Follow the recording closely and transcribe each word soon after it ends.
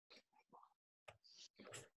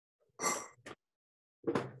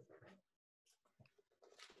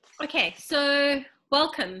Okay, so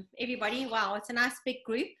welcome everybody. Wow, it's a nice big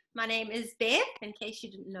group. My name is Bev, in case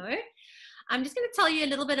you didn't know. I'm just going to tell you a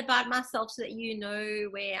little bit about myself so that you know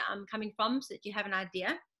where I'm coming from, so that you have an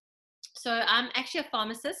idea. So I'm actually a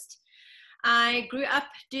pharmacist. I grew up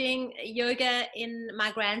doing yoga in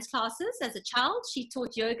my grand's classes as a child. She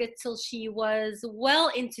taught yoga till she was well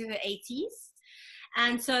into her 80s.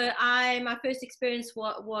 And so my first experience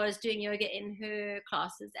was doing yoga in her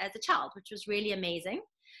classes as a child, which was really amazing.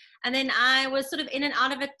 And then I was sort of in and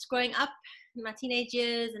out of it growing up in my teenage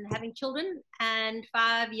years and having children. And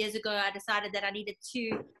 5 years ago, I decided that I needed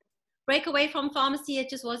to break away from pharmacy. It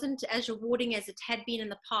just wasn't as rewarding as it had been in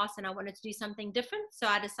the past, and I wanted to do something different. So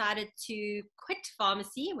I decided to quit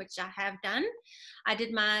pharmacy, which I have done. I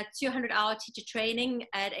did my 200-hour teacher training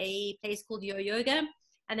at a place called Yo Yoga.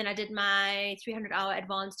 And then I did my 300-hour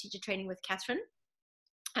advanced teacher training with Catherine.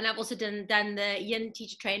 And I've also done the Yin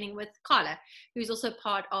teacher training with Carla, who's also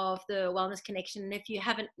part of the Wellness Connection. And if you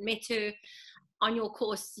haven't met her on your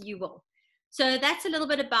course, you will. So that's a little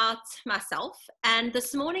bit about myself. And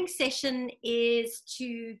this morning's session is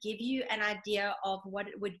to give you an idea of what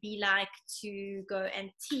it would be like to go and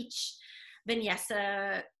teach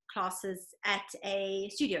Vinyasa classes at a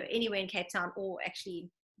studio, anywhere in Cape Town, or actually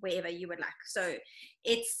wherever you would like. So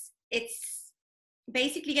it's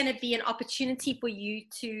basically going to be an opportunity for you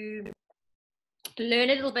to learn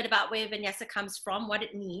a little bit about where Vinyasa comes from, what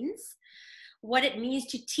it means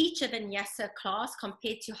to teach a Vinyasa class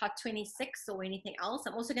compared to Hot 26 or anything else.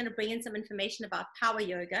 I'm also going to bring in some information about power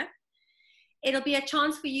yoga. It'll be a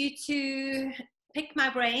chance for you to pick my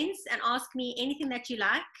brains and ask me anything that you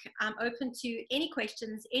like. I'm open to any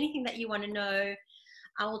questions, anything that you want to know.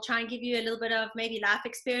 I will try and give you a little bit of maybe life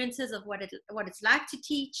experiences of what it's like to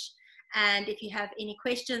teach. And if you have any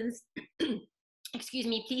questions, excuse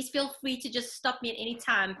me, please feel free to just stop me at any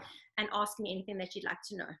time and ask me anything that you'd like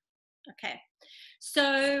to know. Okay,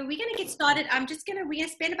 so we're going to get started. We're going to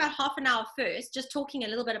spend about half an hour first just talking a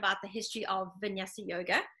little bit about the history of Vinyasa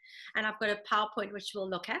yoga. And I've got a PowerPoint which we'll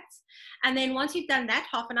look at. And then once we've done that,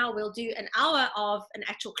 half an hour, we'll do an hour of an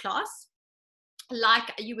actual class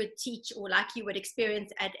like you would teach or like you would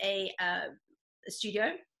experience at a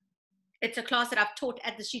studio. It's a class that I've taught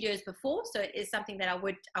at the studios before, so it is something that I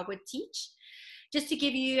would teach, just to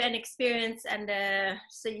give you an experience and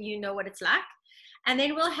so you know what it's like. And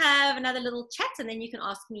then we'll have another little chat, and then you can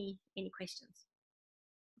ask me any questions.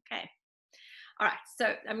 Okay. All right.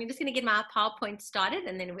 So I'm just going to get my PowerPoint started,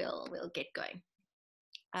 and then we'll get going.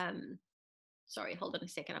 Sorry, hold on a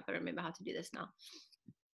second. I've got to remember how to do this now.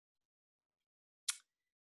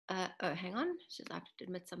 Oh, hang on. I have to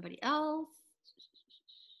admit somebody else.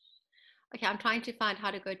 Okay, I'm trying to find how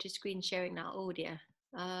to go to screen sharing now. Oh dear.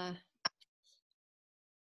 I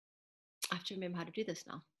have to remember how to do this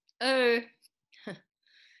now. Oh,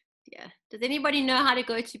 yeah. Does anybody know how to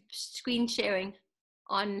go to screen sharing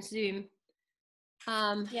on Zoom?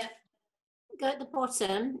 Yeah. Go at the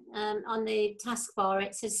bottom on the taskbar.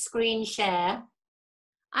 It says screen share.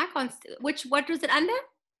 I can't. What was it under?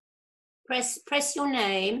 Press your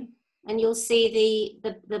name, and you'll see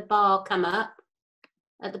the bar come up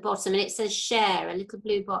at the bottom, and it says share, a little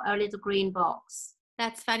blue box or a little green box.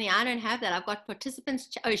 That's funny. I don't have that. I've got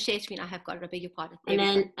participants. Oh, share screen. I have got it. I beg your pardon.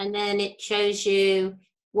 And then it shows you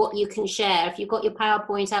what you can share. If you've got your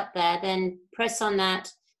PowerPoint up there, then press on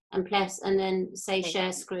that and then say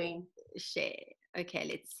share screen. Share. Okay,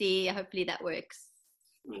 let's see. Hopefully that works.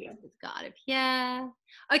 Yeah. Let's go out of here.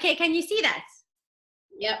 Okay, can you see that?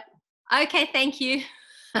 Yep. Okay, thank you.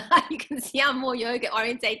 You can see I'm more yoga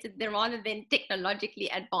orientated than rather than technologically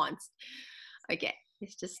advanced. Okay,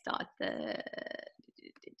 let's just start the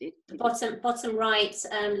bottom right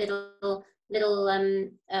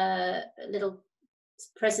little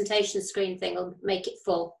presentation screen thing will make it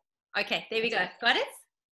full. Okay, there we go. Got it?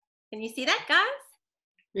 Can you see that,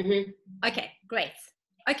 guys? Mm-hmm. Okay, great.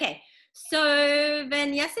 Okay, so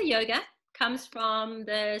Vinyasa yoga comes from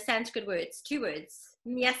the Sanskrit words, 2 words.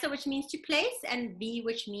 Nyasa, which means to place, and V,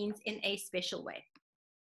 which means in a special way.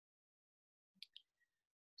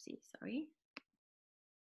 Sorry.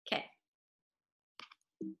 Okay.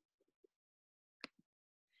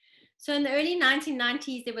 So in the early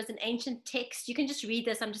 1990s, there was an ancient text. You can just read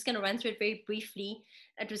this. I'm just going to run through it very briefly.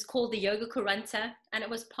 It was called the Yoga Kuranta, and it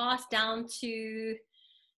was passed down to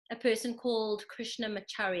a person called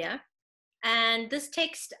Krishnamacharya. And this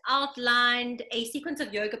text outlined a sequence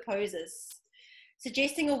of yoga poses,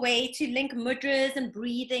 suggesting a way to link mudras and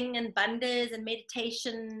breathing and bandhas and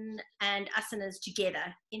meditation and asanas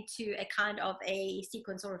together into a kind of a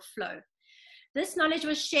sequence or a flow. This knowledge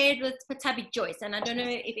was shared with Patabi Joyce, and I don't know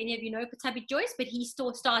if any of you know Patabi Joyce, but he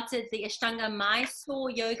started the Ashtanga Mysore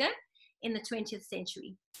yoga in the 20th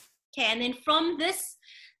century. Okay, and then from this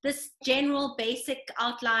general basic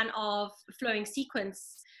outline of flowing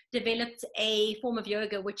sequence developed a form of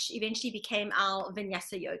yoga which eventually became our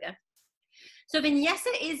Vinyasa yoga. So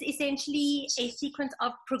Vinyasa is essentially a sequence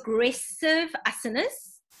of progressive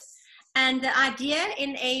asanas. And the idea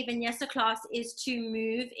in a Vinyasa class is to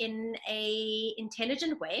move in an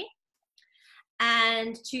intelligent way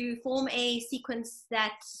and to form a sequence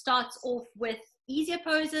that starts off with easier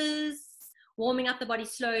poses, warming up the body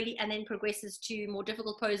slowly, and then progresses to more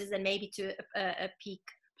difficult poses and maybe to a peak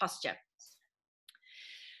posture.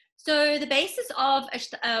 So the basis of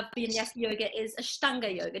Vinyasa yoga is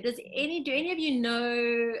Ashtanga yoga. Do any of you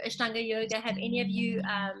know Ashtanga yoga? Have any of you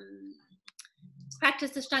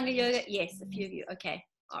practiced Ashtanga yoga? Yes, a few of you. Okay,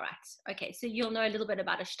 all right. Okay, so you'll know a little bit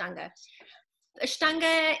about Ashtanga.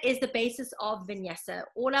 Ashtanga is the basis of Vinyasa.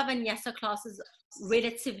 All our Vinyasa classes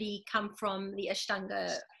relatively come from the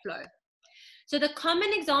Ashtanga flow. So the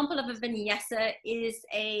common example of a Vinyasa is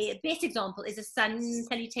best example is a sun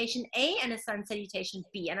salutation A and a sun salutation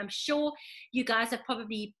B. And I'm sure you guys have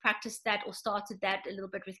probably practiced that or started that a little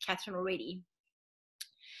bit with Catherine already.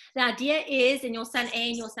 The idea is in your sun A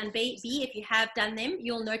and your sun B, if you have done them,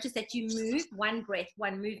 you'll notice that you move one breath,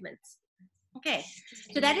 one movement. Okay,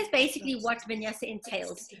 so that is basically what Vinyasa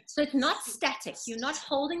entails. So it's not static. You're not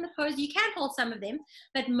holding the pose. You can hold some of them,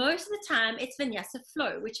 but most of the time it's Vinyasa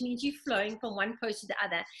flow, which means you're flowing from one pose to the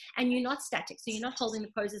other, and you're not static. So you're not holding the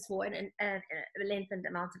poses for a lengthened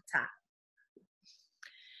amount of time.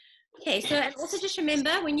 Okay, so and also just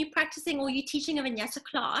remember when you're practicing or you're teaching a Vinyasa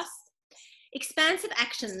class, expansive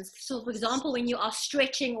actions, so for example, when you are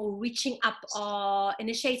stretching or reaching up are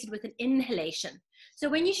initiated with an inhalation. So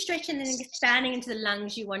when you stretch and then expanding into the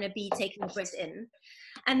lungs, you want to be taking a breath in.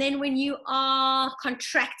 And then when you are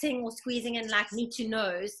contracting or squeezing in like knee to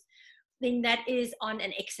nose, then that is on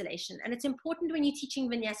an exhalation. And it's important when you're teaching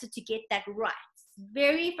Vinyasa to get that right. It's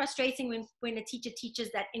very frustrating when a teacher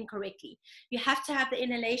teaches that incorrectly. You have to have the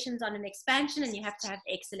inhalations on an expansion and you have to have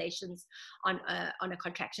the exhalations on a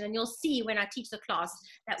contraction. And you'll see when I teach the class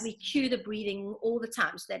that we cue the breathing all the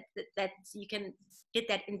time so that you can get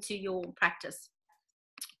that into your practice.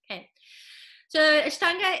 Okay, so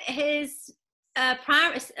Ashtanga has a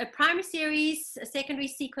primary series, a secondary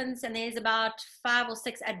sequence, and there's about 5 or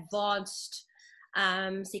 6 advanced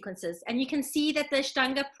sequences. And you can see that the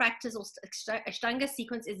Ashtanga practice or Ashtanga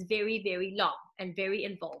sequence is very, very long and very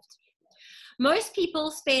involved. Most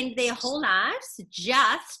people spend their whole lives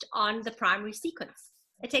just on the primary sequence.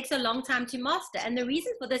 It takes a long time to master. And the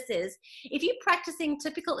reason for this is if you're practicing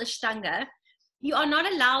typical Ashtanga, you are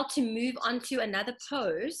not allowed to move on to another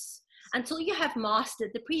pose until you have mastered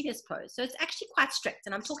the previous pose. So it's actually quite strict.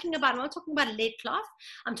 And I'm not talking about a lead class.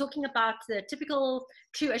 I'm talking about the typical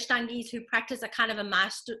true Ashtangis who practice a kind of a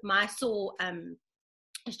Mysore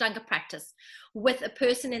Ashtanga practice with a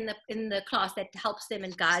person in the class that helps them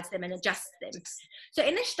and guides them and adjusts them. So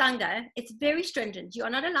in Ashtanga, it's very stringent. You are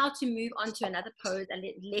not allowed to move on to another pose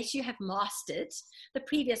unless you have mastered the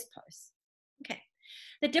previous pose. Okay.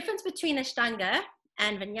 The difference between Ashtanga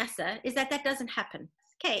and Vinyasa is that doesn't happen.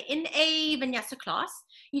 Okay, in a Vinyasa class,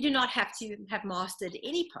 you do not have to have mastered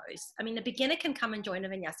any pose. I mean, a beginner can come and join a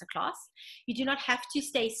Vinyasa class. You do not have to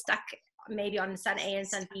stay stuck maybe on sun A and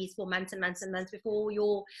sun B for months and months and months before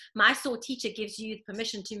your Mysore teacher gives you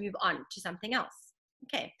permission to move on to something else.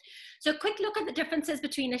 Okay, so quick look at the differences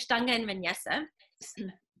between Ashtanga and Vinyasa.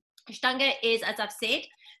 Ashtanga is, as I've said,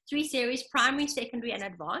 3 series, primary, secondary, and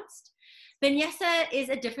advanced. Vinyasa is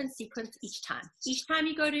a different sequence each time. Each time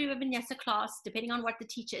you go to a Vinyasa class, depending on what the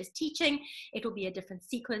teacher is teaching, it will be a different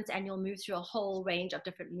sequence and you'll move through a whole range of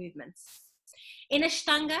different movements. In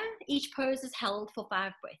Ashtanga, each pose is held for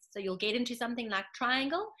 5 breaths. So you'll get into something like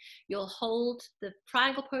triangle. You'll hold the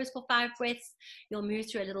triangle pose for 5 breaths. You'll move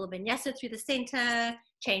through a little Vinyasa through the center,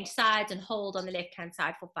 change sides and hold on the left-hand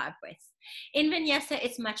side for 5 breaths. In Vinyasa,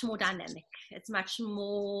 it's much more dynamic. It's much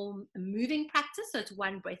more moving practice. So it's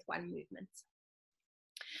 1 breath, 1 movement.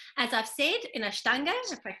 As I've said, in Ashtanga,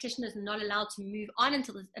 a practitioner is not allowed to move on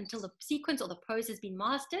until the sequence or the pose has been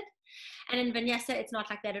mastered. And in Vinyasa, it's not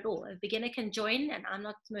like that at all. A beginner can join, and I'm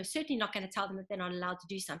most certainly not going to tell them that they're not allowed to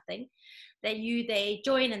do something. They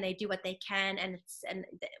join and they do what they can, and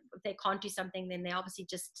if they can't do something, then they obviously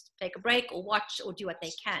just take a break or watch or do what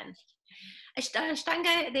they can.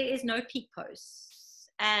 Ashtanga, there is no peak pose.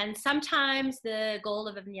 And sometimes the goal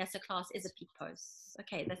of a Vinyasa class is a peak pose.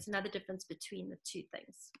 Okay, that's another difference between the 2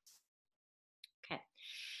 things. Okay.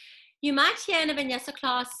 You might hear in a Vinyasa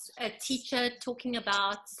class a teacher talking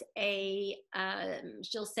about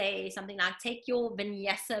she'll say something like, take your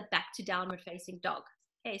Vinyasa back to downward facing dog.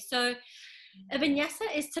 Okay, so a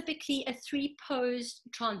Vinyasa is typically a 3-pose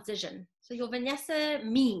transition. So your Vinyasa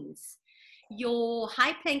means your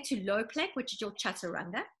high plank to low plank, which is your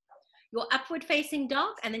chaturanga, your upward facing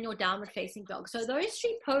dog, and then your downward facing dog. So those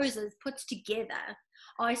 3 poses put together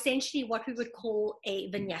are essentially what we would call a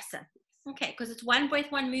Vinyasa. Okay, because it's one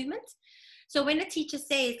breath, one movement. So when a teacher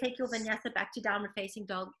says, take your Vinyasa back to downward facing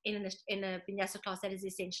dog in a Vinyasa class, that is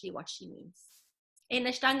essentially what she means. In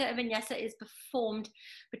Ashtanga, a Vinyasa is performed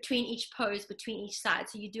between each pose, between each side.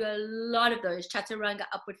 So you do a lot of those, chaturanga,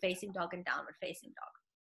 upward facing dog, and downward facing dog.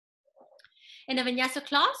 In a Vinyasa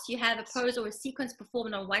class, you have a pose or a sequence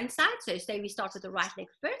performed on one side. So say we start with the right leg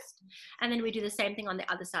first, and then we do the same thing on the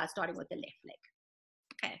other side, starting with the left leg.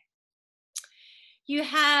 Okay. You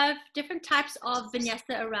have different types of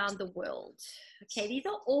Vinyasa around the world. Okay, these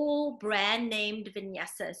are all brand named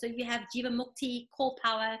Vinyasa. So you have Jiva Mukti, Core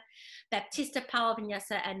Power, Baptista Power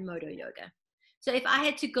Vinyasa, and Modo Yoga. So if I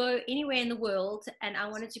had to go anywhere in the world and I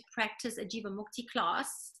wanted to practice a Jiva Mukti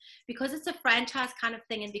class, because it's a franchise kind of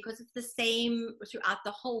thing and because it's the same throughout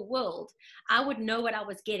the whole world, I would know what I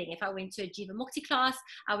was getting. If I went to a Jiva Mukti class,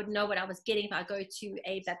 I would know what I was getting if I go to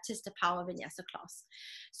a Baptista Power Vinyasa class.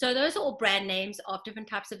 So those are all brand names of different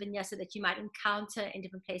types of Vinyasa that you might encounter in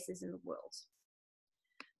different places in the world.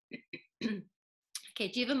 Okay,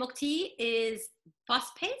 Jiva Mukti is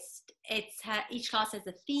fast-paced. Each class has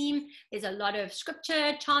a theme. There's a lot of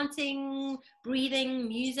scripture, chanting, breathing,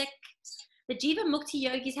 music. The Jiva Mukti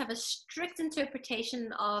yogis have a strict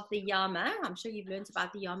interpretation of the yama. I'm sure you've learned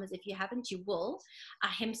about the yamas. If you haven't, you will.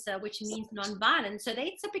 Ahimsa, which means non-violence. So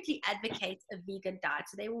they typically advocate a vegan diet.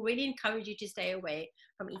 So they will really encourage you to stay away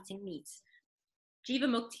from eating meat. Jiva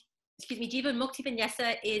Mukti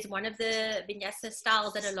Vinyasa is one of the Vinyasa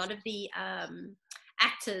styles that a lot of the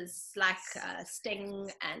actors like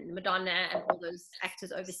Sting and Madonna and all those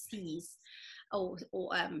actors overseas or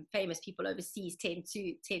famous people overseas tend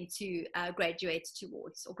to graduate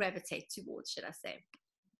towards, or gravitate towards, should I say.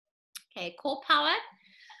 Okay, Core Power.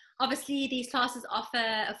 Obviously, these classes offer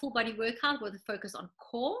a full body workout with a focus on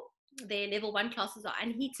core. Their level 1 classes are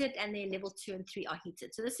unheated and their level 2 and 3 are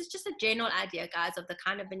heated. So this is just a general idea, guys, of the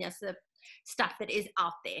kind of Vinyasa stuff that is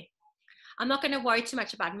out there. I'm not going to worry too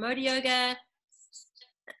much about Modo Yoga.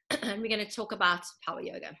 And we're going to talk about Power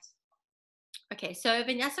Yoga. Okay, so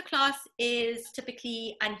Vinyasa class is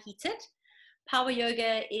typically unheated. Power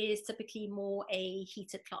Yoga is typically more a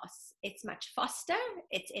heated class. It's much faster,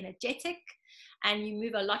 it's energetic, and you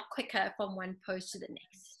move a lot quicker from one pose to the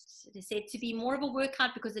next. It is said to be more of a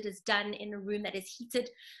workout because it is done in a room that is heated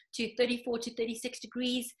to 34 to 36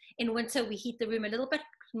 degrees. In winter, we heat the room a little bit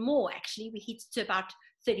more, actually. We heat it to about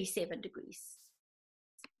 37 degrees.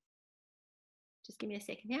 Just give me a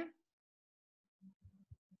second here.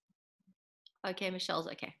 Okay, Michelle's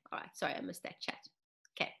okay. All right, sorry, I missed that chat.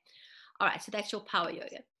 Okay, all right, so that's your Power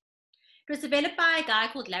Yoga. It was developed by a guy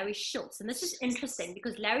called Larry Schultz, and this is interesting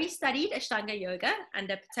because Larry studied Ashtanga Yoga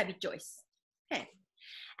under Patabi Joyce. Okay,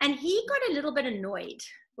 and he got a little bit annoyed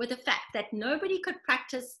with the fact that nobody could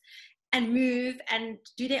practice and move and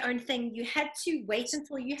do their own thing. You had to wait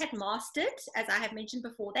until you had mastered, as I have mentioned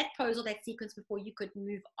before, that pose or that sequence before you could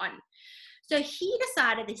move on. So he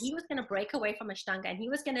decided that he was going to break away from Ashtanga and he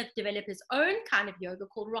was going to develop his own kind of yoga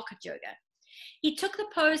called Rocket Yoga. He took the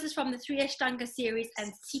poses from the 3 Ashtanga series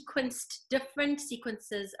and sequenced different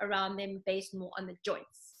sequences around them based more on the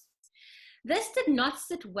joints. This did not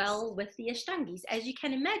sit well with the Ashtangis, as you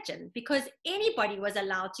can imagine, because anybody was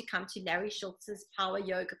allowed to come to Larry Schultz's Power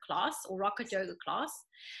Yoga class or Rocket Yoga class,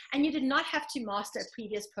 and you did not have to master a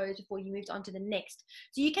previous pose before you moved on to the next.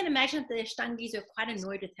 So you can imagine that the Ashtangis were quite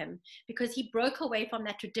annoyed with him because he broke away from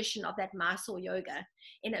that tradition of that Mysore yoga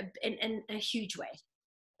in a huge way.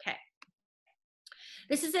 Okay.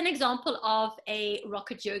 This is an example of a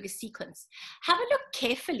Rocket Yoga sequence. Have a look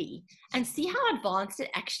carefully and see how advanced it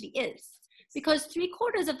actually is. Because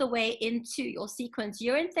 3/4 of the way into your sequence,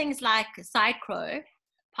 you're in things like side crow,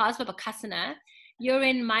 Parsvabhakasana, you're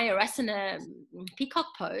in Mayurasana, peacock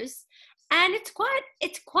pose, and it's quite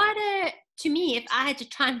a, to me, if I had to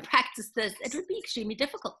try and practice this, it would be extremely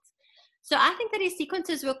difficult. So I think that his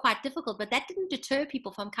sequences were quite difficult, but that didn't deter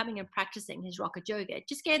people from coming and practicing his Rocket Yoga. It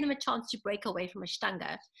just gave them a chance to break away from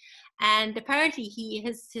Ashtanga. And apparently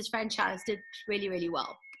his franchise did really, really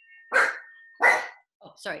well.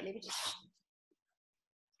 Oh, sorry, let me just...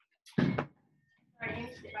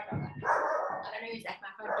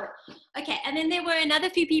 Okay, and then there were another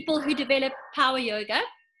few people who developed Power Yoga.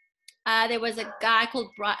 There was a guy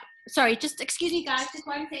called sorry, just excuse me guys, just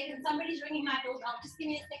 1 second. Somebody's ringing my doorbell. Just give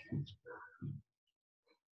me a second.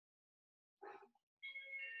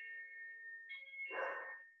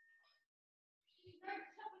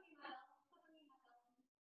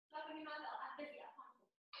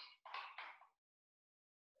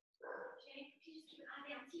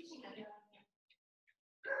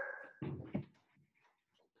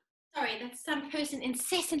 Sorry, that's some person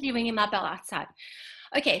incessantly ringing my bell outside.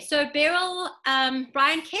 Okay, so Beryl,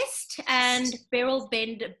 Brian Kest and Beryl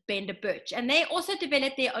Bender Birch, and they also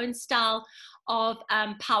developed their own style of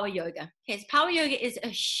power yoga. Okay, so power yoga is a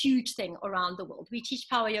huge thing around the world. We teach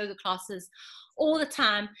power yoga classes all the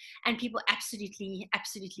time, and people absolutely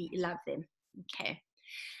love them. Okay.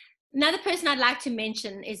 Another person I'd like to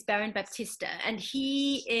mention is Baron Baptista, and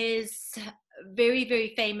he is a very,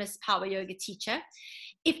 very famous power yoga teacher.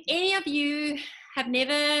 If any of you have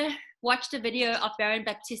never watched a video of Baron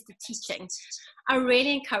Baptista teaching, I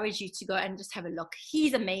really encourage you to go and just have a look.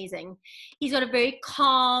 He's amazing. He's got a very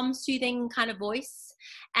calm, soothing kind of voice,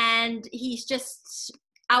 and he's just,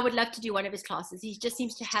 I would love to do one of his classes. He just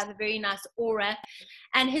seems to have a very nice aura.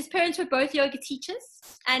 And his parents were both yoga teachers,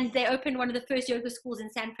 and they opened one of the first yoga schools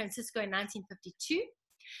in San Francisco in 1952.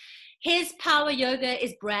 His power yoga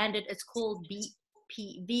is branded, it's called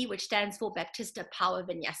BPV, which stands for Baptista Power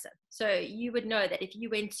Vinyasa. So you would know that if you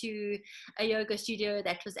went to a yoga studio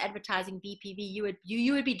that was advertising BPV,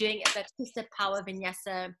 you would be doing a Baptista Power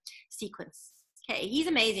Vinyasa sequence. Okay, he's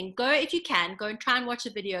amazing. Go, if you can, go and try and watch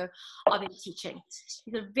a video of him teaching.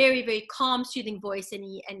 He's a very, very calm, soothing voice, and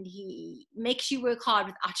he makes you work hard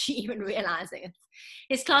without you even realizing it.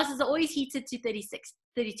 His classes are always heated to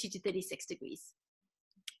 32 to 36 degrees.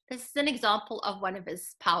 This is an example of one of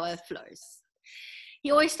his power flows.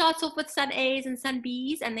 He always starts off with sun A's and sun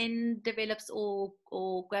B's, and then develops or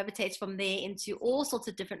gravitates from there into all sorts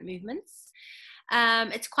of different movements.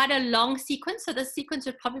 It's quite a long sequence, so this sequence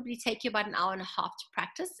would probably take you about an hour and a half to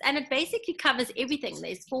practice, and it basically covers everything.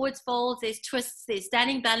 There's forwards folds, there's twists, there's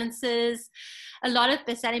standing balances, a lot of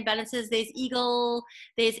the standing balances, there's eagle,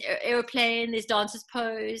 there's aeroplane, there's dancer's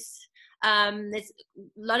pose, there's a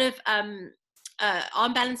lot of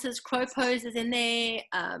arm balances, crow poses in there.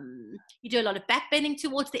 You do a lot of back bending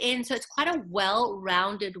towards the end, so it's quite a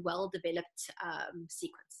well-rounded, well-developed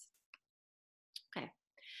sequence. Okay,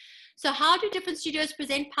 so how do different studios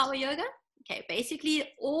present power yoga? Okay, basically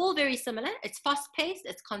all very similar. It's fast-paced,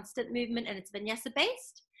 it's constant movement, and it's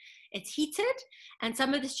vinyasa-based. It's heated, and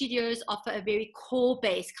some of the studios offer a very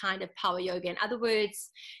core-based kind of power yoga. In other words,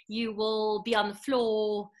 you will be on the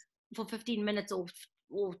floor for 15 minutes or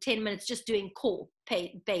 10 minutes just doing core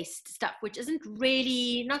based stuff, which isn't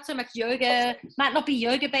really, not so much yoga, might not be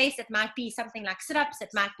yoga based, it might be something like sit-ups, it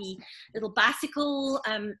might be little bicycle,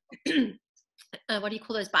 what do you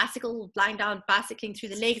call those, bicycle, lying down, bicycling through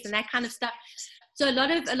the legs and that kind of stuff. So a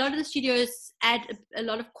lot of the studios add a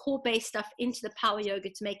lot of core based stuff into the power yoga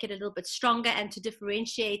to make it a little bit stronger and to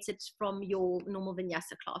differentiate it from your normal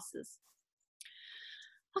vinyasa classes.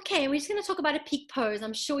 Okay, we're just going to talk about a peak pose.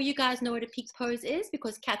 I'm sure you guys know what a peak pose is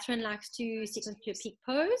because Catherine likes to sequence to a peak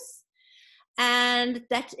pose. And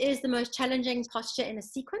that is the most challenging posture in a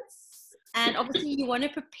sequence. And obviously you want to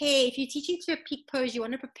prepare, if you're teaching to a peak pose, you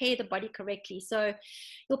want to prepare the body correctly. So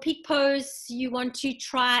your peak pose, you want to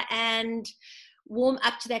try and warm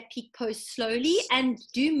up to that peak pose slowly and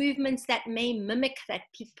do movements that may mimic that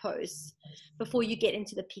peak pose before you get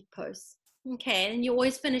into the peak pose. Okay, and you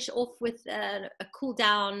always finish off with a cool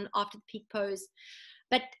down after the peak pose.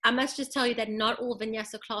 But I must just tell you that not all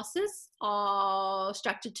vinyasa classes are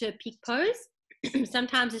structured to a peak pose.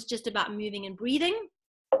 Sometimes it's just about moving and breathing,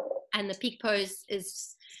 and the peak pose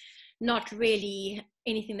is not really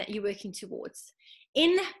anything that you're working towards.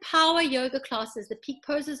 In power yoga classes, the peak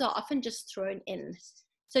poses are often just thrown in.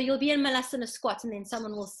 So you'll be in Malasana squat, and then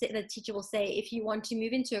someone will say, the teacher will say, if you want to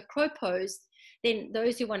move into a crow pose, then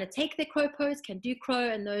those who want to take their crow pose can do crow,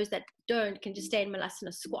 and those that don't can just stay in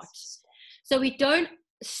Malasana squat. So we don't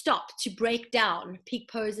stop to break down peak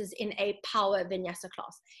poses in a power vinyasa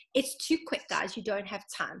class. It's too quick, guys. You don't have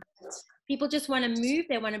time. People just want to move,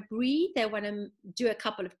 they want to breathe, they want to do a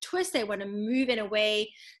couple of twists, they want to move in a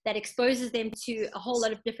way that exposes them to a whole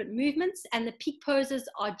lot of different movements, and the peak poses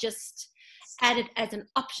are just added as an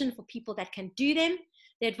option for people that can do them.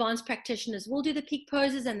 The advanced practitioners will do the peak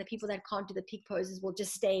poses, and the people that can't do the peak poses will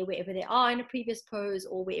just stay wherever they are in a previous pose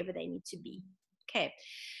or wherever they need to be. Okay.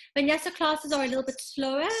 Vinyasa classes are a little bit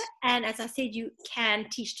slower, and as I said, you can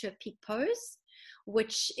teach to a peak pose,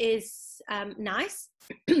 which is nice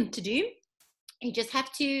to do. You just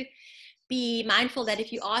have to be mindful that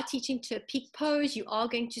if you are teaching to a peak pose, you are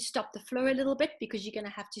going to stop the flow a little bit, because you're going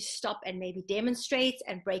to have to stop and maybe demonstrate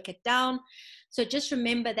and break it down. So just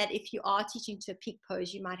remember that if you are teaching to a peak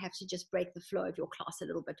pose, you might have to just break the flow of your class a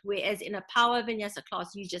little bit. Whereas in a power vinyasa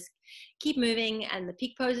class, you just keep moving, and the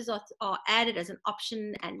peak poses are added as an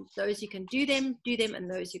option, and those you can do them, and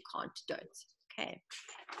those you can't, don't. Okay.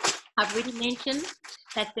 I've already mentioned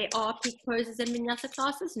that there are peak poses in vinyasa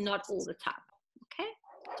classes, not all the time. Okay,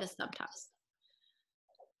 just sometimes.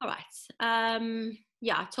 All right.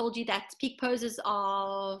 Yeah, I told you that peak poses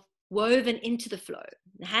are woven into the flow.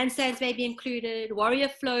 The handstands may be included. Warrior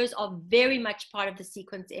flows are very much part of the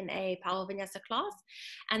sequence in a power vinyasa class,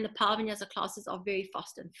 and the power vinyasa classes are very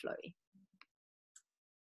fast and flowy.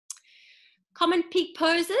 Common peak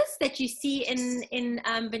poses that you see in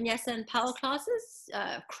vinyasa and power classes: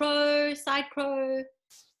 crow, side crow.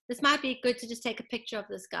 This might be good to just take a picture of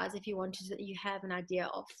this, guys, if you want to, so that you have an idea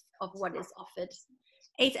of what is offered.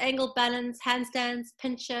 8-angle balance, handstands,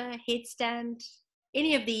 pincher, headstand.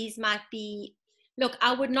 Any of these might be. Look,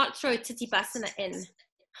 I would not throw Titibasana in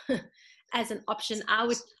as an option. I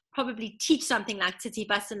would probably teach something like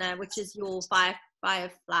Titibasana, which is your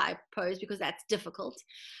firefly pose, because that's difficult.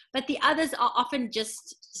 But the others are often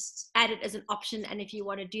just added as an option, and if you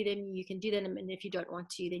want to do them, you can do them, and if you don't want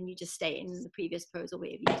to, then you just stay in the previous pose or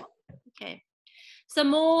wherever you are. Okay. Some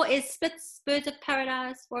more is splits, birds of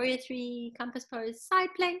paradise, warrior 3, compass pose, side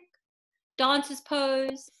plank, dancer's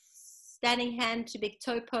pose, standing hand to big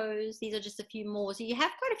toe pose. These are just a few more. So you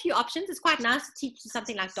have quite a few options. It's quite nice to teach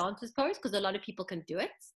something like dancer's pose, because a lot of people can do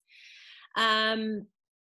it.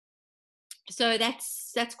 So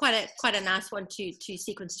that's quite a nice one to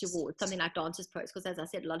sequence towards, something like dancer's pose, because as I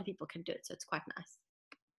said, a lot of people can do it, so it's quite nice.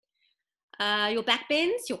 Your back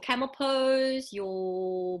bends, your camel pose,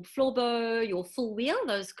 your floor bow, your full wheel,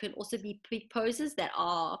 those can also be peak poses that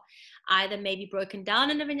are either maybe broken down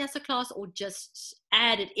in a vinyasa class or just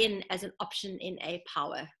added in as an option in a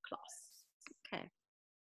power class. Okay.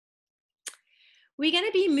 We're going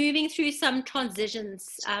to be moving through some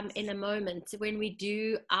transitions in a moment when we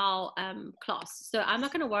do our class. So I'm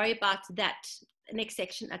not going to worry about that next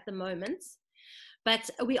section at the moment. But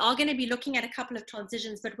we are going to be looking at a couple of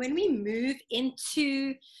transitions. But when we move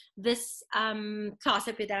into this class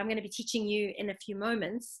that I'm going to be teaching you in a few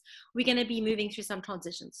moments, we're going to be moving through some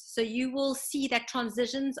transitions. So you will see that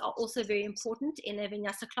transitions are also very important in a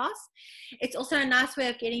vinyasa class. It's also a nice way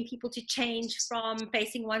of getting people to change from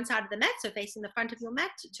facing one side of the mat, so facing the front of your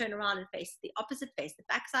mat, to turn around and face the opposite, face the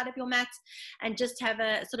back side of your mat, and just have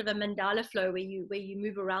a sort of a mandala flow where you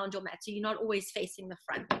move around your mat, so you're not always facing the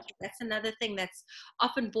front. That's another thing that's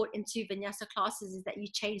often brought into vinyasa classes, is that you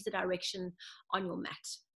change the direction on your mat.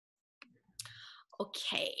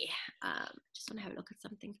 Okay, just want to have a look at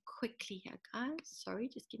something quickly here, guys. Sorry,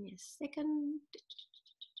 just give me a second.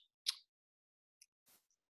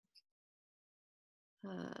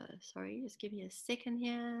 Sorry, just give me a second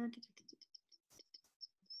here.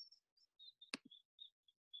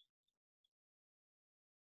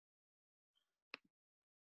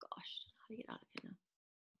 Gosh, how do you get out of here now?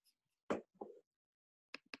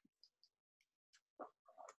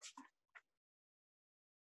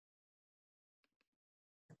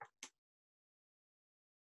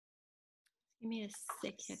 Give me a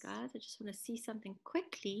sec here, guys. I just want to see something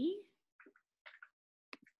quickly.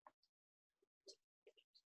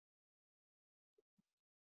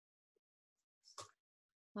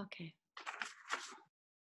 Okay.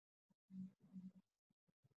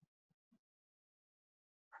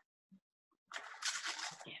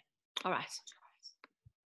 Yeah. All right.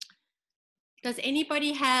 Does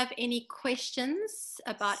anybody have any questions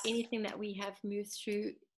about anything that we have moved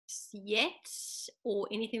through yet, or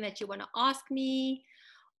anything that you want to ask me,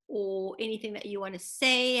 or anything that you want to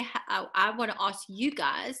say? I want to ask you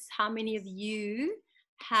guys, how many of you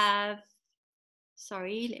have,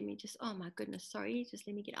 sorry, let me just, oh my goodness, sorry, just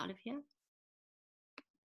let me get out of here.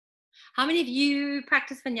 How many of you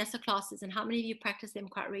practice vinyasa classes, and how many of you practice them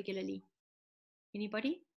quite regularly?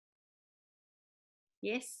 Anybody?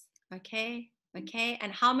 Yes? Okay. Okay.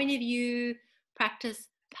 And how many of you practice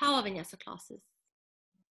power vinyasa classes?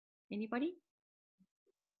 Anybody?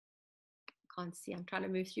 Can't see. I'm trying to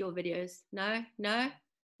move through your videos. No? No?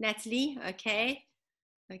 Natalie? Okay.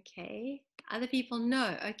 Okay. Other people?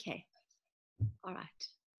 No. Okay. All right.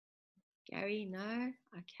 Gary? No?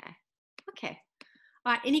 Okay. Okay.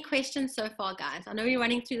 All right. Any questions so far, guys? I know we're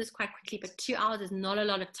running through this quite quickly, but 2 hours is not a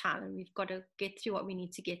lot of time, and we've got to get through what we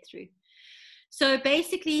need to get through. So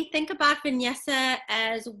basically, think about vinyasa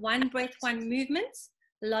as one breath, one movement,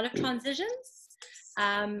 a lot of transitions,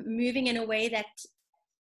 moving in a way that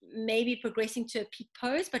maybe progressing to a peak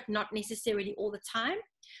pose, but not necessarily all the time.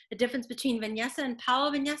 The difference between Vinyasa and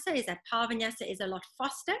Power Vinyasa is that Power Vinyasa is a lot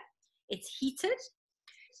faster. It's heated.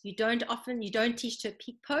 You don't teach to a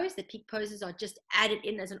peak pose. The peak poses are just added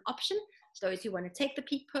in as an option. Those who want to take the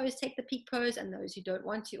peak pose, and those who don't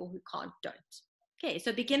want to or who can't, don't. Okay,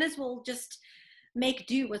 so beginners will just make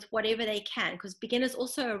do with whatever they can, because beginners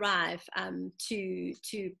also arrive to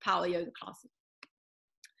power yoga classes.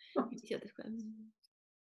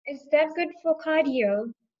 Is that good for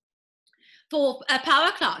cardio? For a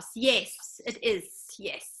power class, yes, it is,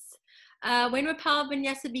 yes. When would Power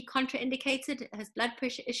Vinyasa be contraindicated? Has blood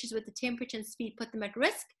pressure issues with the temperature and speed put them at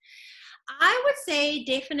risk? I would say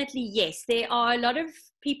definitely yes. There are a lot of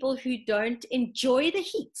people who don't enjoy the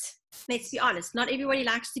heat. Let's be honest. Not everybody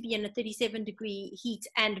likes to be in a 37-degree heat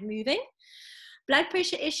and moving. Blood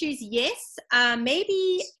pressure issues, yes.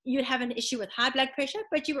 Maybe you'd have an issue with high blood pressure,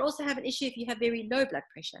 but you would also have an issue if you have very low blood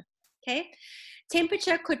pressure. Okay.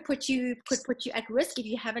 Temperature could put you at risk if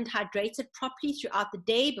you haven't hydrated properly throughout the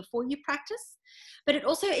day before you practice. But it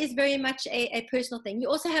also is very much a personal thing. You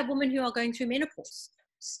also have women who are going through menopause,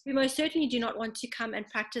 who most certainly do not want to come and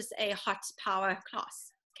practice a hot power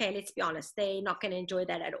class. Okay, let's be honest, they're not going to enjoy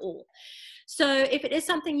that at all. So if it is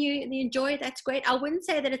something you enjoy, that's great. I wouldn't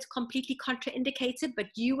say that it's completely contraindicated, but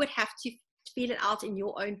you would have to feel it out in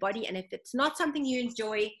your own body. And if it's not something you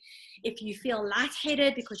enjoy, if you feel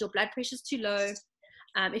lightheaded because your blood pressure is too low,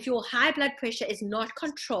 if your high blood pressure is not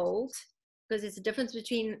controlled, because there's a difference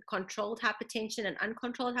between controlled hypertension and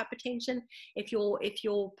uncontrolled hypertension. If your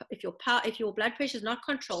blood pressure is not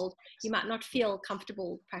controlled, you might not feel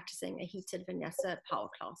comfortable practicing a heated Vinyasa power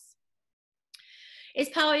class. Is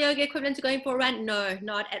power yoga equivalent to going for a run? No,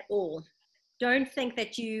 not at all. Don't think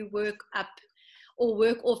that you work up or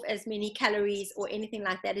work off as many calories or anything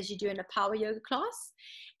like that as you do in a power yoga class.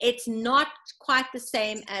 It's not quite the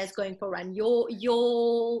same as going for a run.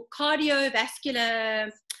 Your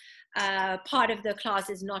cardiovascular part of the class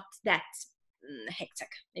is not that hectic,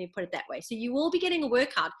 let me put it that way. So you will be getting a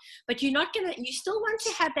workout, but you still want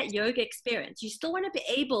to have that yoga experience. You still want to be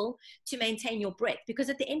able to maintain your breath, because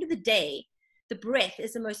at the end of the day, the breath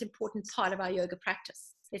is the most important part of our yoga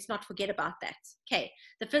practice. Let's not forget about that. Okay,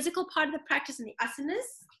 the physical part of the practice and the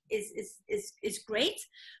asanas is great,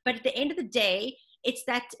 but at the end of the day, it's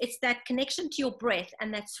that connection to your breath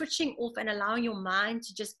and that switching off and allowing your mind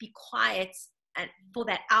to just be quiet and for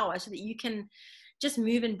that hour, so that you can just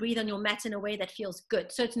move and breathe on your mat in a way that feels good.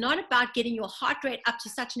 So it's not about getting your heart rate up to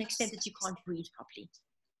such an extent that you can't breathe properly.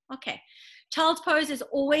 Okay, child's pose is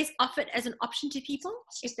always offered as an option to people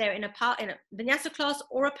if they're in a Vinyasa class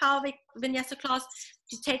or a power Vinyasa class,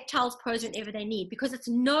 to take child's pose whenever they need, because it's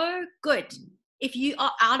no good if you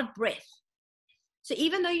are out of breath. So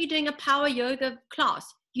even though you're doing a power yoga class,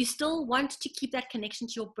 you still want to keep that connection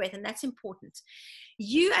to your breath, and that's important.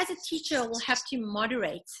 You as a teacher will have to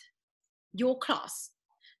moderate your class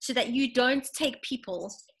so that you don't take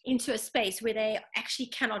people into a space where they actually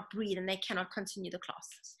cannot breathe and they cannot continue the class.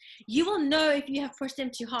 You will know if you have pushed them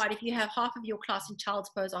too hard if you have half of your class in child's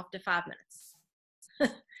pose after 5 minutes.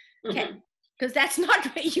 Okay, because that's not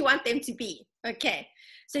where you want them to be. Okay,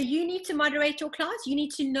 so you need to moderate your class. You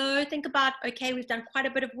need to think about, okay, we've done quite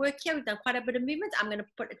a bit of work here. We've done quite a bit of movement. I'm going to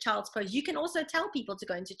put a child's pose. You can also tell people to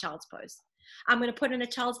go into child's pose. I'm going to put in a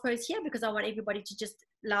child's pose here because I want everybody to just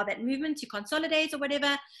allow that movement to consolidate or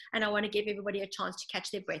whatever. And I want to give everybody a chance to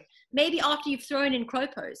catch their breath. Maybe after you've thrown in crow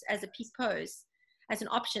pose as a peak pose, as an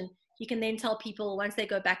option, you can then tell people once they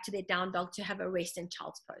go back to their down dog to have a rest in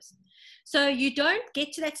child's pose. So you don't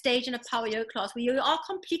get to that stage in a power yoga class where you are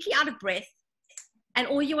completely out of breath and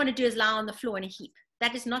all you want to do is lie on the floor in a heap.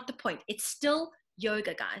 That is not the point. It's still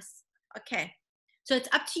yoga, guys. Okay. So it's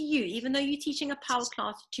up to you, even though you're teaching a power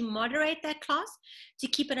class, to moderate that class, to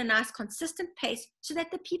keep it a nice consistent pace so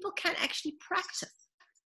that the people can actually practice.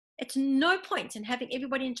 It's no point in having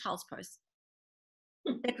everybody in child's pose.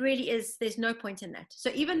 That really is, there's no point in that.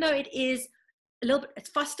 So even though it is a little bit, it's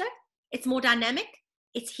faster, it's more dynamic,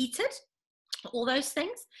 it's heated, all those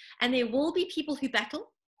things. And there will be people who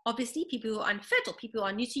battle, obviously, people who are unfit or people who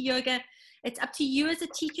are new to yoga. It's up to you as a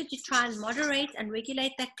teacher to try and moderate and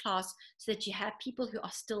regulate that class so that you have people who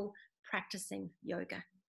are still practicing yoga.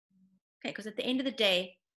 Okay, because at the end of the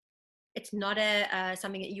day, it's not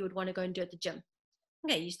something that you would want to go and do at the gym.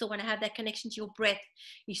 Okay, you still want to have that connection to your breath.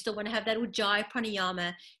 You still want to have that ujjayi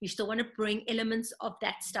pranayama. You still want to bring elements of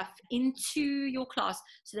that stuff into your class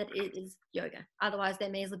so that it is yoga. Otherwise, they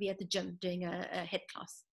may as well be at the gym doing a head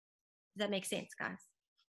class. Does that make sense, guys?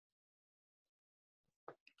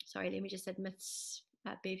 Sorry, let me just admit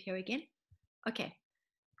Bev here again. Okay.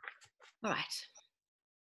 All right.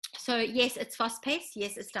 So yes, it's fast paced.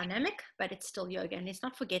 Yes, it's dynamic, but it's still yoga. And let's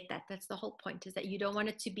not forget that. That's the whole point, is that you don't want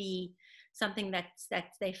it to be something that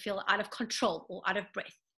they feel out of control or out of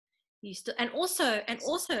breath. You still, and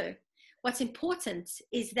also what's important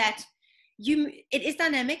is that it is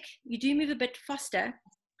dynamic. You do move a bit faster,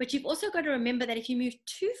 but you've also got to remember that if you move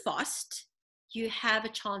too fast, you have a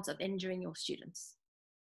chance of injuring your students.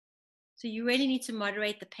 So you really need to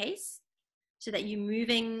moderate the pace, so that you're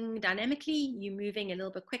moving dynamically, you're moving a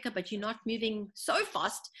little bit quicker, but you're not moving so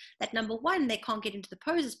fast that, number one, they can't get into the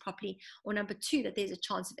poses properly, or number two, that there's a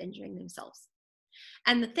chance of injuring themselves.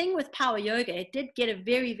 And the thing with power yoga, it did get a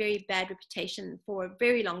very, very bad reputation for a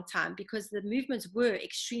very long time because the movements were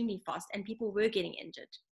extremely fast and people were getting injured.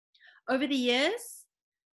 Over the years,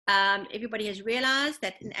 everybody has realized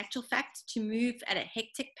that in actual fact, to move at a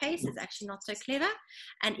hectic pace is actually not so clever.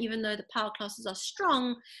 And even though the power classes are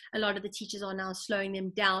strong, a lot of the teachers are now slowing them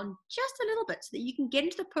down just a little bit so that you can get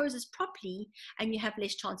into the poses properly and you have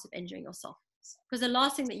less chance of injuring yourself. Because the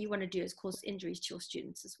last thing that you want to do is cause injuries to your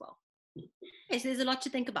students as well. Okay, so there's a lot to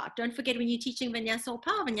think about. Don't forget, when you're teaching Vinyasa or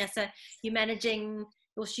power Vinyasa, you're managing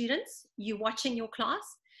your students, you're watching your class,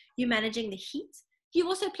 you're managing the heat, you're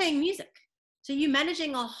also playing music. So you're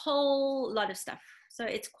managing a whole lot of stuff. So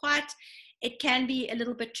it can be a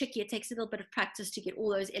little bit tricky. It takes a little bit of practice to get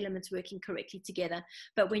all those elements working correctly together.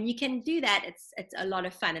 But when you can do that, it's a lot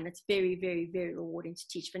of fun, and it's very, very, very rewarding to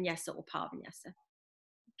teach Vinyasa or power Vinyasa.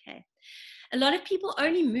 Okay. A lot of people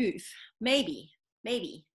only move, maybe,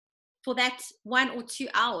 for that 1 or 2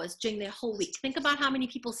 hours during their whole week. Think about how many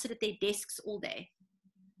people sit at their desks all day.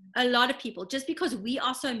 A lot of people, just because we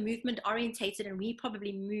are so movement orientated and we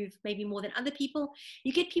probably move maybe more than other people,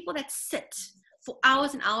 you get people that sit for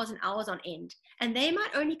hours and hours and hours on end, and they might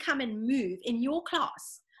only come and move in your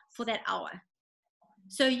class for that hour.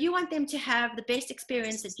 So you want them to have the best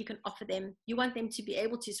experience that you can offer them. You want them to be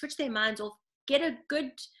able to switch their minds off, get a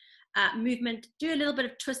good movement, do a little bit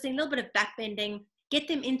of twisting, a little bit of back bending, get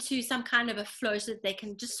them into some kind of a flow so that they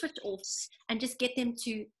can just switch off and just get them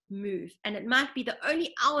to move. And it might be the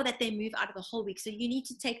only hour that they move out of the whole week. So you need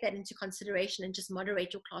to take that into consideration and just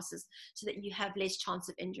moderate your classes so that you have less chance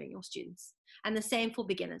of injuring your students. And the same for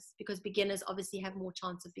beginners, because beginners obviously have more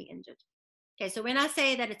chance of being injured. Okay, so when I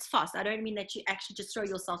say that it's fast, I don't mean that you actually just throw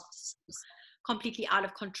yourself completely out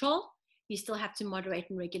of control. You still have to moderate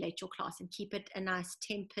and regulate your class and keep it a nice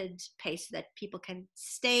tempered pace so that people can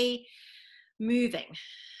stay moving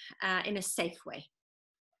in a safe way.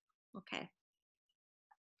 Okay.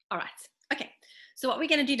 All right. Okay. So what we're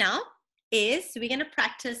going to do now is we're going to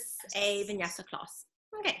practice a Vinyasa class.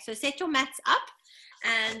 Okay. So set your mats up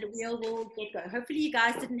and we'll get going. Hopefully you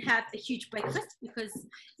guys didn't have a huge breakfast, because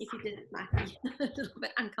if you did, it might be a little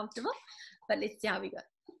bit uncomfortable, but let's see how we go.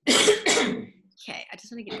 Okay. I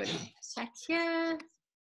just want to get rid of the chat here.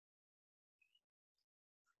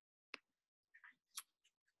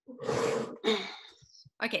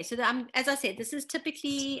 Okay, so as I said, this is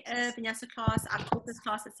typically a Vinyasa class. I've taught this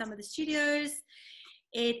class at some of the studios.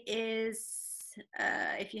 It is,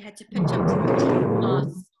 if you had to pitch up to a class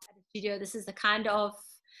at a studio, this is the kind of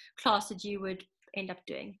class that you would end up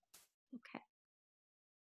doing. Okay.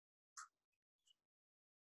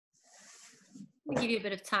 Let me give you a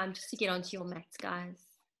bit of time just to get onto your mats, guys.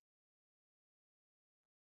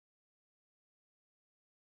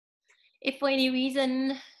 If for any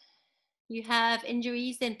reason you have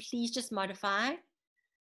injuries, then please just modify.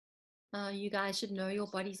 You guys should know your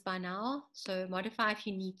bodies by now, so modify if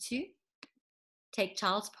you need to. Take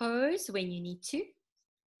child's pose when you need to.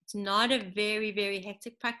 It's not a very, very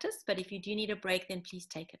hectic practice, but if you do need a break, then please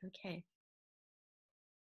take it, okay?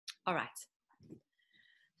 All right.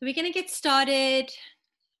 So we're going to get started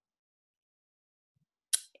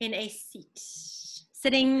in a seat,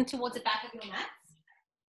 sitting towards the back of your mat.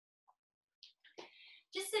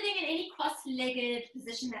 Just sitting in any cross-legged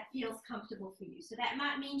position that feels comfortable for you. So that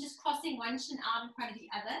might mean just crossing one shin out in front of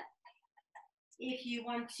the other. If you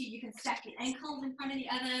want to, you can stack the ankles in front of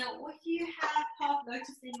the other, or if you have half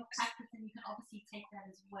lotus in your practice, then you can obviously take that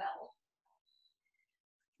as well.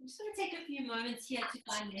 I'm just going to take a few moments here to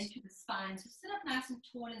find length through the spine. So sit up nice and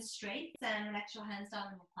tall and straight, and relax your hands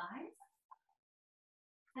down on your thighs.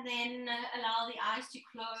 And then allow the eyes to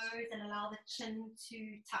close and allow the chin to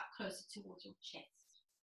tuck closer towards your chest.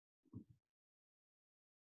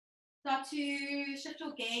 Start to shift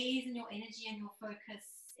your gaze and your energy and your focus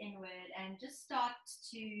inward, and just start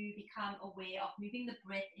to become aware of moving the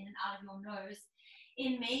breath in and out of your nose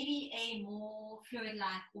in maybe a more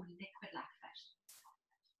fluid-like or liquid-like fashion.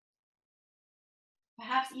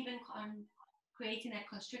 Perhaps even creating that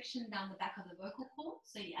constriction down the back of the vocal cord,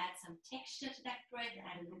 so you add some texture to that breath and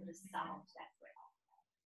add a little bit of sound to that breath.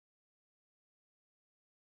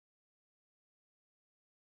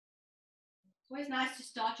 always nice to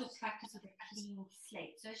start your practice with a clean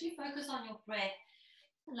slate. So as you focus on your breath,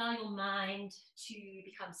 allow your mind to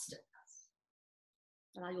become still.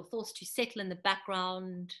 Allow your thoughts to settle in the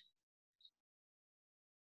background.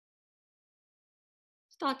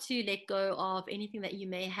 Start to let go of anything that you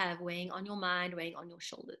may have weighing on your mind, weighing on your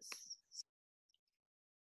shoulders.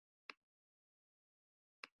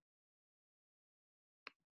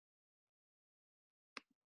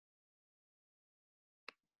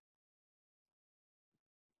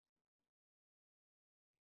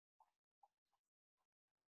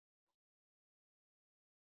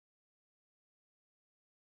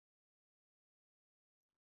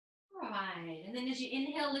 All right, and then as you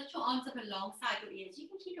inhale, lift your arms up alongside your ears. You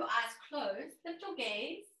can keep your eyes closed, lift your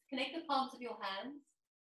gaze, connect the palms of your hands.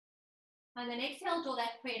 And then exhale, draw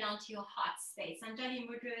that prayer down to your heart space. Anjali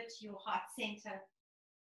Mudra to your heart center.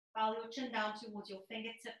 Bow your chin down towards your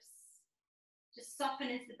fingertips. Just soften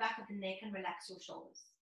into the back of the neck and relax your shoulders.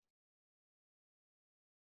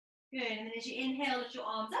 Good, and then as you inhale, lift your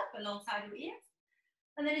arms up alongside your ears.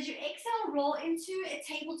 And then as you exhale, roll into a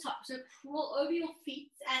tabletop. So crawl over your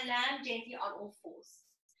feet and land gently on all fours.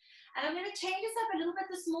 And I'm going to change this up a little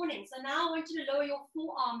bit this morning. So now I want you to lower your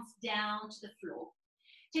forearms down to the floor.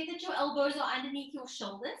 Check that your elbows are underneath your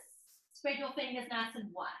shoulders. Spread your fingers nice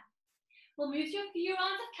and wide. We'll move through a few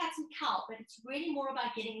rounds of cat and cow, but it's really more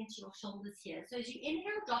about getting into your shoulders here. So as you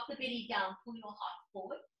inhale, drop the belly down, pull your heart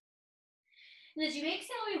forward. And as you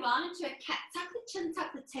exhale, we round into a cat. Tuck the chin,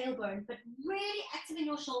 tuck the tailbone, but really active in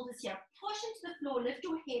your shoulders here. Push into the floor, lift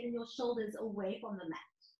your head and your shoulders away from the mat.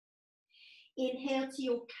 Inhale to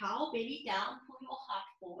your cow, belly down, pull your heart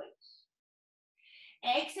forward.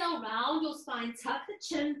 Exhale, round your spine, tuck the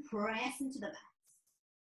chin, press into the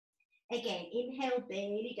mat. Again, inhale,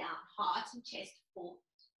 belly down, heart and chest forward.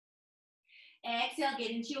 Exhale,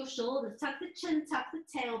 get into your shoulders, tuck the chin, tuck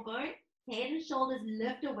the tailbone, head and shoulders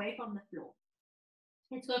lift away from the floor.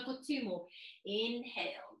 Let's go for two more.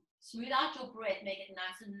 Inhale, smooth out your breath, make it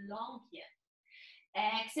nice and long here.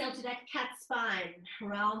 Exhale to that cat spine,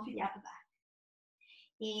 round through the upper back.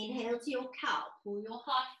 Inhale to your cow, pull your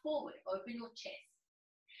heart forward, open your chest.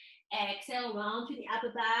 Exhale, round through the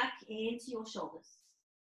upper back, into your shoulders.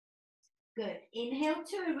 Good. Inhale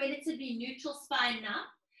to a relatively neutral spine now.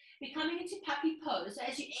 We're coming into puppy pose. So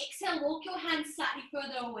as you exhale, walk your hands slightly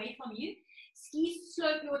further away from you.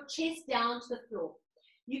 Slope your chest down to the floor.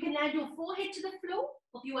 You can land your forehead to the floor.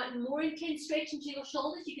 If you want more intense stretch into your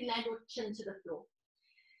shoulders, you can land your chin to the floor.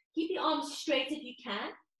 Keep the arms straight if you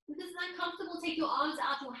can. If this is uncomfortable, take your arms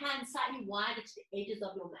out, your hands slightly wider to the edges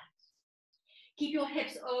of your mat. Keep your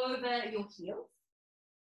hips over your heels.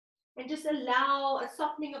 And just allow a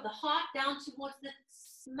softening of the heart down towards the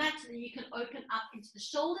mat so that you can open up into the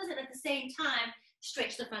shoulders and at the same time,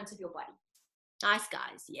 stretch the front of your body. Nice,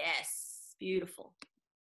 guys. Yes. Beautiful.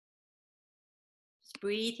 Just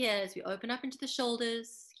breathe here as we open up into the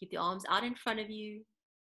shoulders. Keep the arms out in front of you.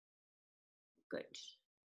 Good.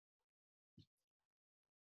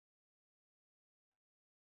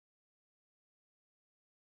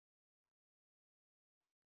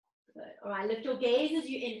 Good. All right, lift your gaze as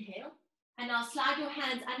you inhale. And now slide your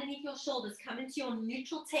hands underneath your shoulders. Come into your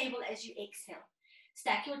neutral table as you exhale.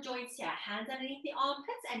 Stack your joints here. Hands underneath the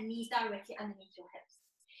armpits and knees directly underneath your hips.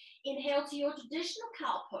 Inhale to your traditional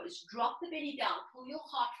cow pose. Drop the belly down. Pull your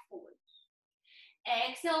heart forward.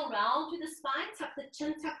 Exhale, round through the spine. Tuck the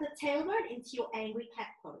chin, tuck the tailbone into your angry cat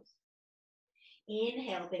pose.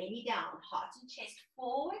 Inhale, belly down. Heart and chest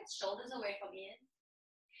forward. Shoulders away from ears.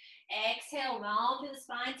 Exhale, round through the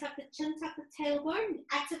spine, tuck the chin, tuck the tailbone,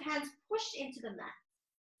 active hands pushed into the mat.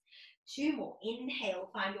 Two more. Inhale,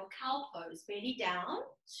 find your cow pose, belly down,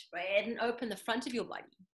 spread and open the front of your body.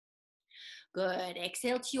 Good.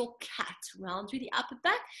 Exhale to your cat, round through the upper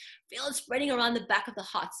back. Feel it spreading around the back of the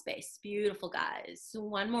heart space. Beautiful, guys. So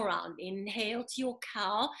one more round. Inhale to your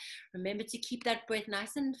cow. Remember to keep that breath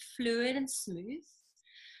nice and fluid and smooth.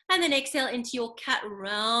 And then exhale into your cat,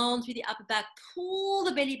 round through the upper back. Pull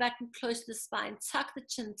the belly button close to the spine. Tuck the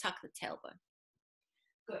chin, tuck the tailbone.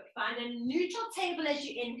 Good. Find a neutral table as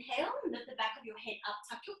you inhale. Lift the back of your head up,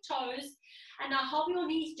 tuck your toes. And now hover your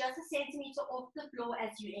knees just a centimeter off the floor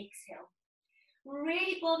as you exhale.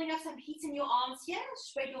 Really building up some heat in your arms here.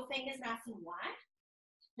 Spread your fingers nice and wide.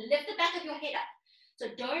 Lift the back of your head up. So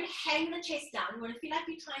don't hang the chest down. You want to feel like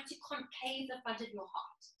you're trying to concave the front of your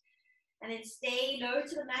heart. And then stay low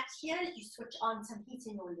to the mat here as you switch on some heat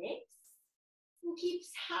in your legs. And keep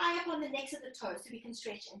high up on the necks of the toes so we can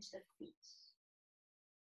stretch into the feet.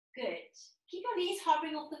 Good. Keep your knees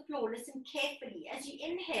hovering off the floor. Listen carefully. As you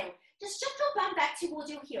inhale, just shift your bum back towards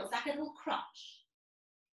your heels like a little crunch.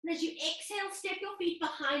 And as you exhale, step your feet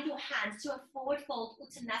behind your hands to a forward fold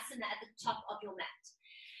uttanasana at the top of your mat.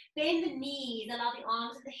 Bend the knees, allow the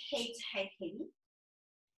arms and the head to hang heavy.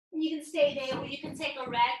 And you can stay there, or you can take a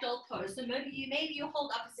ragdoll pose. So maybe you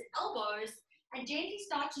hold opposite elbows and gently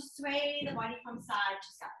start to sway the body from side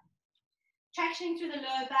to side. Tractioning through the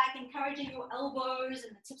lower back, encouraging your elbows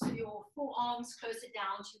and the tips of your forearms closer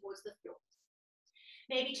down towards the floor.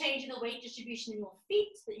 Maybe changing the weight distribution in your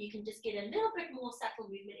feet so that you can just get a little bit more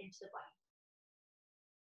subtle movement into the body.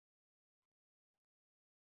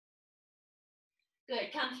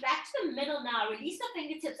 Good, come back to the middle now. Release the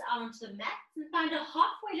fingertips out onto the mat and find a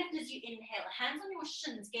halfway lift as you inhale. Hands on your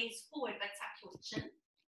shins, gaze forward but tuck your chin.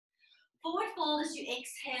 Forward fold as you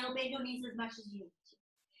exhale, bend your knees as much as you need to.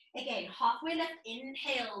 Again, halfway lift,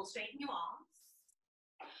 inhale, straighten your arms.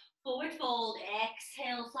 Forward fold,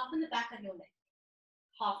 exhale, soften the back of your neck.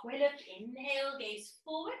 Halfway lift, inhale, gaze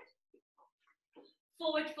forward.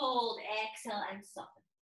 Forward fold, exhale and soften.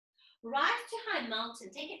 Rise to high mountain.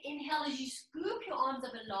 Take an inhale as you scoop your arms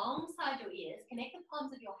up alongside your ears. Connect the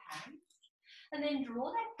palms of your hands. And then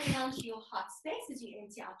draw that pen down to your heart space as you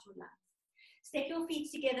empty out your lungs. Step your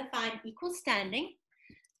feet together, find equal standing.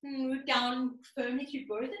 Root down firmly through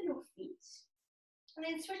both of your feet. And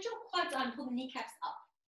then switch your quads on, pull the kneecaps up.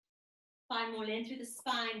 Find more length through the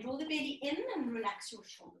spine. Draw the belly in and relax your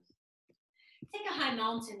shoulders. Take a high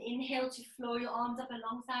mountain. Inhale to flow your arms up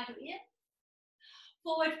alongside your ears.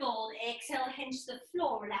 Forward fold. Exhale, hinge to the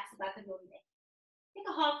floor. Relax the back of your neck. Take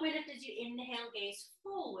a halfway lift as you inhale. Gaze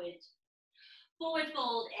forward. Forward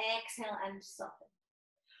fold. Exhale and soften.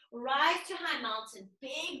 Rise to high mountain.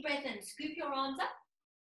 Big breath in. Scoop your arms up.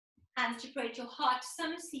 Hands to create your heart.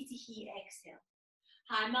 Samasthiti. Exhale.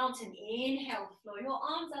 High mountain. Inhale. Flow your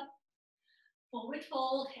arms up. Forward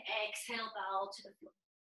fold. Exhale. Bow to the floor.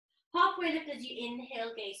 Halfway lift as you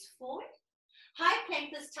inhale. Gaze forward. High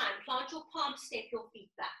plank this time. Plant your palms. Step your feet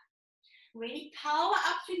back. Really power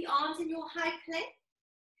up through the arms in your high plank.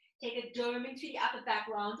 Take a doming through the upper back.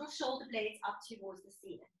 Round your shoulder blades up towards the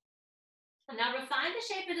ceiling. And now refine the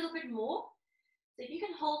shape a little bit more. So if you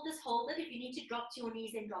can hold this, hold it. If you need to drop to your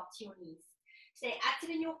knees, then drop to your knees. Stay active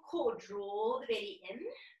in your core. Draw the belly in.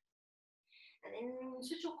 And then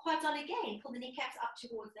switch your quads on again. Pull the kneecaps up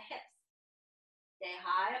towards the hips. Stay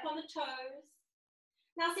high up on the toes.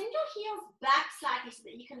 Now send your heels back slightly so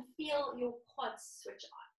that you can feel your quads switch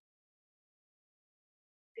on.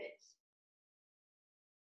 Good.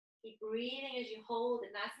 Keep breathing as you hold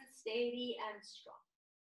it nice and steady and strong.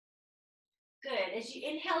 Good. As you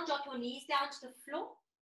inhale, drop your knees down to the floor.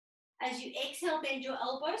 As you exhale, bend your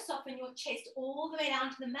elbows, soften your chest all the way down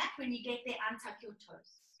to the mat. When you get there, untuck your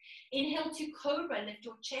toes. Inhale to cobra, lift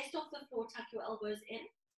your chest off the floor, tuck your elbows in.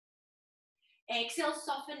 Exhale,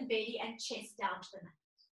 soften belly and chest down to the mat.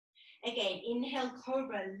 Again, inhale,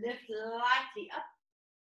 cobra, lift lightly up.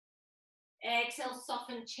 Exhale,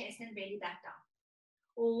 soften chest and belly back down.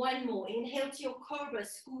 One more. Inhale to your cobra,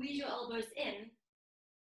 squeeze your elbows in.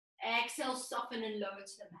 Exhale, soften and lower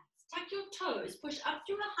to the mat. Tuck your toes, push up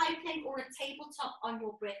through a high plank or a tabletop on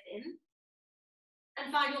your breath in.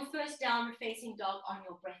 And find your first downward facing dog on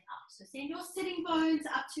your breath out. So send your sitting bones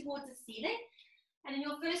up towards the ceiling. And in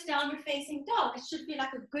your first downward facing dog, it should be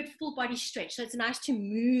like a good full body stretch. So it's nice to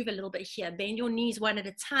move a little bit here. Bend your knees one at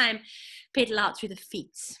a time. Pedal out through the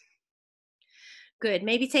feet. Good.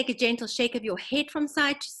 Maybe take a gentle shake of your head from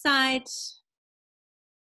side to side.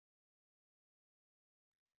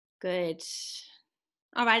 Good.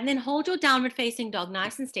 All right, and then hold your downward facing dog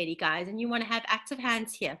nice and steady, guys. And you want to have active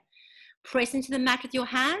hands here. Press into the mat with your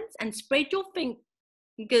hands and spread your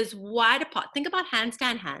fingers wide apart. Think about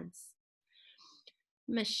handstand hands.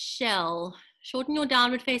 Michelle, shorten your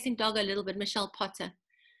downward facing dog a little bit. Michelle Potter.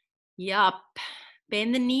 Yup.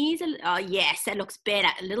 Bend the knees. Oh, yes, that looks better.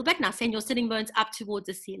 A little bit. Now send your sitting bones up towards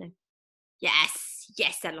the ceiling. Yes,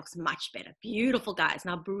 yes, that looks much better. Beautiful, guys.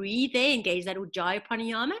 Now breathe there. Engage that Ujjayi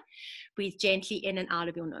Pranayama. Breathe gently in and out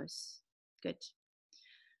of your nose. Good.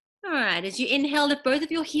 All right, as you inhale, lift both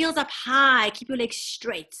of your heels up high. Keep your legs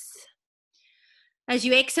straight. As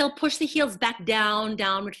you exhale, push the heels back down,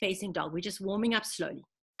 downward facing dog. We're just warming up slowly.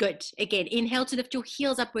 Good. Again, inhale to lift your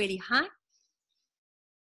heels up really high.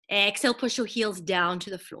 Exhale, push your heels down to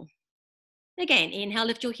the floor. Again, inhale,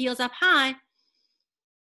 lift your heels up high.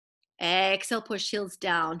 Exhale, push heels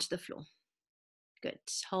down to the floor. Good.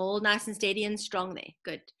 Hold nice and steady and strong there.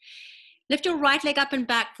 Good. Lift your right leg up and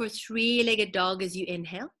back for a three-legged dog as you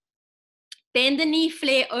inhale. Bend the knee,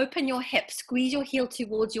 flare, open your hips. Squeeze your heel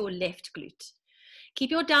towards your left glute.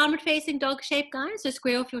 Keep your downward facing dog shape, guys. So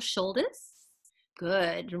square off your shoulders.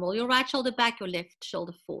 Good. Roll your right shoulder back, your left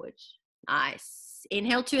shoulder forward. Nice.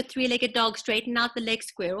 Inhale to a three-legged dog. Straighten out the leg,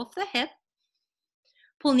 square off the hip.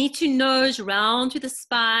 Pull knee to nose, round through the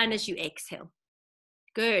spine as you exhale.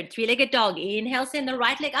 Good. Three-legged dog. Inhale, send the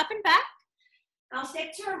right leg up and back. Now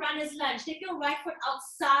step to a runner's lunge. Step your right foot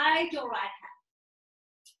outside your right hand.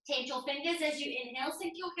 Tent your fingers as you inhale.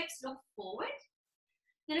 Sink your hips, look forward.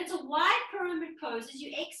 Then it's a wide pyramid pose. As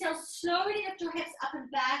you exhale, slowly lift your hips up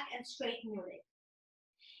and back and straighten your leg.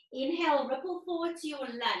 Inhale, ripple forward to your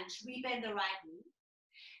lunge. Rebend the right knee.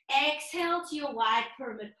 Exhale to your wide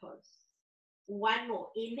pyramid pose. One more.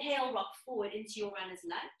 Inhale, rock forward into your runner's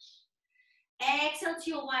lunge. Exhale to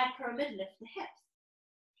your wide pyramid, lift the hips.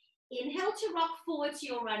 Inhale to rock forward to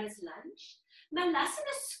your runner's lunge. Vinyasa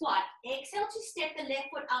squat. Exhale to step the left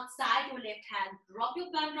foot outside your left hand. Drop your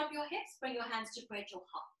bum, drop your hips. Bring your hands to spread your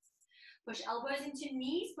heart. Push elbows into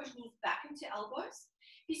knees. Push knees back into elbows.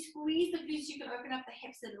 If you squeeze the glutes, you can open up the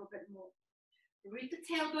hips a little bit more. Root the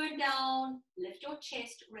tailbone down. Lift your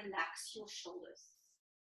chest. Relax your shoulders.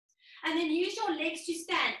 And then use your legs to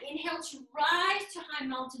stand. Inhale to rise to high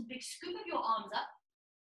mountain. Big scoop of your arms up.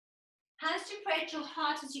 Hands to pray at your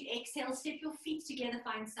heart as you exhale. Step your feet together.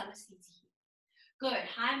 Find summerseat here. Good.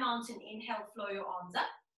 High mountain. Inhale. Flow your arms up.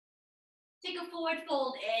 Take a forward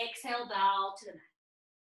fold. Exhale. Bow to the mat.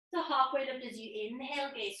 So halfway lift as you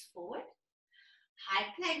inhale. Gaze forward. High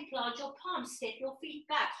plank. Plant your palms. Step your feet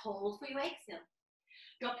back. Hold for your exhale.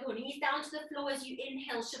 Drop your knees down to the floor as you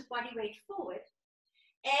inhale. Shift body weight forward.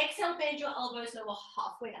 Exhale. Bend your elbows. Lower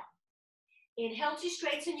halfway down. Inhale to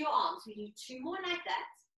straighten your arms. We do two more like that.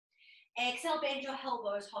 Exhale, bend your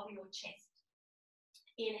elbows, hover your chest.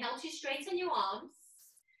 Inhale to straighten your arms.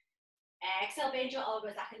 Exhale, bend your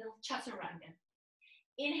elbows like a little chaturanga.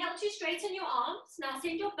 Inhale to straighten your arms. Now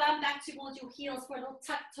send your bum back towards your heels for a little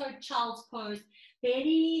tuck-toed child's pose.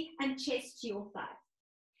 Belly and chest to your thighs.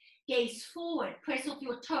 Gaze forward, press off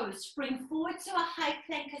your toes. Spring forward to a high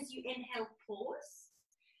plank as you inhale, pause.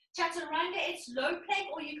 Chaturanga, it's low plank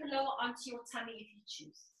or you can lower onto your tummy if you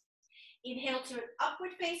choose. Inhale to an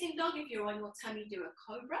upward facing dog. If you're on your tummy, do a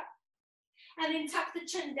cobra. And then tuck the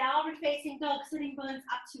chin, downward facing dog, sitting bones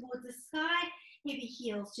up towards the sky, heavy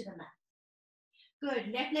heels to the mat.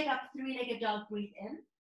 Good, left leg up, three-legged dog, breathe in.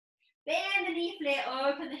 Bend the knee, flare,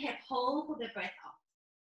 open the hip, hold for the breath out.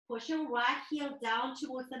 Push your right heel down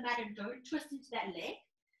towards the mat and don't twist into that leg.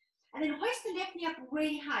 And then hoist the left knee up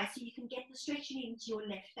really high so you can get the stretching into your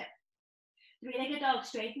left hip. Three-legged dog,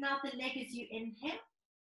 straighten out the leg as you inhale.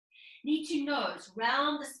 Knee to nose,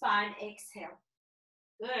 round the spine, exhale.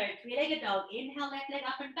 Good, three-legged dog, inhale, left leg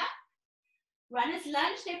up and back. Runner's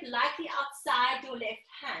lunge, step lightly outside your left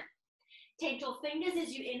hand. Tent your fingers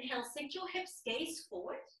as you inhale, sink your hips, gaze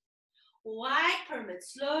forward. Wide pyramid,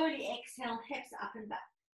 slowly exhale, hips up and back.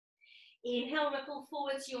 Inhale, ripple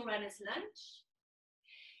forward to your runner's lunge.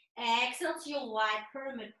 Exhale to your wide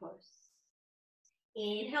pyramid pose.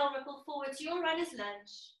 Inhale, ripple forward to your runner's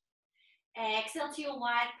lunge. Exhale to your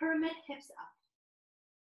wide pyramid, hips up.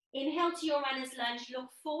 Inhale to your runner's lunge, look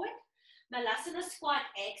forward. Vinyasa squat,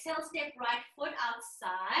 exhale, step right foot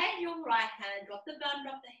outside your right hand. Drop the bum,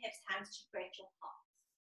 drop the hips, hands to spread your heart.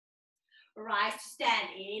 Rise to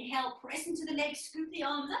stand. Inhale, press into the legs, scoop the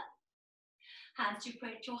arms up. Hands to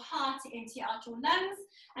spread your heart, empty out your lungs,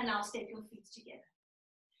 and now step your feet together.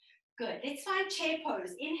 Good. Let's find chair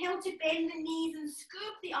pose. Inhale to bend the knees and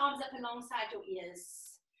scoop the arms up alongside your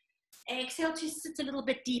ears. Exhale to sit a little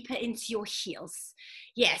bit deeper into your heels.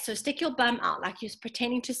 Yeah, so stick your bum out like you're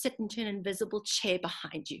pretending to sit into an invisible chair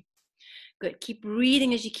behind you. Good. Keep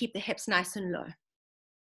breathing as you keep the hips nice and low.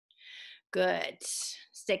 Good.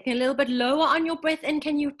 Sticking a little bit lower on your breath in.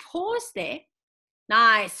 Can you pause there?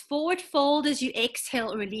 Nice. Forward fold as you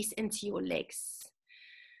exhale, release into your legs.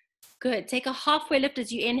 Good. Take a halfway lift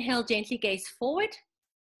as you inhale, gently gaze forward.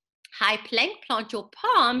 High plank, plant your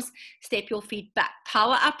palms, step your feet back.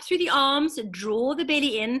 Power up through the arms, draw the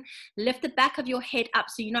belly in, lift the back of your head up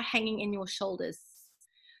so you're not hanging in your shoulders.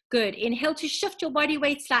 Good. Inhale to shift your body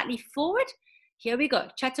weight slightly forward. Here we go.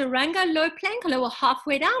 Chaturanga, low plank, lower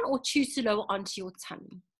halfway down or choose to lower onto your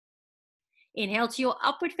tummy. Inhale to your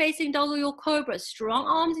upward facing dog or your cobra. Strong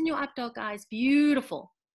arms in your up dog, guys.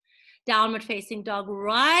 Beautiful. Downward facing dog,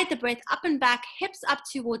 ride the breath up and back, hips up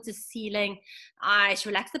towards the ceiling. Nice,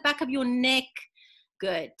 relax the back of your neck.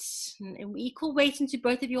 Good. And equal weight into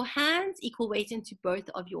both of your hands, equal weight into both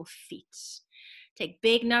of your feet. Take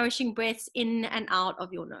big nourishing breaths in and out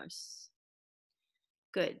of your nose.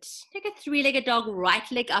 Good. Take a three-legged dog,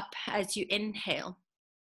 right leg up as you inhale.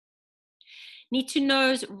 Knee to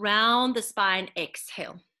nose, round the spine,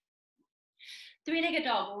 exhale. Three-legged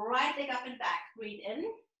dog, right leg up and back, breathe in.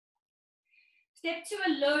 Step to a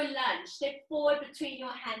low lunge. Step forward between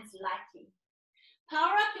your hands lightly.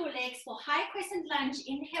 Power up your legs for high crescent lunge.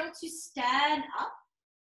 Inhale to stand up.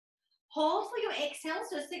 Hold for your exhale,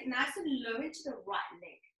 so sink nice and low into the right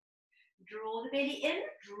leg. Draw the belly in,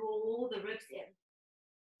 draw the ribs in.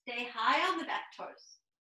 Stay high on the back toes.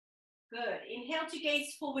 Good. Inhale to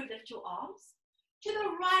gaze forward, lift your arms. To the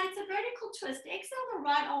right, it's a vertical twist. Exhale the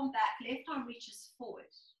right arm back, left arm reaches forward.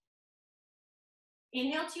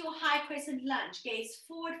 Inhale to your high crescent lunge, gaze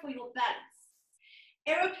forward for your balance.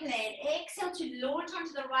 Aeroplane, exhale to launch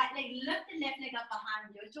onto the right leg, lift the left leg up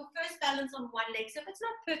behind you. It's your first balance on one leg, so if it's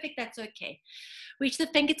not perfect, that's okay. Reach the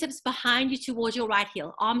fingertips behind you towards your right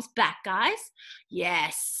heel. Arms back, guys.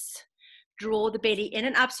 Yes. Draw the belly in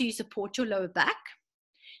and up so you support your lower back.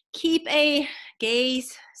 Keep a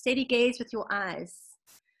gaze, steady gaze with your eyes.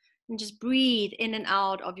 And just breathe in and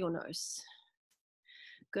out of your nose.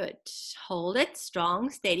 Good. Hold it strong,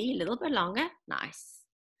 steady, a little bit longer. Nice.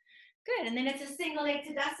 Good. And then it's a single leg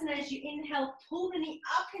Tadasana. As you inhale, pull the knee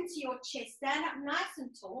up into your chest. Stand up nice and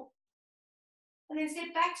tall. And then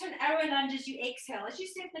step back to an arrow lunge as you exhale. As you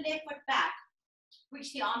step the left foot back,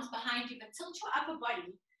 reach the arms behind you, but tilt your upper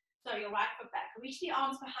body. Sorry, your right foot back. Reach the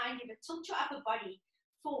arms behind you, but tilt your upper body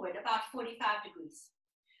forward about 45 degrees.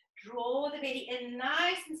 Draw the belly in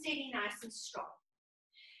nice and steady, nice and strong.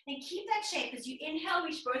 And keep that shape. As you inhale,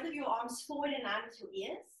 reach both of your arms forward in line with your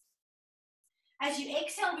ears. As you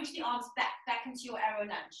exhale, reach the arms back into your arrow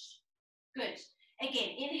lunge. Good. Again,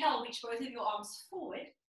 inhale, reach both of your arms forward.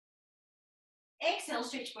 Exhale,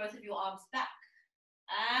 stretch both of your arms back.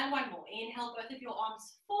 And one more. Inhale, both of your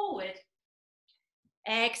arms forward.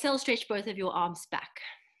 Exhale, stretch both of your arms back.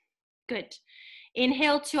 Good.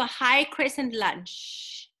 Inhale to a high crescent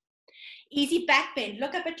lunge. Easy back bend.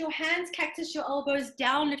 Look up at your hands, cactus your elbows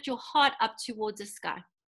down, lift your heart up towards the sky.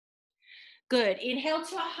 Good. Inhale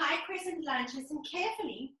to a high crescent lunge. Listen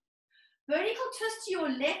carefully. Vertical twist to your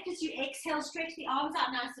left as you exhale. Stretch the arms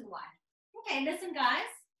out nice and wide. Okay, listen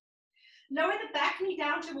guys. Lower the back knee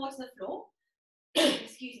down towards the floor.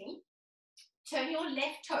 Excuse me. Turn your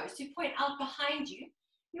left toes to point out behind you.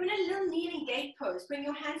 You're in a little kneeling gate pose. Bring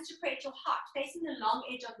your hands to create your heart, facing the long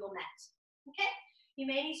edge of your mat. Okay? You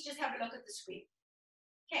may need to just have a look at the screen.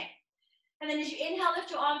 Okay. And then as you inhale,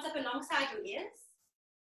 lift your arms up alongside your ears.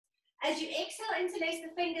 As you exhale, interlace the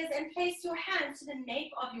fingers and place your hands to the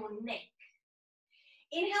nape of your neck.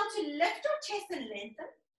 Inhale to lift your chest and lengthen.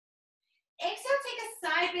 Exhale, take a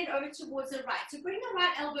side bend over towards the right. So bring the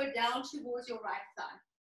right elbow down towards your right thigh.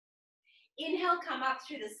 Inhale, come up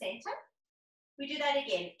through the center. We do that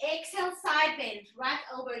again. Exhale, side bend, right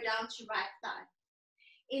elbow down to right thigh.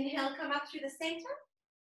 Inhale, come up through the center.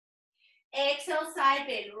 Exhale, side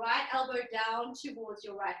bend, right elbow down towards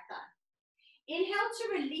your right thigh. Inhale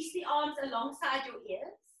to release the arms alongside your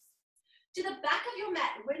ears. To the back of your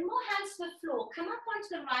mat, windmill hands to the floor. Come up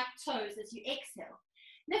onto the right toes as you exhale.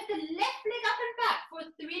 Lift the left leg up and back for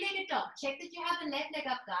a three-legged dog. Check that you have the left leg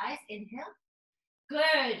up, guys. Inhale.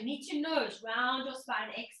 Good. Knee to nose. Round your spine.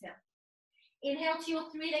 Exhale. Inhale to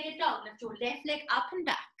your three-legged dog. Lift your left leg up and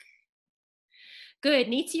back. Good.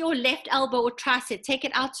 Knee to your left elbow or tricep. Take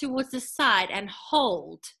it out towards the side and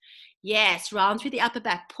hold. Yes. Round through the upper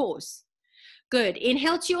back. Pause. Good.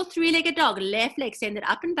 Inhale to your three-legged dog. Left leg extended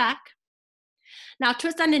up and back. Now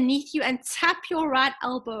twist underneath you and tap your right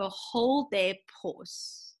elbow. Hold there.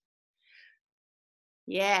 Pause.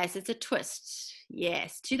 Yes, it's a twist.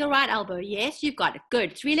 Yes. To the right elbow. Yes, you've got it.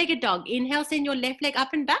 Good. Three-legged dog. Inhale, send your left leg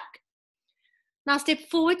up and back. Now step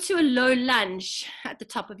forward to a low lunge at the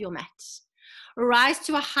top of your mat. Rise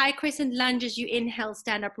to a high crescent lunge as you inhale.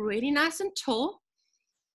 Stand up really nice and tall.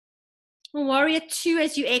 Warrior two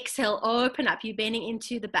as you exhale. Open up. You're bending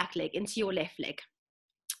into the back leg, into your left leg.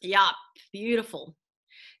 Yup. Beautiful.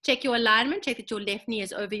 Check your alignment. Check that your left knee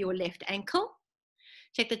is over your left ankle.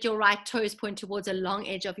 Check that your right toes point towards a long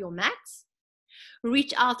edge of your mat.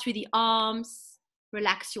 Reach out through the arms.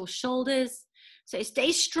 Relax your shoulders. So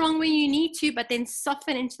stay strong when you need to, but then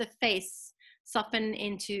soften into the face. Soften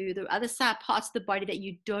into the other side parts of the body that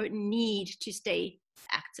you don't need to stay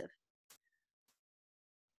active.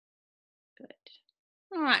 Good.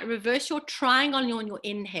 All right, reverse your triangle on your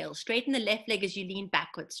inhale. Straighten the left leg as you lean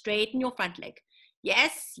backwards. Straighten your front leg.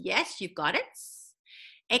 Yes, yes, you've got it.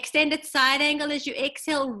 Extended side angle as you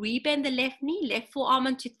exhale. Rebend the left knee, left forearm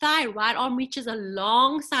onto thigh. Right arm reaches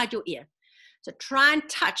alongside your ear. So try and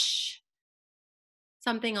touch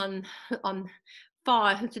something on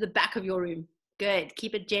far to the back of your room. Good.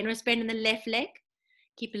 Keep a generous bend in the left leg.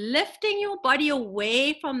 Keep lifting your body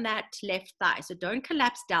away from that left thigh. So don't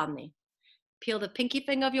collapse down there. Peel the pinky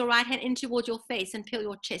finger of your right hand in towards your face and peel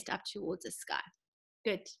your chest up towards the sky.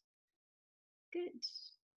 Good. Good.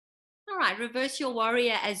 All right, reverse your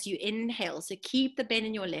warrior as you inhale. So keep the bend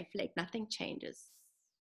in your left leg, nothing changes.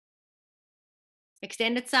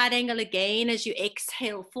 Extended side angle again as you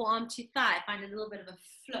exhale, forearm to thigh. Find a little bit of a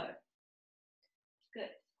flow. Good.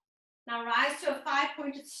 Now rise to a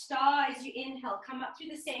 5-pointed star as you inhale. Come up through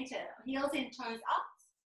the center, heels in, toes up.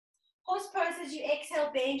 Horse pose as you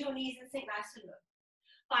exhale, bend your knees and sink nice and low.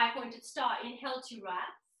 5-pointed star, inhale to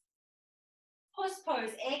rise. Horse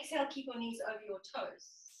pose, exhale, keep your knees over your toes.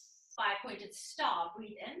 5-pointed star,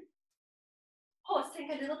 breathe in. Horse,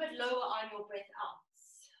 sink a little bit lower on your breath out.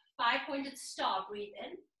 5-pointed star, breathe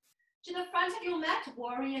in. To the front of your mat,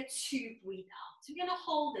 warrior 2, breathe out. So we're going to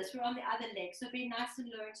hold this. We're on the other leg. So be nice and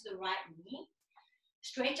low to the right knee.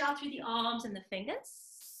 Stretch out through the arms and the fingers.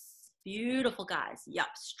 Beautiful, guys. Yup,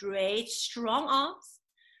 straight, strong arms.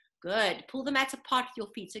 Good. Pull the mat apart with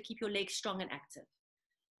your feet, so keep your legs strong and active.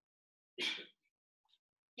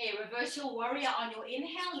 Okay, reverse your warrior on your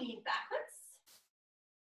inhale, lean backwards.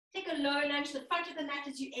 Take a low lunge to the front of the mat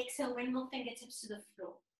as you exhale, windmill fingertips to the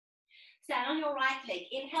floor. Stand on your right leg.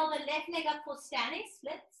 Inhale the left leg up for standing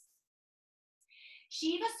splits.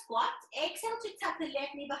 Shiva squat. Exhale to tuck the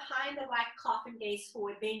left knee behind the right calf and gaze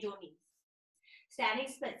forward. Bend your knees. Standing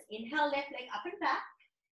splits. Inhale, left leg up and back.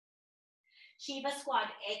 Shiva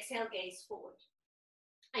squat. Exhale, gaze forward.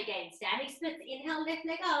 Again, standing splits. Inhale, left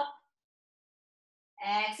leg up.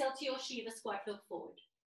 Exhale to your Shiva squat. Look forward.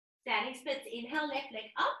 Standing splits. Inhale, left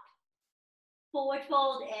leg up. Forward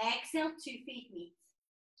fold. Exhale, 2 feet meet.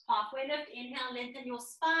 Halfway lift. Inhale, lengthen your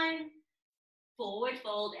spine. Forward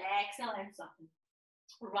fold. Exhale and soften.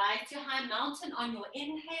 Rise to high mountain on your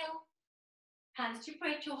inhale. Hands to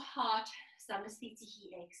pray to your heart. Samasthiti,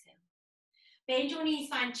 exhale. Bend your knees,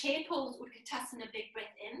 find chair pose, Utkatasana, big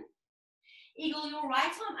breath in. Eagle your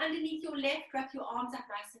right arm underneath your left, wrap your arms up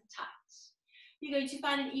nice and tight. You're going to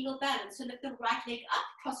find an eagle balance, so lift the right leg up,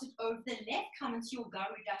 cross it over the left, come into your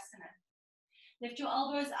Garudasana. Lift your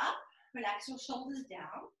elbows up, relax your shoulders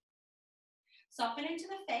down. Soften into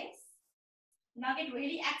the face. Now get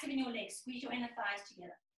really active in your legs, squeeze your inner thighs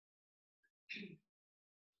together.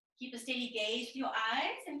 Keep a steady gaze with your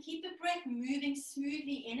eyes and keep the breath moving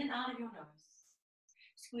smoothly in and out of your nose.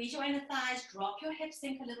 Squeeze your inner thighs, drop your hips,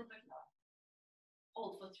 sink a little bit lower.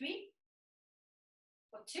 Hold for 3,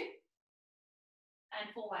 for 2,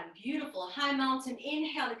 and for 1. Beautiful. High mountain,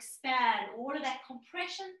 inhale, expand, all of that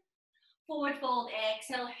compression. Forward fold,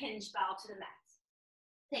 exhale, hinge, bow to the mat.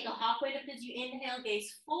 Take a halfway lift as you inhale,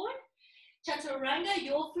 gaze forward. Chaturanga,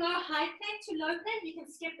 your flow, high plank to low plank. You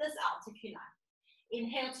can skip this out if you like.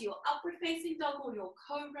 Inhale to your upward facing dog or your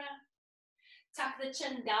cobra. Tuck the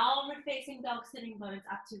chin, downward facing dog, sitting bones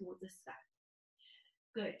up towards the sky.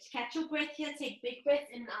 Good. Catch your breath here. Take big breaths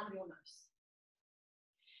in and out of your nose.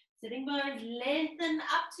 Sitting bones, lengthen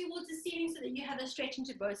up towards the ceiling so that you have a stretch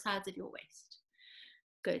into both sides of your waist.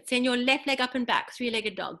 Good. Send your left leg up and back,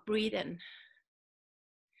 3-legged dog. Breathe in.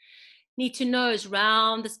 Knee to nose,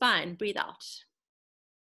 round the spine. Breathe out.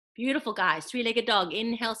 Beautiful, guys. 3-legged dog.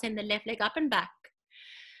 Inhale, send the left leg up and back.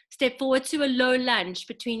 Step forward to a low lunge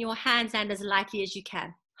between your hands and as lightly as you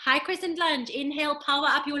can. High crescent lunge. Inhale, power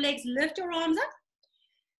up your legs. Lift your arms up.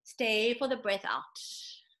 Stay for the breath out.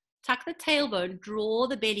 Tuck the tailbone. Draw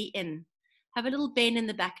the belly in. Have a little bend in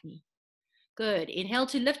the back knee. Good. Inhale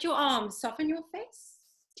to lift your arms. Soften your face.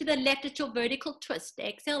 To the left at your vertical twist.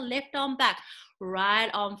 Exhale, left arm back. Right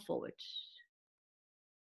arm forward.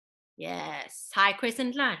 Yes. High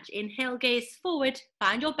crescent lunge. Inhale, gaze forward.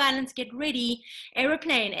 Find your balance. Get ready.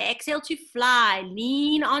 Aeroplane. Exhale to fly.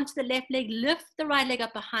 Lean onto the left leg. Lift the right leg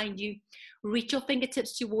up behind you. Reach your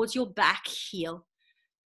fingertips towards your back heel.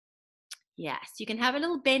 Yes. You can have a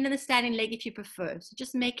little bend in the standing leg if you prefer. So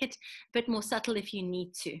just make it a bit more subtle if you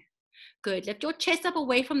need to. Good. Lift your chest up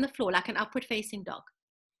away from the floor like an upward facing dog.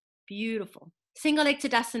 Beautiful. Single leg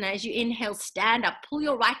Tadasana. As you inhale, stand up. Pull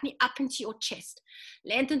your right knee up into your chest.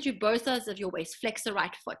 Lengthen through both sides of your waist. Flex the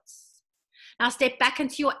right foot. Now step back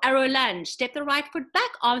into your arrow lunge. Step the right foot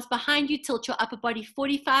back. Arms behind you. Tilt your upper body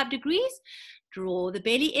 45 degrees. Draw the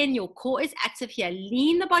belly in. Your core is active here.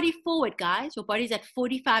 Lean the body forward, guys. Your body's at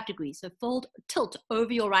 45 degrees. So fold, tilt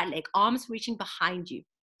over your right leg. Arms reaching behind you.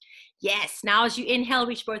 Yes. Now as you inhale,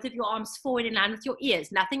 reach both of your arms forward in line with your ears.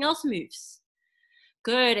 Nothing else moves.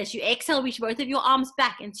 Good. As you exhale, reach both of your arms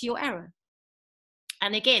back into your arrow.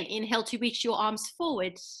 And again, inhale to reach your arms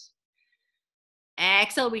forward.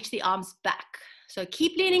 Exhale, reach the arms back. So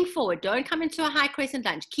keep leaning forward. Don't come into a high crescent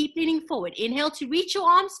lunge. Keep leaning forward. Inhale to reach your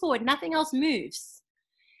arms forward. Nothing else moves.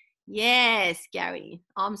 Yes, Gary.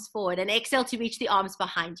 Arms forward. And exhale to reach the arms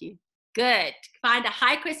behind you. Good. Find a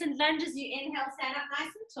high crescent lunge as you inhale. Stand up nice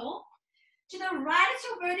and tall. To the right is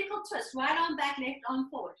your vertical twist. Right arm back, left arm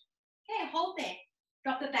forward. Okay, hold there.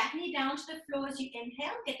 Drop the back knee down to the floor as you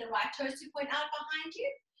inhale. Get the right toes to point out behind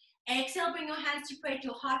you. Exhale, bring your hands to pray to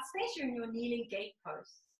your heart space. You're in your kneeling gate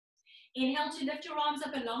pose. Inhale to lift your arms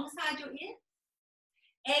up alongside your ear.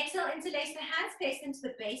 Exhale, interlace the hands, place into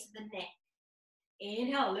the base of the neck.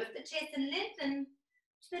 Inhale, lift the chest and lengthen.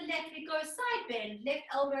 To the left we go, side bend. Left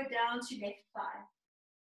elbow down to left thigh.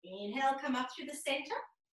 Inhale, come up through the center.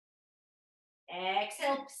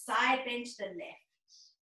 Exhale, side bend to the left.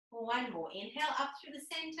 One more. Inhale, up through the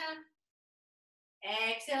center.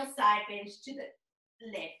 Exhale, side bend to the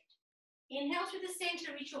left. Inhale through the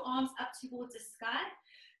center, reach your arms up towards the sky.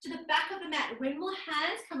 To the back of the mat, windmill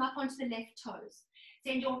hands, come up onto the left toes.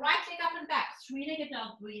 Send your right leg up and back, three-legged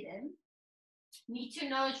dog, breathe in. Knee to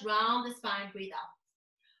nose, round the spine, breathe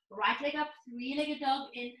out. Right leg up, three-legged dog,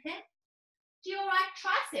 inhale. Do your right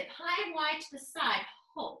tricep, high and wide to the side,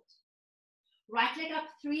 hold. Right leg up,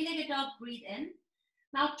 three-legged dog, breathe in.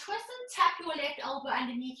 Now twist and tap your left elbow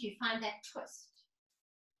underneath you, find that twist.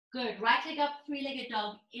 Good, right leg up, three-legged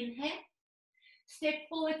dog, inhale. Step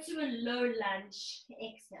forward to a low lunge,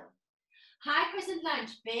 exhale. High crescent lunge,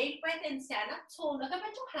 big breath in, stand up tall, look up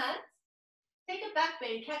at your hands. Take a back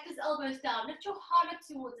bend, cactus elbows down, lift your heart up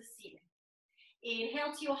towards the ceiling.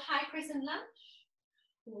 Inhale to your high crescent lunge.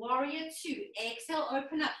 Warrior two, exhale,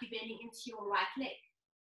 open up, you're bending into your right leg.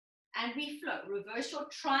 And reflow, reverse your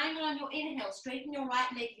triangle on your inhale, straighten your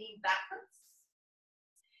right leg, lean backwards.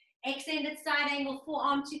 Extended side angle,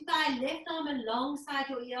 forearm to thigh, left arm alongside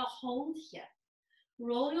your ear, hold here.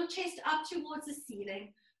 Roll your chest up towards the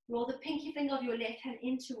ceiling. Roll the pinky finger of your left hand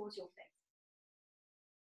in towards your face.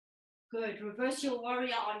 Good. Reverse your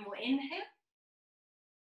warrior on your inhale.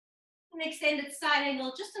 An extended side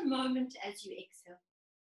angle, just a moment as you exhale.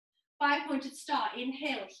 Five-pointed star.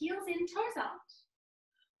 Inhale, heels in, toes out.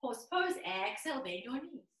 Horse pose. Exhale, bend your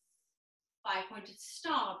knees. Five-pointed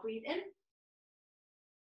star. Breathe in.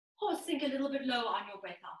 Horse, sink a little bit lower on your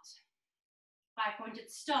breath out. Five-pointed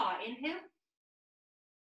star. Inhale.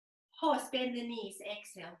 Horse, bend the knees,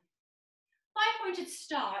 exhale. Five-pointed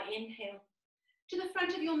star, inhale. To the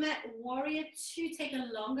front of your mat, warrior two, take a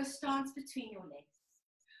longer stance between your legs.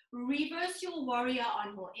 Reverse your warrior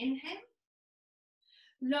on your inhale.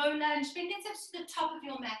 Low lunge, fingertips to the top of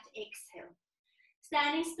your mat, exhale.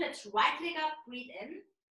 Standing splits, right leg up, breathe in.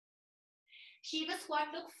 Shiva squat,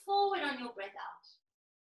 look forward on your breath out.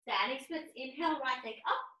 Standing splits, inhale, right leg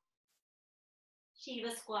up.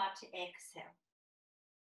 Shiva squat, exhale.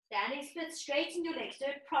 Standing split, straighten your legs, do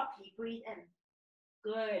it properly, breathe in.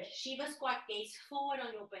 Good. Shiva squat, gaze forward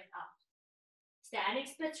on your breath out. Standing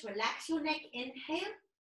splits, relax your neck, inhale.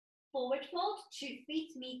 Forward fold, 2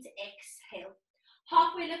 feet meet, exhale.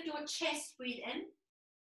 Halfway lift your chest, breathe in.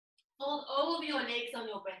 Fold over your legs on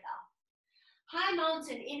your breath out. High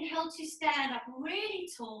mountain, inhale to stand up really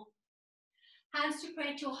tall. Hands to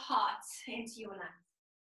point your heart into your lungs.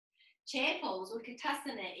 Chair pose,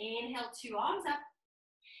 Utkatasana, inhale, 2 arms up.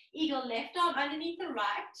 Eagle, left arm underneath the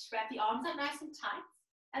right. Wrap the arms up nice and tight.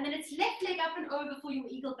 And then it's left leg up and over for your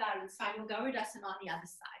eagle balance. Find your Garudasana on the other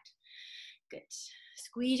side. Good.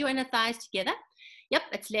 Squeeze your inner thighs together. Yep,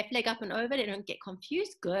 it's left leg up and over. They don't get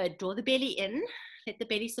confused. Good. Draw the belly in. Let the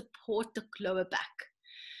belly support the lower back.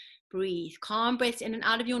 Breathe. Calm breaths in and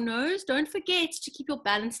out of your nose. Don't forget to keep your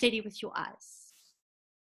balance steady with your eyes.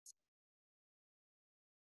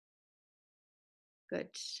 Good.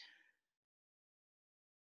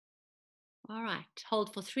 All right,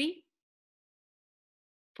 hold for 3,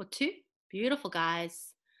 for 2, beautiful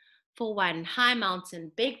guys. For 1, high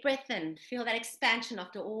mountain, big breath in, feel that expansion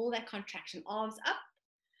after all that contraction. Arms up,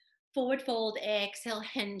 forward fold, exhale,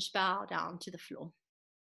 hinge, bow down to the floor.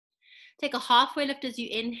 Take a halfway lift as you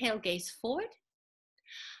inhale, gaze forward.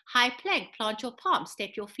 High plank, plant your palms, step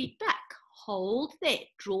your feet back. Hold there,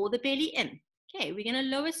 draw the belly in. Okay, we're gonna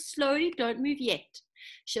lower slowly, don't move yet.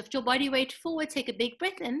 Shift your body weight forward, take a big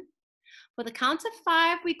breath in. For the count of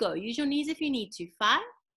 5, we go. Use your knees if you need to. 5,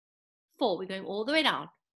 4. We're going all the way down.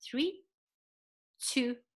 3,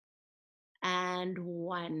 2, and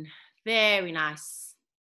 1. Very nice.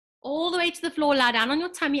 All the way to the floor. Lie down on your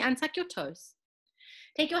tummy. Untuck your toes.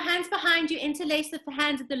 Take your hands behind you. Interlace the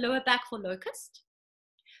hands at the lower back for locust.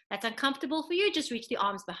 That's uncomfortable for you. Just reach the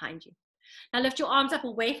arms behind you. Now lift your arms up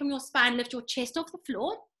away from your spine. Lift your chest off the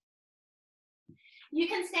floor. You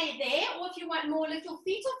can stay there, or if you want more, lift your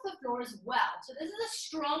feet off the floor as well. So this is a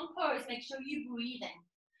strong pose. Make sure you're breathing.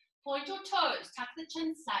 Point your toes, tuck the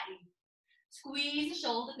chin slightly. Squeeze the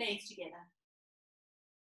shoulder blades together.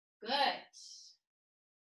 Good.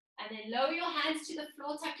 And then lower your hands to the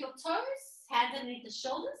floor, tuck your toes, hands underneath the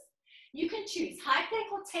shoulders. You can choose high plank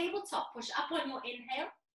or tabletop. Push up on your inhale.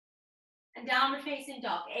 And downward facing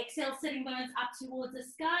dog. Exhale, sitting bones up towards the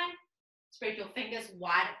sky. Spread your fingers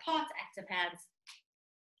wide apart, active hands,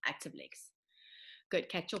 active legs. Good,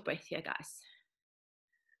 catch your breath here, guys.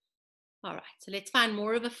 All right, so let's find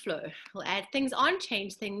more of a flow. We'll add things on,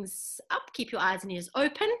 change things up, keep your eyes and ears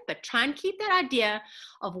open, but try and keep that idea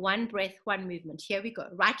of one breath, one movement. Here we go.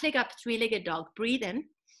 Right leg up, three-legged dog. Breathe in.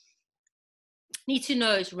 Knee to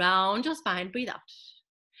nose, round your spine, breathe out.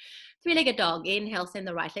 Three-legged dog, inhale, send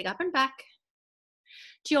the right leg up and back.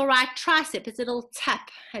 To your right tricep, it's a little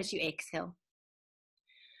tap as you exhale.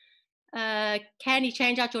 Can you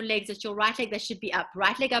change out your legs? It's your right leg that should be up.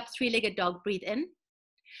 Right leg up, three-legged dog, breathe in.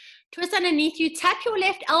 Twist underneath you, tap your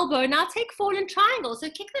left elbow. Now take fallen triangle. So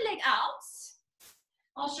kick the leg out.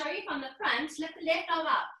 I'll show you from the front. Lift the left arm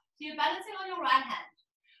up. So you're balancing on your right hand.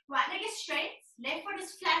 Right leg is straight. Left foot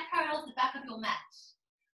is flat, parallel to the back of your mat.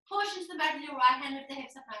 Push into the mat with your right hand, lift the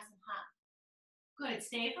hips up nice and high. Good.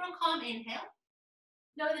 Stay for a calm inhale.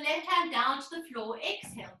 Lower the left hand down to the floor.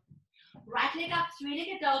 Exhale. Right leg up,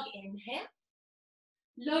 three-legged dog. Inhale.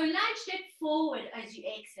 Low lunge, step forward as you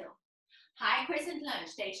exhale. High crescent lunge.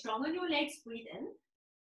 Stay strong on your legs. Breathe in.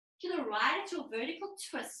 To the right at your vertical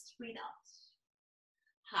twist. Breathe out.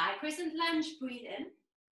 High crescent lunge. Breathe in.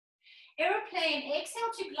 Aeroplane. Exhale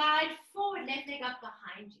to glide forward. Left leg up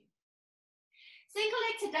behind you. Single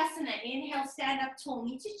leg Tadasana. Inhale. Stand up tall.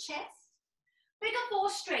 Knee to chest. Figure four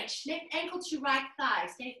stretch. Left ankle to right thigh.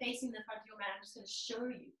 Stay facing the front of your mat. I'm just going to show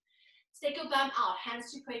you. Stick your bum out.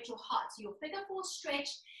 Hands to create your heart. So your figure four stretch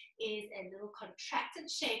is a little contracted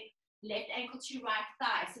shape. Left ankle to right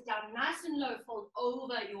thigh. Sit down nice and low. Fold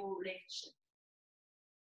over your left shin.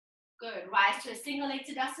 Good. Rise to a single leg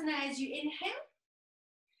Tadasana as you inhale.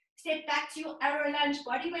 Step back to your arrow lunge.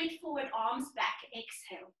 Body weight forward. Arms back.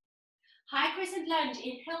 Exhale. High crescent lunge.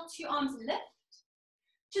 Inhale. Two arms lift.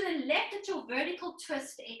 To the left at your vertical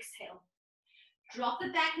twist. Exhale. Drop the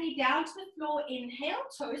back knee down to the floor. Inhale.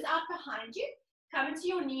 Toes out behind you. Come into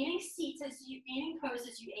your kneeling seat as you kneeling pose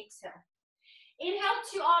as you exhale. Inhale,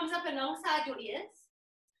 two arms up alongside your ears.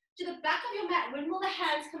 To the back of your mat, windmill the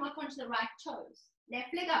hands, come up onto the right toes. Left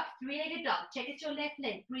leg up, three-legged dog. Check at your left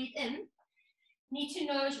leg. Breathe in. Knee to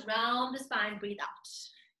nose, round the spine, breathe out.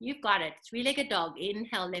 You've got it. Three-legged dog.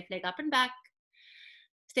 Inhale, left leg up and back.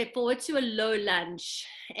 Step forward to a low lunge.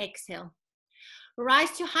 Exhale. Rise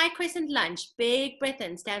to high crescent lunge. Big breath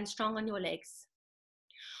in. Stand strong on your legs.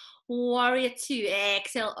 Warrior two.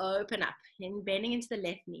 Exhale, open up. And bending into the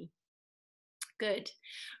left knee. Good.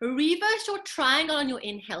 Reverse your triangle on your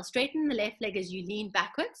inhale. Straighten the left leg as you lean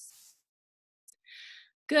backwards.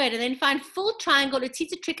 Good. And then find full triangle,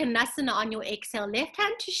 Utthita Trikonasana on your exhale. Left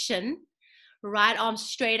hand to shin. Right arm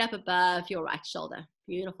straight up above your right shoulder.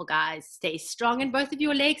 Beautiful, guys. Stay strong in both of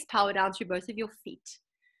your legs. Power down through both of your feet.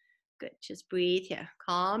 Good. Just breathe here.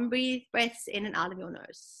 Calm breaths in and out of your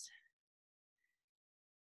nose.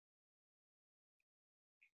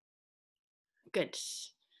 Good.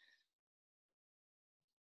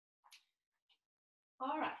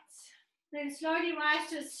 All right. Then slowly rise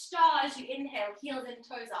to a star as you inhale, heels and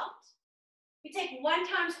toes out. You take 1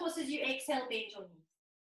 times horse as you exhale, bend your knees.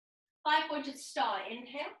 5-pointed star,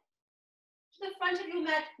 inhale. To the front of your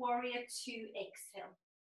mat, warrior two, exhale.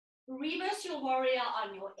 Reverse your warrior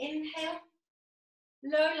on your inhale.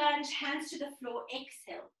 Low lunge, hands to the floor,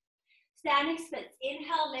 exhale. Standing splits,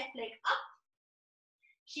 inhale, left leg up.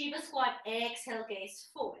 Shiva squat, exhale, gaze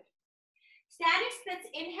forward. Standing splits,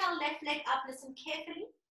 inhale, left leg up, listen carefully.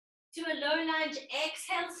 To a low lunge,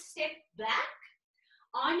 exhale, step back.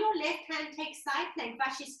 On your left hand, take side plank,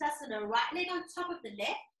 Vashisthasana, right leg on top of the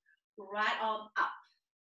left, right arm up.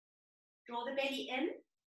 Draw the belly in.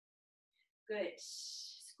 Good.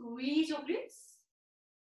 Squeeze your glutes.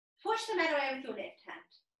 Push the mat away with your left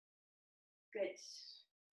hand. Good.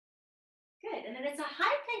 Good. And then it's a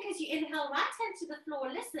high plank as you inhale, right hand to the floor.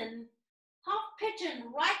 Listen. Half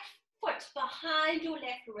pigeon, right foot behind your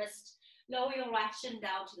left wrist. Lower your right shin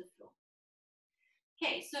down to the floor.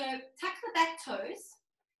 Okay, so tuck the back toes.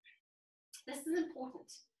 This is important.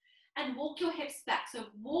 And walk your hips back. So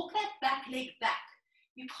walk that back leg back.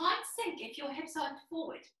 You can't sink if your hips aren't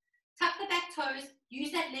forward. Tuck the back toes.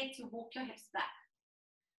 Use that leg to walk your hips back.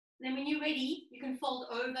 Then when you're ready, you can fold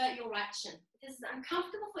over your right shin. If this is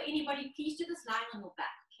uncomfortable for anybody, please do this lying on your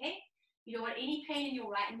back, okay? You don't want any pain in your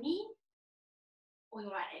right knee or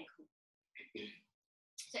your right ankle.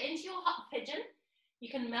 So into your hop pigeon, you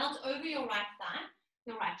can melt over your right thigh,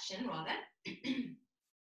 your right shin rather.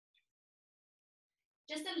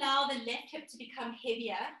 Just allow the left hip to become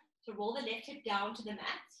heavier, to roll the left hip down to the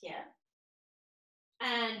mat here.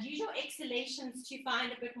 And use your exhalations to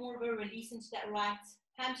find a bit more of a release into that right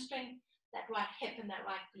hamstring, that right hip, and that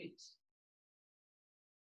right glute.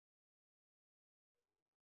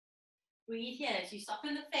 Breathe here as you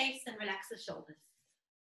soften the face and relax the shoulders.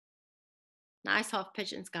 Nice half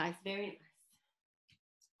pigeons, guys. Very nice.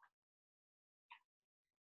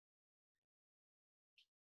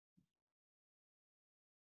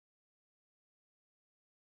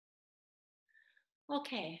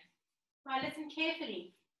 Okay. Now listen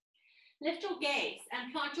carefully. Lift your gaze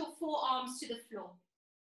and plant your forearms to the floor.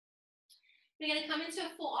 We're going to come into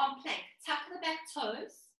a forearm plank. Tuck the back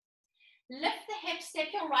toes. Lift the hips. Step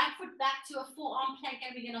your right foot back to a forearm plank,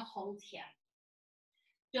 and we're going to hold here.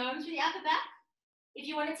 Dome through the upper back. If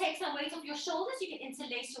you want to take some weight off your shoulders, you can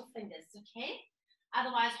interlace your fingers, okay?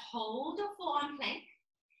 Otherwise, hold your forearm plank.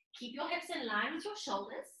 Keep your hips in line with your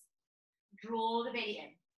shoulders. Draw the belly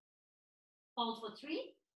in. Hold for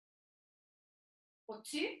 3, for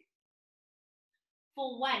 2,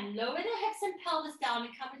 for 1. Lower the hips and pelvis down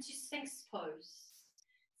and come into Sphinx pose.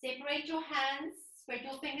 Separate your hands, spread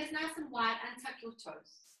your fingers nice and wide, and tuck your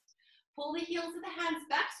toes. Pull the heels of the hands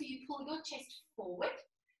back so you pull your chest forward.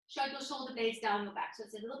 Shrug your shoulder blades down your back. So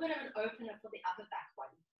it's a little bit of an opener for the upper back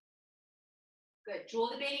one. Good.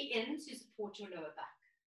 Draw the belly in to support your lower back.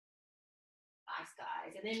 Nice,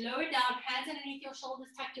 guys. And then lower down, hands underneath your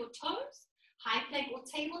shoulders, tuck your toes. High plank or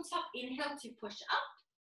tabletop. Inhale to push up.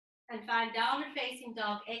 And find downward facing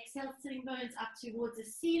dog. Exhale, sitting bones up towards the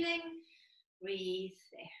ceiling. Breathe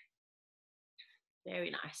there.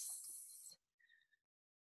 Very nice.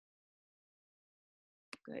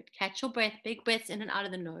 Good. Catch your breath. Big breaths in and out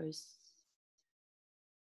of the nose.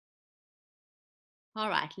 All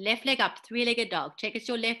right. Left leg up. Three-legged dog. Check it's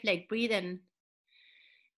your left leg. Breathe in.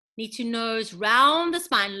 Knee to nose. Round the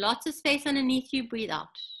spine. Lots of space underneath you. Breathe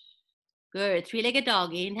out. Good. Three-legged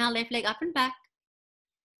dog. Inhale. Left leg up and back.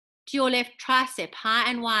 To your left tricep. High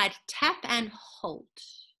and wide. Tap and hold.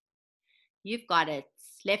 You've got it.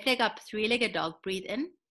 Left leg up. Three-legged dog. Breathe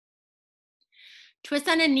in. Twist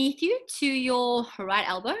underneath you to your right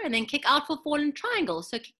elbow and then kick out for fallen triangle.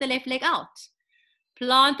 So kick the left leg out.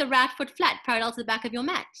 Plant the right foot flat, parallel to the back of your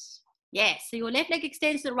mat. Yes, so your left leg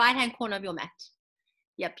extends to the right hand corner of your mat.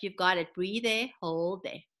 Yep, you've got it. Breathe there, hold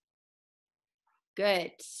there.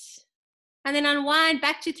 Good. And then unwind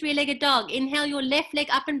back to three-legged dog. Inhale your left leg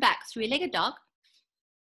up and back. Three-legged dog.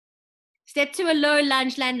 Step to a low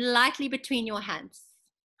lunge, land lightly between your hands.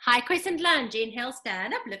 High crescent lunge. Inhale,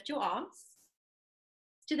 stand up, lift your arms.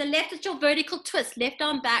 To the left with your vertical twist, left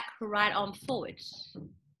arm back, right arm forward.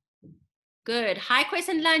 Good. High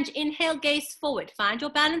crescent lunge, inhale, gaze forward. Find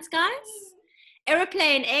your balance, guys.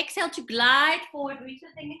 Aeroplane, exhale to glide forward, reach the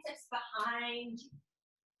fingertips behind you.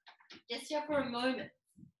 Just here for a moment.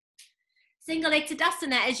 Single leg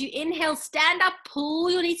Tadasana, as you inhale, stand up, pull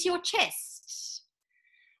your knee to your chest.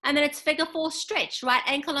 And then it's figure 4 stretch, right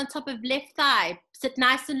ankle on top of left thigh. Sit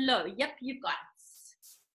nice and low. Yep, you've got it.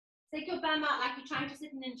 Take your bum out like you're trying to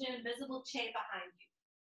sit in an invisible chair behind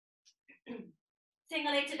you.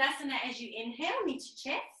 Single leg Tadasana as you inhale, knee to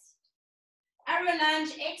chest. Arrow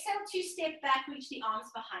lunge, exhale, 2 step back, reach the arms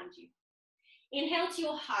behind you. Inhale to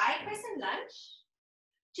your high crescent lunge.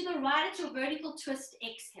 To the right at your vertical twist,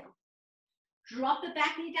 exhale. Drop the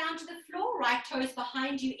back knee down to the floor, right toes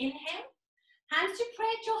behind you, inhale. Hands to pray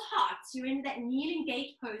at your heart, so you're in that kneeling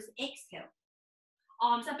gate pose, exhale.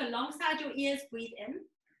 Arms up alongside your ears, breathe in.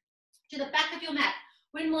 To the back of your mat,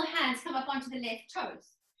 windmill hands come up onto the left toes.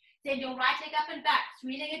 Send your right leg up and back,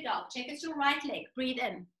 three-legged dog. Check it's your right leg, breathe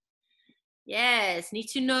in. Yes, knee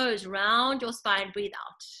to nose, round your spine, breathe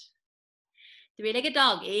out. Three-legged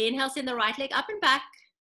dog, inhale, send the right leg up and back.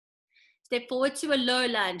 Step forward to a low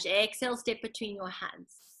lunge, exhale, step between your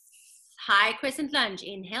hands. High crescent lunge,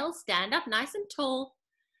 inhale, stand up nice and tall.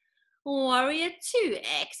 Warrior 2,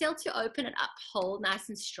 exhale to open it up, hold nice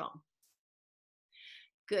and strong.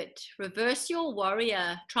 Good. Reverse your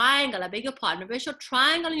warrior triangle, I beg your pardon. Reverse your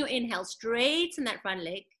triangle on your inhale, straighten that front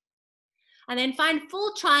leg. And then find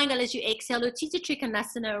full triangle as you exhale, Utthita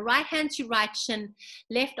Trikonasana, right hand to right shin,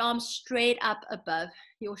 left arm straight up above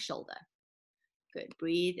your shoulder. Good,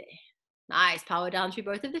 breathe there. Nice, power down through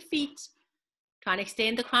both of the feet. Try and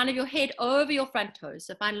extend the crown of your head over your front toes.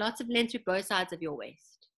 So find lots of length through both sides of your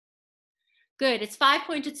waist. Good, it's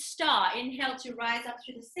 5-pointed star. Inhale to rise up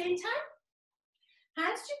through the center.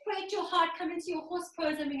 Hands to pray at your heart, come into your horse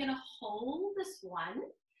pose, and we're going to hold this one.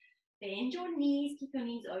 Bend your knees, keep your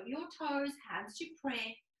knees over your toes, hands to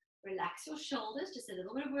pray. Relax your shoulders, just a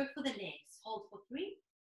little bit of work for the legs. Hold for 3,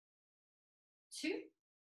 2,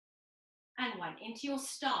 and 1. Into your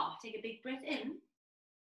star, take a big breath in.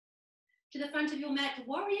 To the front of your mat,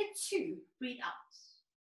 warrior 2, breathe out.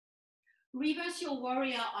 Reverse your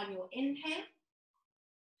warrior on your inhale.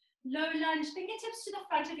 Low lunge, fingertips to the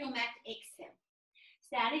front of your mat, exhale.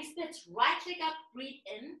 Standing splits, right leg up, breathe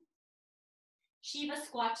in. Shiva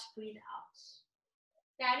squat, breathe out.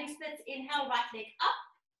 Standing splits, inhale, right leg up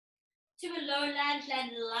to a low lunge,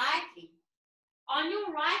 land lightly. On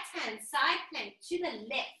your right hand, side plank to the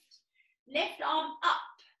left. Left arm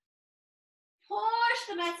up. Push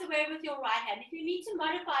the mat away with your right hand. If you need to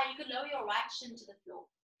modify, you can lower your right shin to the floor.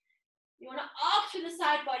 You want to arc through the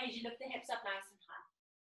side body as you lift the hips up nice and high.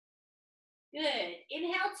 Good.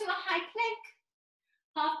 Inhale to a high plank.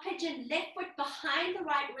 Half pigeon, left foot behind the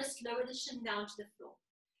right wrist, lower the shin down to the floor.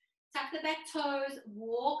 Tuck the back toes,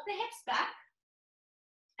 walk the hips back.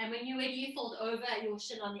 And when you're ready, you fold over your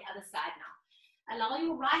shin on the other side now. Allow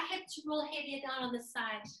your right hip to roll heavier down on the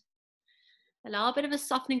side. Allow a bit of a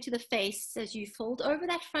softening to the face as you fold over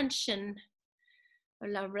that front shin.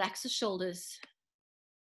 Relax the shoulders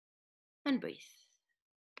and breathe.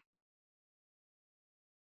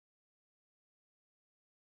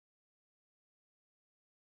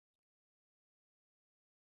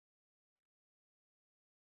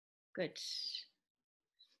 Good.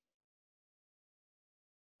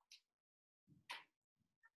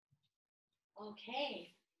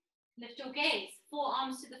 Okay. Lift your gaze,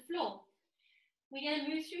 forearms to the floor. We're going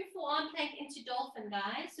to move through forearm plank into dolphin,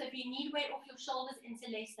 guys. So if you need weight off your shoulders,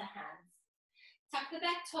 interlace the hands. Tuck the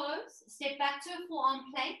back toes, step back to a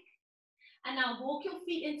forearm plank. And now walk your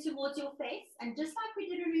feet in towards your face. And just like we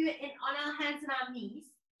did when we were on our hands and our knees,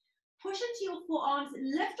 push into your forearms,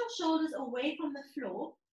 lift your shoulders away from the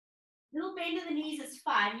floor. Little bend of the knees is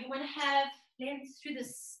fine. You want to have length through the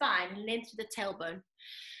spine and length through the tailbone.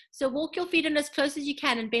 So walk your feet in as close as you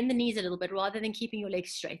can and bend the knees a little bit rather than keeping your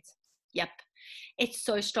legs straight. Yep. It's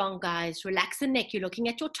so strong, guys. Relax the neck. You're looking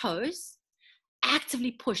at your toes.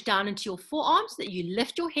 Actively push down into your forearms so that you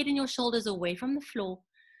lift your head and your shoulders away from the floor.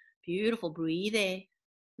 Beautiful. Breathe there.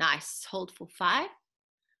 Nice. Hold for 5,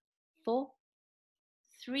 4,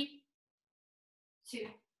 3, 2,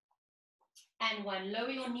 and 1. Lower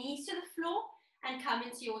your knees to the floor and come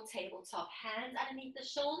into your tabletop. Hands underneath the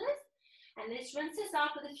shoulders. And let's rinse this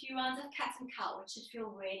out with a few rounds of cat and cow, which should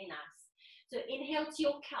feel really nice. So inhale to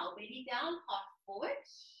your cow, belly down, heart forward.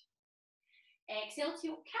 Exhale to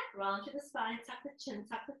your cat, round to the spine, tuck the chin,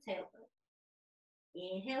 tuck the tailbone.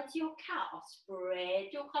 Inhale to your cow,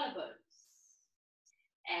 spread your collarbones.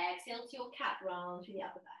 Exhale to your cat, round to the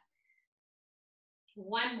upper back.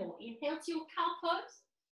 One more. Inhale to your cow pose.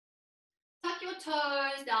 Tuck your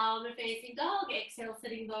toes, downward facing dog. Exhale,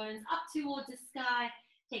 sitting bones up towards the sky.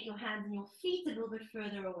 Take your hands and your feet a little bit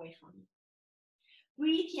further away from you.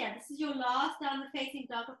 Breathe here. This is your last downward facing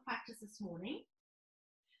dog of practice this morning.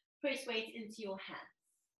 Press weight into your hands.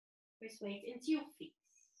 Press weight into your feet.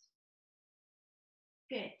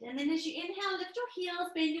 Good. And then as you inhale, lift your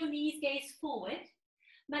heels, bend your knees, gaze forward.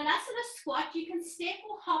 Vinyasa squat. You can step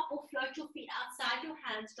or hop or float your feet outside your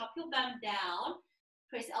hands. Drop your bum down.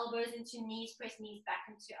 Press elbows into knees. Press knees back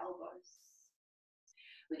into elbows.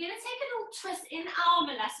 We're going to take a little twist in our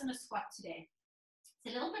Vinyasa squat today.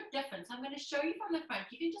 It's a little bit different. So I'm going to show you from the front.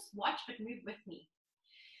 You can just watch but move with me.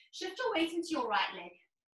 Shift your weight into your right leg.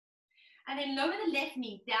 And then lower the left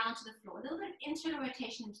knee down to the floor. A little bit of internal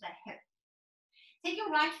rotation into that hip. Take your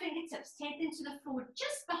right fingertips, take them to the floor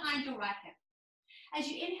just behind your right hip. As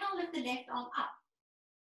you inhale, lift the left arm up.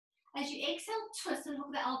 As you exhale, twist and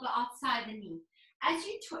hook the elbow outside the knee. As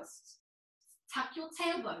you twist, tuck your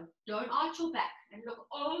tailbone, don't arch your back, and look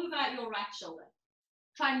over your right shoulder.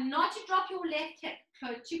 Try not to drop your left hip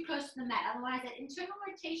too close to the mat, otherwise that internal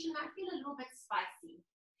rotation might feel a little bit spicy.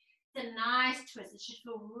 It's a nice twist. It should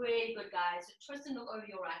feel really good, guys. So twist and look over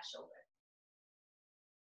your right shoulder.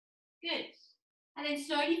 Good. And then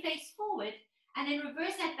slowly face forward, and then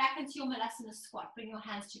reverse that back into your Vinyasa squat. Bring your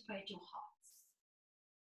hands to pray at your hearts.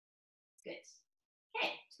 Good.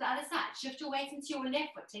 Okay, to the other side. Shift your weight into your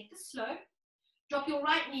left foot. Take this slow. Drop your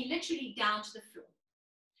right knee literally down to the floor.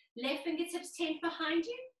 Left fingertips tent behind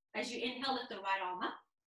you. As you inhale, lift the right arm up.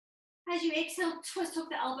 As you exhale, twist hook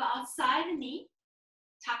the elbow outside the knee.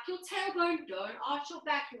 Tuck your tailbone. Don't arch your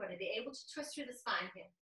back. You want to be able to twist through the spine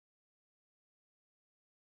here.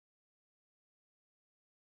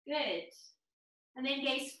 Good. And then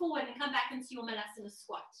gaze forward and come back into your Vinyasa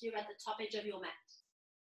squat. So you're at the top edge of your mat.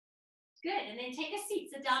 Good. And then take a seat.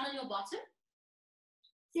 Sit down on your bottom.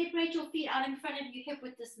 Separate your feet out in front of you, hip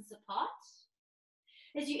width distance apart.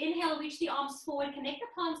 As you inhale, reach the arms forward. Connect the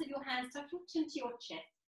palms of your hands. Tuck your chin to your chest.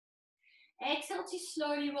 Exhale to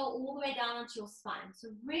slowly roll all the way down onto your spine. So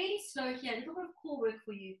really slow here. A little bit of core work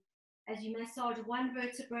for you as you massage one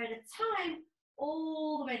vertebra at a time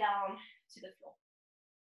all the way down to the floor.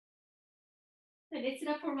 So let's sit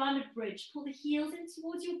up for a rounded bridge. Pull the heels in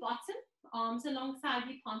towards your bottom, arms alongside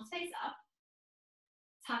you, palms face up.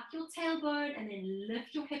 Tuck your tailbone and then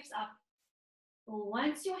lift your hips up.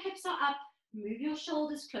 Once your hips are up, move your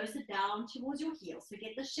shoulders closer down towards your heels. So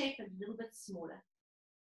get the shape a little bit smaller.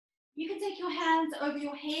 You can take your hands over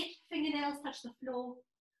your head, fingernails touch the floor,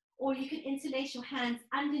 or you can interlace your hands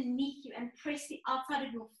underneath you and press the outside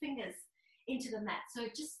of your fingers into the mat. So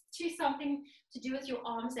just choose something to do with your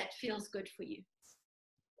arms that feels good for you.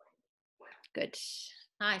 Good.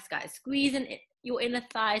 Nice, guys. Squeeze your inner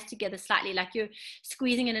thighs together slightly, like you're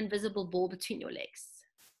squeezing an invisible ball between your legs.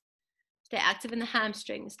 Stay active in the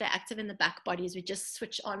hamstrings, stay active in the back body as we just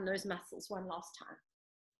switch on those muscles one last time.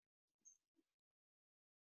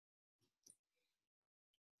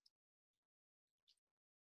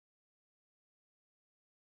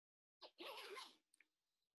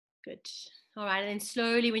 Good. All right, and then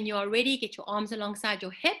slowly when you are ready, get your arms alongside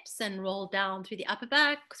your hips and roll down through the upper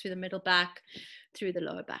back, through the middle back, through the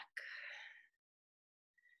lower back.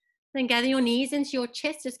 Then gather your knees into your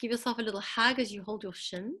chest. Just give yourself a little hug as you hold your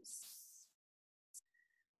shins.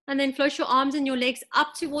 And then float your arms and your legs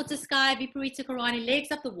up towards the sky, Viparita Karani,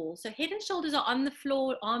 legs up the wall. So head and shoulders are on the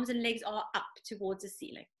floor, arms and legs are up towards the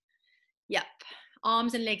ceiling. Yep,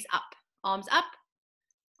 arms and legs up, arms up,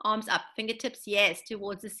 arms up, fingertips, yes,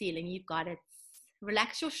 towards the ceiling. You've got it.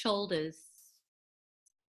 Relax your shoulders.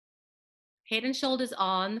 Head and shoulders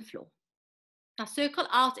are on the floor. Now circle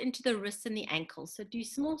out into the wrists and the ankles. So do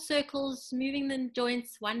small circles, moving the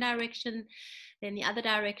joints one direction, then the other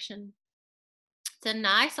direction. It's a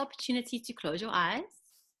nice opportunity to close your eyes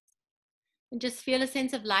and just feel a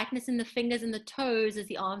sense of lightness in the fingers and the toes as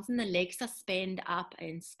the arms and the legs suspend up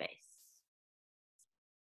in space.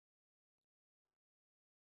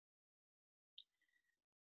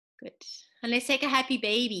 Good. And let's take a happy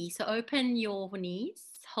baby. So open your knees,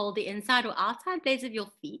 hold the inside or outside blades of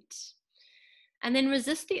your feet, and then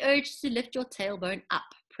resist the urge to lift your tailbone up.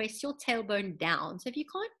 Press your tailbone down. So if you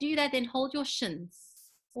can't do that, then hold your shins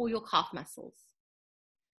or your calf muscles.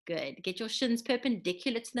 Good. Get your shins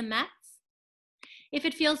perpendicular to the mat. If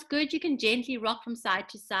it feels good, you can gently rock from side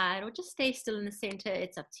to side or just stay still in the center.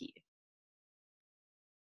 It's up to you.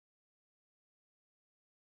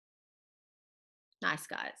 Nice,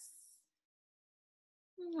 guys.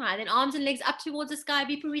 All right, then arms and legs up towards the sky.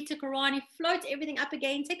 Viparita Karani. Float everything up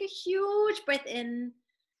again. Take a huge breath in.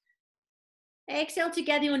 Exhale to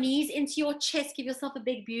gather your knees into your chest. Give yourself a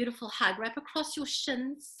big, beautiful hug. Wrap across your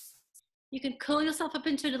shins. You can curl yourself up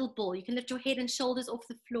into a little ball. You can lift your head and shoulders off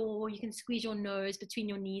the floor. You can squeeze your nose between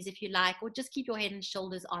your knees if you like, or just keep your head and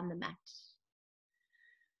shoulders on the mat.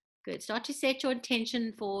 Good. Start to set your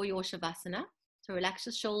intention for your Shavasana. So relax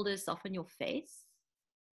your shoulders, soften your face.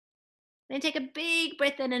 Then take a big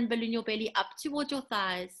breath in and balloon your belly up towards your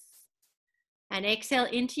thighs. And exhale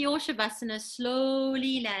into your Shavasana.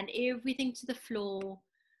 Slowly land everything to the floor.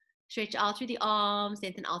 Stretch out through the arms,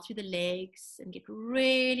 lengthen out through the legs, and get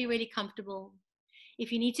really, really comfortable.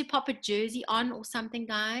 If you need to pop a jersey on or something,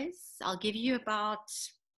 guys, I'll give you about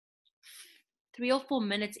 3 or 4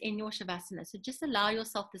 minutes in your Shavasana. So just allow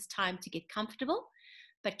yourself this time to get comfortable,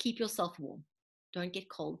 but keep yourself warm. Don't get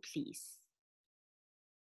cold, please.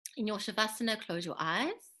 In your Shavasana, close your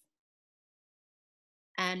eyes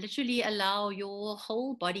and literally allow your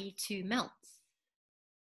whole body to melt.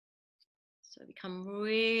 So become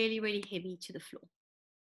really, really heavy to the floor.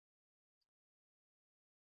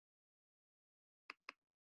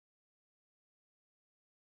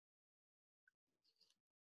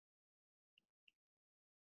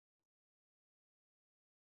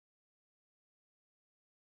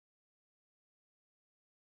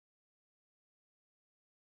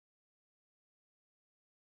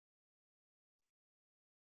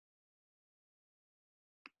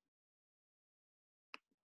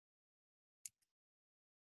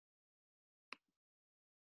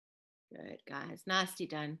 Good, guys. Nicely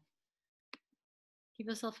done. Give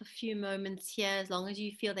yourself a few moments here as long as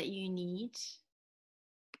you feel that you need.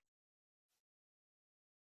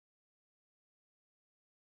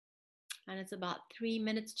 And it's about 3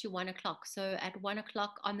 minutes to 1 o'clock. So at 1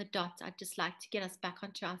 o'clock on the dot, I'd just like to get us back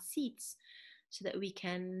onto our seats so that we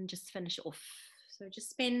can just finish off. So just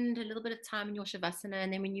spend a little bit of time in your Shavasana,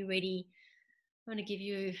 and then when you're ready, I'm going to give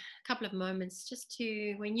you a couple of moments just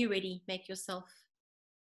to, when you're ready, take yourself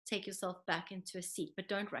back into a seat. But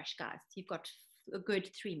don't rush, guys. You've got a good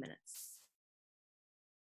 3 minutes.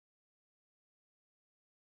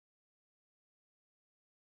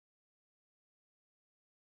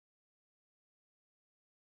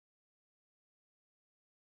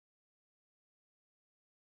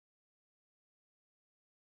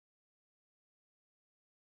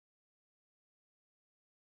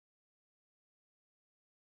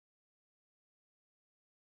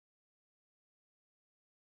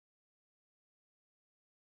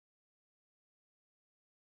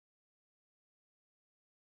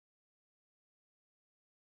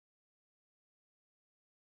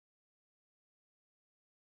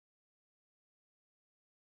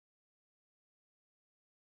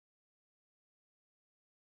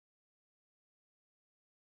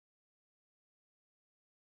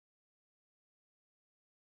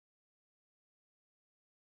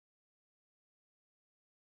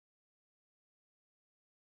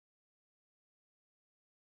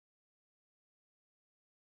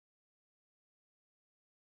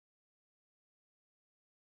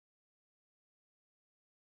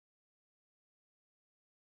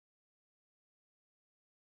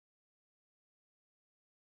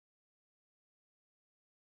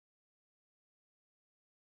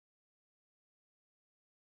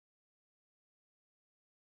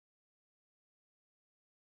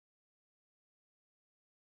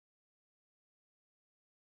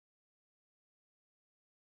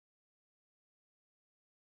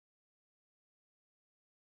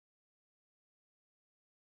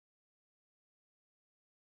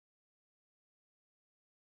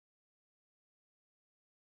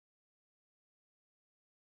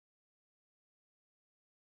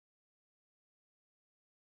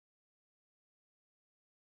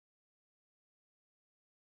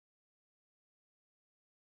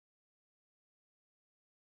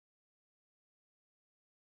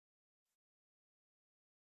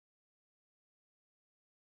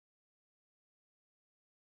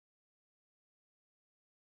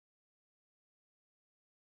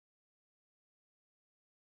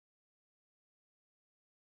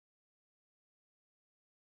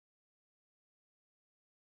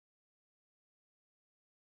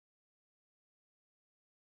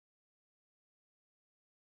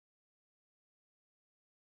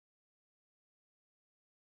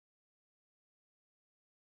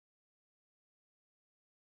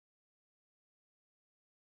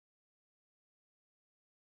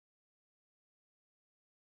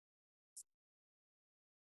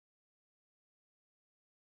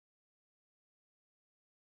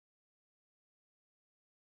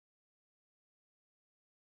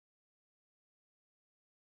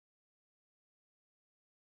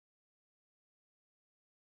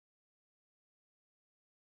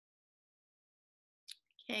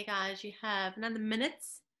 Okay, guys, you have another minute.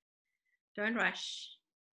 Don't rush.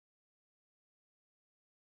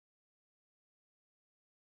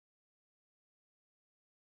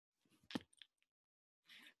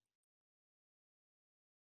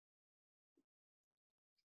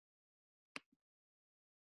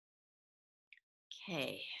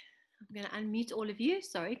 Okay, I'm going to unmute all of you.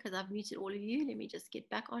 Sorry, because I've muted all of you. Let me just get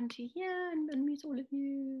back onto here and unmute all of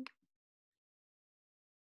you.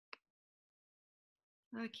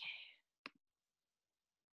 Okay.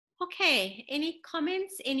 Okay, any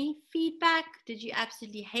comments, any feedback? Did you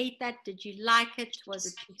absolutely hate that? Did you like it? Was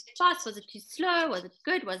it too fast? Was it too slow? Was it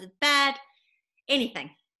good? Was it bad? Anything.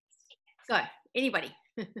 Go, anybody.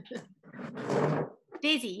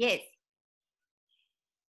 Daisy, yes.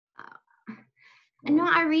 No,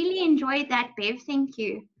 I really enjoyed that, Bev. Thank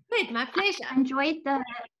you. Good, my pleasure. I enjoyed the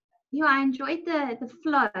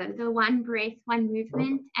flow, the one breath, one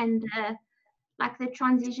movement, and the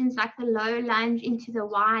transitions, like the low lunge into the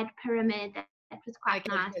wide pyramid. That was quite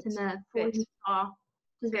nice, good, and the falling star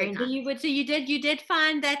was very nice. So you did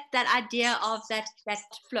find that idea of that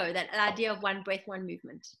flow, that idea of one breath, one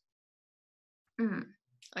movement. Mm.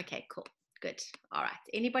 Okay, cool, good. All right.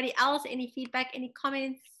 Anybody else? Any feedback? Any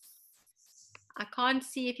comments? I can't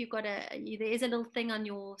see if you've got there is a little thing on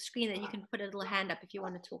your screen that you can put a little hand up if you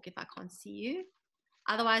want to talk, if I can't see you.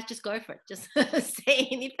 Otherwise, just go for it. Just say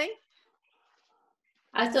anything.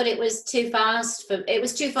 I thought it was too fast for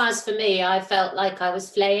me. I felt like I was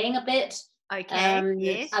flaying a bit. Okay.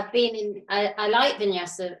 Yes. I've been in. I like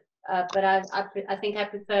Vinyasa, but I think I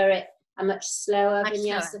prefer it a much slower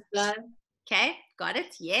Vinyasa flow. Okay, got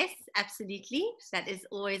it. Yes, absolutely. That is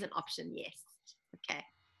always an option. Yes. Okay.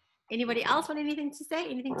 Anybody else want anything to say?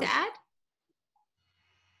 Anything to add?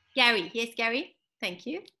 Gary. Yes, Gary. Thank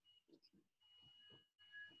you.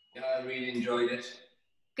 Yeah, I really enjoyed it.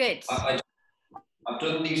 Good. I've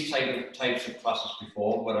done these types of classes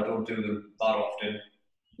before, but I don't do them that often.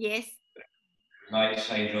 Yes. Nice,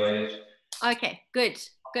 I enjoyed it. Okay, good.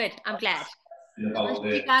 I'm glad. I want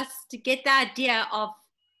you guys to get the idea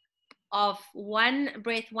of one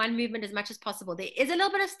breath, one movement as much as possible. There is a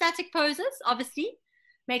little bit of static poses, obviously,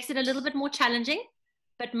 makes it a little bit more challenging,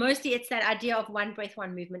 but mostly it's that idea of one breath,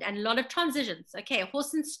 one movement, and a lot of transitions. Okay,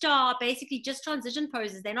 horse and star, basically just transition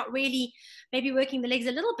poses. They're not really maybe working the legs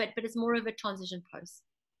a little bit, but it's more of a transition pose.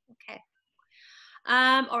 Okay.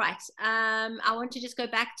 All right. I want to just go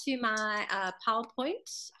back to my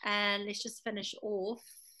PowerPoint, and let's just finish off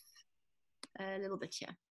a little bit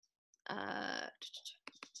here.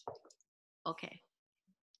 Okay.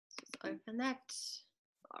 Just open that.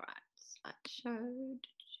 All right. Slideshow.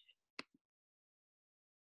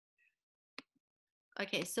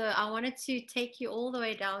 Okay, so I wanted to take you all the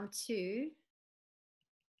way down to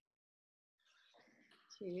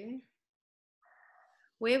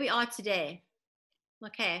where we are today.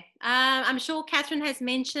 Okay, I'm sure Catherine has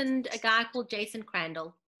mentioned a guy called Jason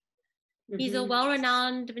Crandall. He's a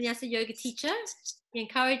well-renowned Vinyasa yoga teacher. He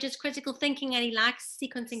encourages critical thinking and he likes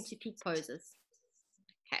sequencing to peak poses.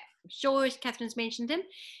 Okay, I'm sure Catherine's mentioned him.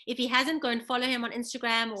 If he hasn't, go and follow him on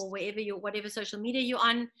Instagram or whatever social media you're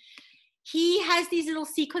on. He has these little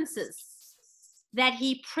sequences that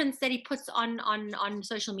he prints, that he puts on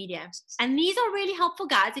social media. And these are really helpful,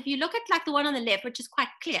 guys. If you look at like the one on the left, which is quite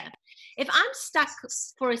clear. If I'm stuck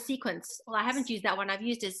for a sequence, well, I haven't used that one. I've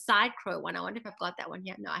used his side crow one. I wonder if I've got that one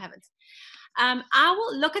here. No, I haven't. I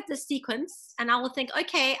will look at the sequence and I will think,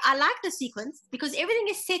 okay, I like the sequence because everything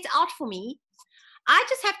is set out for me. I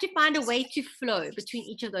just have to find a way to flow between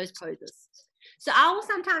each of those poses. So I will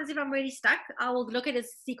sometimes, if I'm really stuck, I will look at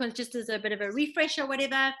his sequence just as a bit of a refresh or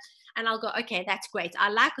whatever. And I'll go, okay, that's great. I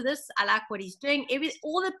like this. I like what he's doing.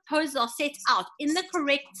 All the poses are set out in the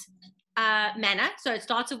correct manner. So it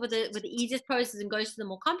starts with the easiest poses and goes to the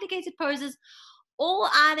more complicated poses. All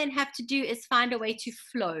I then have to do is find a way to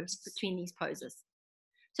flow between these poses.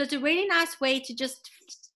 So it's a really nice way to just,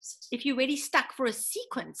 if you're really stuck for a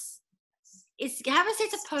sequence, is have a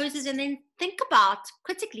set of poses and then think about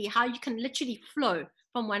critically how you can literally flow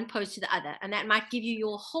from one pose to the other. And that might give you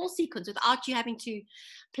your whole sequence without you having to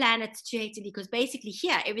plan it too hectically, because basically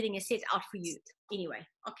here, everything is set out for you anyway.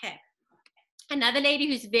 Okay. Another lady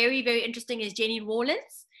who's very, very interesting is Jenny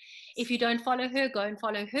Rawlins. If you don't follow her, go and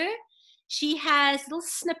follow her. She has little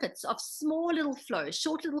snippets of small little flows,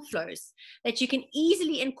 short little flows that you can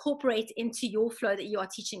easily incorporate into your flow that you are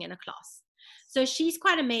teaching in a class. So she's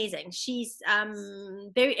quite amazing. She's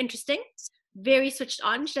very interesting, very switched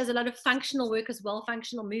on. She does a lot of functional work as well,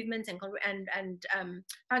 functional movements and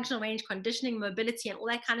functional range conditioning, mobility, and all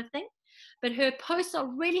that kind of thing. But her posts are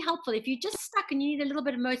really helpful. If you're just stuck and you need a little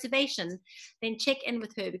bit of motivation, then check in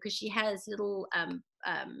with her because she has little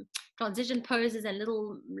transition poses and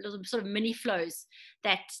little sort of mini flows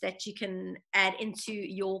that you can add into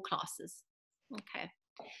your classes. Okay.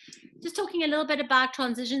 Just talking a little bit about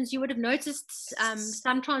transitions, you would have noticed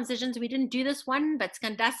some transitions. We didn't do this one, but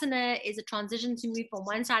Skandasana is a transition to move from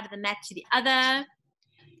one side of the mat to the other.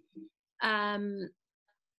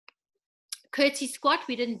 Curtsy squat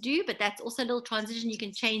we didn't do, but that's also a little transition. You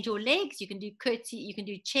can change your legs. You can do curtsy, you can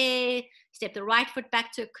do chair, step the right foot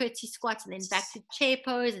back to a curtsy squat and then back to chair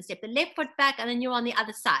pose and step the left foot back, and then you're on the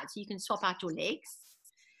other side. So you can swap out your legs.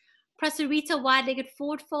 Prasarita, wide-legged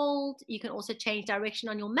forward fold. You can also change direction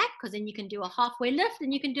on your mat, because then you can do a halfway lift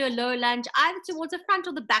and you can do a low lunge either towards the front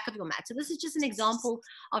or the back of your mat. So this is just an example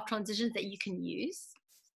of transitions that you can use.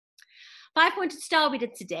 5-pointed star we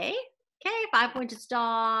did today. Okay, 5-pointed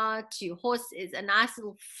star to horse is a nice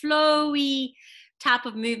little flowy type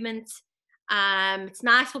of movement. It's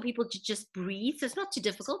nice for people to just breathe. So it's not too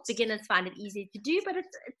difficult. Beginners find it easy to do, but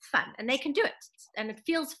it's fun and they can do it. And it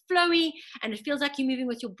feels flowy and it feels like you're moving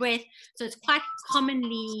with your breath. So it's quite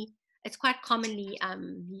commonly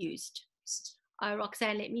used.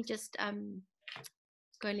 Roxanne, let me just go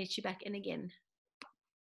and let you back in again.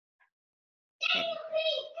 Okay.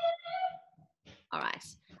 All right.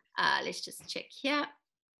 Let's just check here.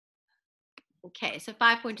 Okay, so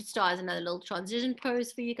 5-pointed star is another little transition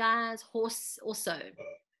pose for you guys. Horse also.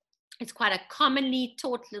 It's quite a commonly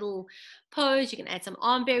taught little pose. You can add some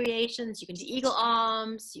arm variations. You can do eagle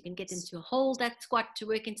arms. You can get into a hold that squat to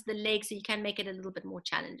work into the legs, so you can make it a little bit more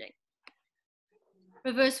challenging.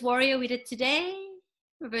 Reverse warrior we did today.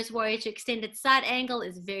 Reverse warrior to extended side angle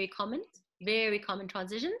is very common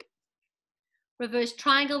transition. Reverse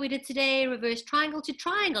triangle we did today. Reverse triangle to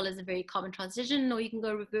triangle is a very common transition, or you can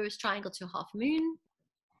go reverse triangle to half moon.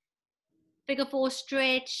 Figure 4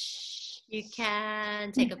 stretch. You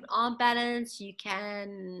can take up an arm balance. You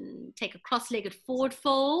can take a cross-legged forward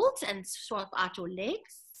fold and swap out your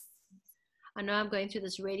legs. I know I'm going through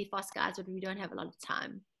this really fast, guys, but we don't have a lot of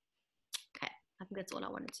time. Okay, I think that's all I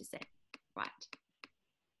wanted to say. Right.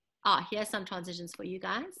 Here's some transitions for you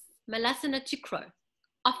guys. Malasana to crow.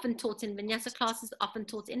 Often taught in Vinyasa classes, often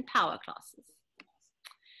taught in power classes.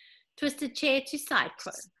 Twisted chair to side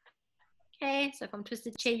crow. Okay, so from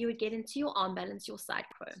twisted chair, you would get into your arm balance, your side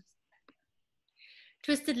crow.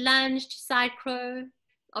 Twisted lunge to side crow.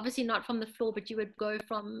 Obviously not from the floor, but you would go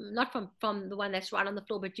from, not from the one that's right on the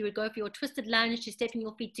floor, but you would go for your twisted lunge to stepping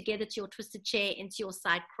your feet together to your twisted chair into your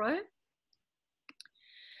side crow.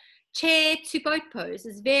 Chair to boat pose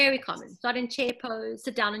is very common. Start in chair pose,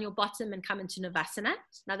 sit down on your bottom and come into Navasana.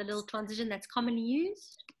 Another little transition that's commonly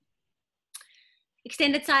used.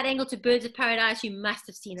 Extended side angle to birds of paradise. You must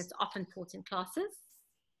have seen it's often taught in classes.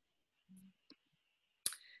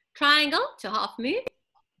 Triangle to half moon.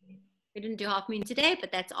 We didn't do half moon today,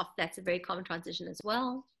 but that's a very common transition as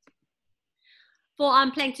well.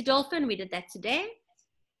 Forearm plank to dolphin. We did that today.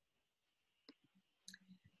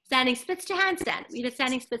 Standing splits to handstand. We did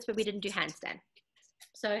standing splits, but we didn't do handstand.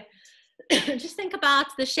 So just think about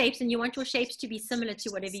the shapes, and you want your shapes to be similar to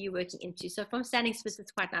whatever you're working into. So from standing splits,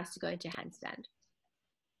 it's quite nice to go into handstand.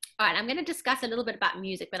 All right, I'm going to discuss a little bit about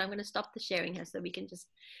music, but I'm going to stop the sharing here so we can just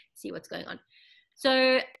see what's going on.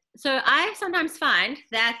 So I sometimes find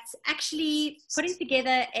that actually putting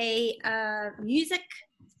together a music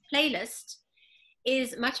playlist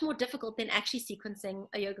is much more difficult than actually sequencing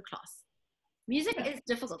a yoga class. Music is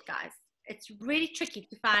difficult, guys. It's really tricky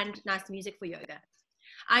to find nice music for yoga.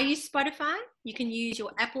 I use Spotify. You can use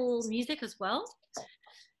your Apple Music as well.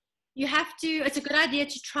 You have to, it's a good idea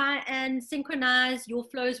to try and synchronize your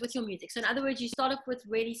flows with your music. So in other words, you start off with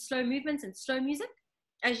really slow movements and slow music.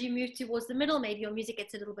 As you move towards the middle, maybe your music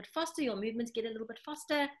gets a little bit faster, your movements get a little bit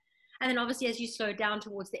faster. And then obviously as you slow down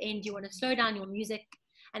towards the end, you want to slow down your music.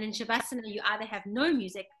 And in Shavasana, you either have no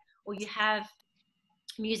music or you have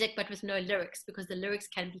music but with no lyrics, because the lyrics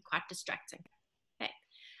can be quite distracting. Okay.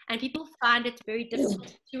 And people find it very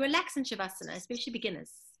difficult to relax in Shavasana, especially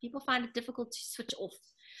beginners. People find it difficult to switch off.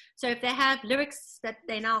 So if they have lyrics that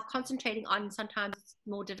they're now concentrating on, sometimes it's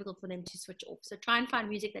more difficult for them to switch off. So try and find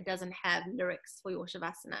music that doesn't have lyrics for your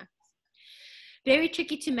Shavasana. Very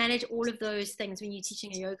tricky to manage all of those things when you're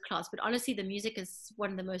teaching a yoga class, but honestly, the music is one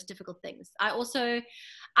of the most difficult things.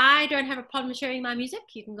 I don't have a problem sharing my music.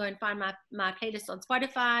 You can go and find my playlist on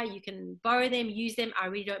Spotify. You can borrow them, use them. I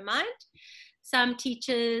really don't mind. Some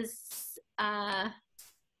teachers,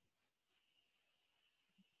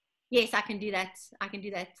 yes, I can do that. I can do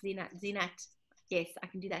that, Zinat. Yes, I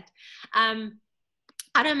can do that.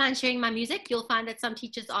 I don't mind sharing my music. You'll find that some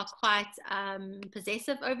teachers are quite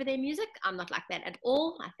possessive over their music. I'm not like that at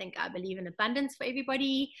all. I believe in abundance for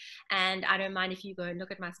everybody. And I don't mind if you go and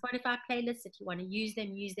look at my Spotify playlists. If you want to use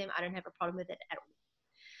them, use them. I don't have a problem with it at all.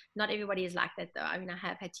 Not everybody is like that though. I mean, I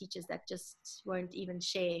have had teachers that just won't even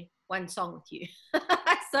share one song with you.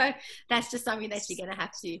 So that's just something that you're going to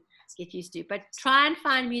have to get used to. But try and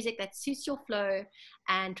find music that suits your flow,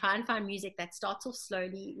 and try and find music that starts off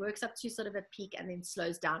slowly, works up to sort of a peak, and then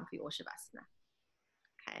slows down for your Shavasana.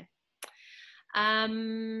 Okay. I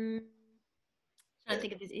don't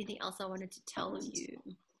think if there's anything else I wanted to tell you.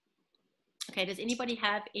 Okay, does anybody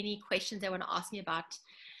have any questions they want to ask me about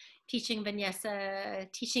teaching Vinyasa,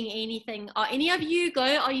 teaching anything? Are any of you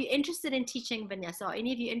are you interested in teaching Vinyasa? Are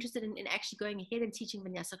any of you interested in actually going ahead and teaching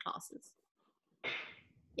Vinyasa classes?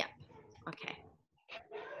 Yeah. Okay.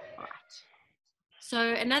 All right.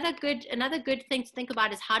 So another good thing to think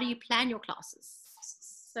about is, how do you plan your classes?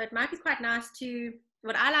 So it might be quite nice to,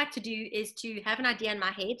 what I like to do is to have an idea in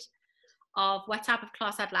my head of what type of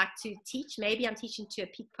class I'd like to teach. Maybe I'm teaching to a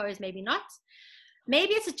peak pose, maybe not.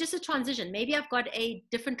 Maybe it's just a transition. Maybe I've got a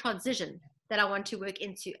different transition that I want to work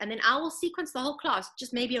into. And then I will sequence the whole class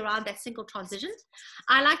just maybe around that single transition.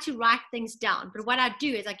 I like to write things down. But what I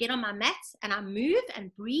do is I get on my mat and I move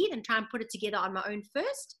and breathe and try and put it together on my own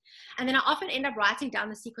first. And then I often end up writing down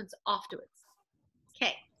the sequence afterwards.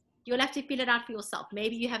 Okay. You'll have to feel it out for yourself.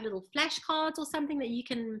 Maybe you have little flashcards or something that you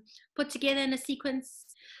can put together in a sequence.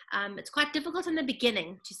 It's quite difficult in the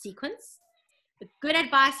beginning to sequence. The good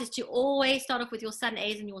advice is to always start off with your sun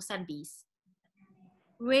A's and your sun B's.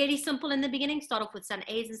 Really simple in the beginning. Start off with sun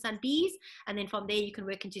A's and sun B's, and then from there you can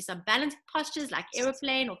work into some balanced postures like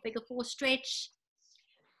aeroplane or figure 4 stretch.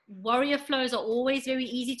 Warrior flows are always very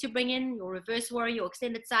easy to bring in. Your reverse warrior, your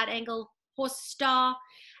extended side angle, horse star,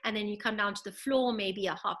 and then you come down to the floor, maybe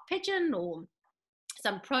a half pigeon or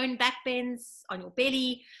some prone back bends on your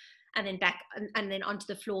belly. And then back, and then onto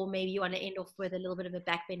the floor. Maybe you want to end off with a little bit of a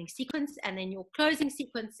back bending sequence. And then your closing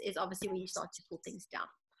sequence is obviously where you start to pull things down.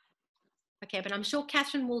 Okay, but I'm sure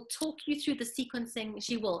Catherine will talk you through the sequencing.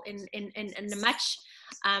 She will in a much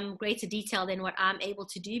greater detail than what I'm able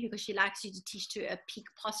to do, because she likes you to teach to a peak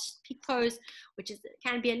pose, which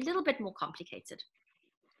can be a little bit more complicated.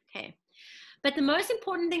 Okay, but the most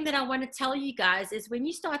important thing that I want to tell you guys is, when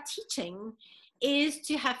you start teaching, is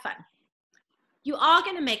to have fun. You are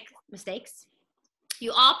going to make mistakes.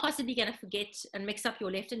 You are possibly going to forget and mix up your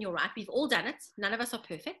left and your right. We've all done it. None of us are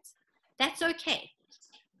perfect. That's okay.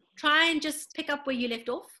 Try and just pick up where you left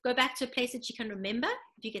off. Go back to a place that you can remember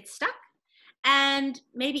if you get stuck. And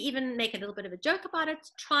maybe even make a little bit of a joke about it.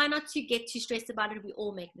 Try not to get too stressed about it. We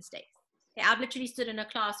all make mistakes. Okay, I've literally stood in a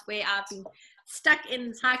class where I've been stuck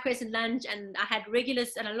in high crescent lunge, and I had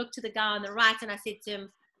regulars, and I looked to the guy on the right and I said to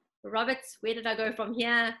him, "Robert, where did I go from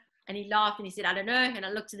here?" And he laughed and he said, "I don't know." And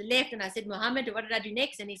I looked to the left and I said, "Mohammed, what did I do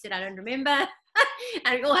next?" And he said, "I don't remember."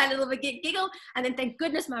 And we all had a little bit giggle. And then thank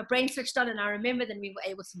goodness my brain switched on and I remembered, and we were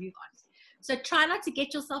able to move on. So try not to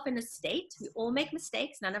get yourself in a state. We all make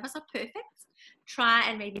mistakes. None of us are perfect. Try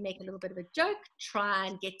and maybe make a little bit of a joke. Try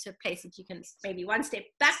and get to a place that you can maybe one step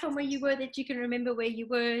back from where you were, that you can remember where you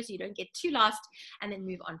were, so you don't get too lost, and then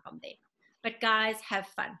move on from there. But guys, have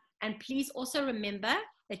fun. And please also remember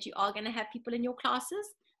that you are going to have people in your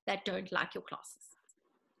classes that don't like your classes.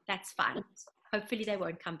 That's fine. Hopefully they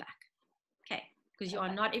won't come back. Okay, because you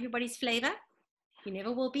are not everybody's flavor. You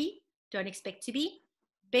never will be. Don't expect to be.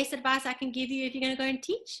 Best advice I can give you if you're going to go and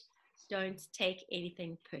teach, don't take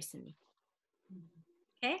anything personally.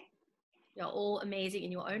 Okay? You're all amazing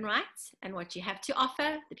in your own right, and what you have to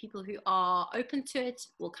offer, the people who are open to it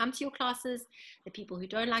will come to your classes. The people who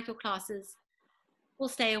don't like your classes will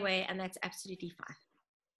stay away, and that's absolutely fine.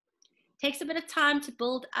 Takes a bit of time to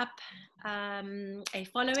build up a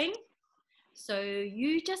following. So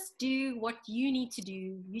you just do what you need to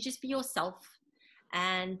do. You just be yourself.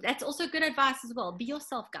 And that's also good advice as well. Be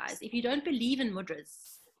yourself, guys. If you don't believe in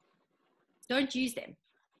mudras, don't use them,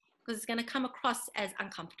 because it's going to come across as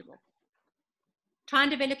uncomfortable. Try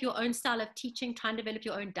and develop your own style of teaching. Try and develop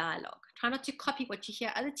your own dialogue. Try not to copy what you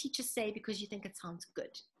hear other teachers say because you think it sounds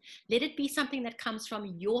good. Let it be something that comes from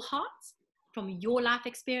your heart, from your life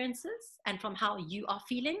experiences, and from how you are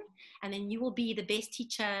feeling. And then you will be the best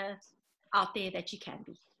teacher out there that you can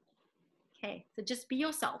be. Okay, so just be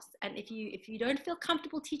yourselves. And if you don't feel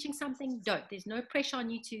comfortable teaching something, don't. There's no pressure on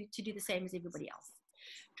you to do the same as everybody else.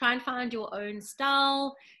 Try and find your own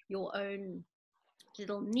style, your own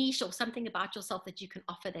little niche, or something about yourself that you can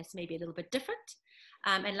offer that's maybe a little bit different.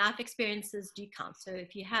 And life experiences do count. So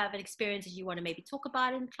if you have an experience that you want to maybe talk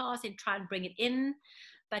about in class, and try and bring it in,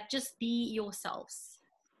 but just be yourselves.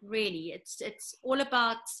 really. It's all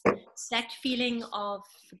about that feeling of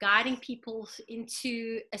guiding people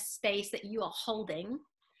into a space that you are holding.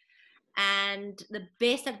 And the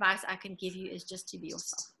best advice I can give you is just to be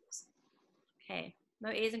yourself. Okay, no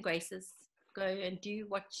airs and graces. Go and do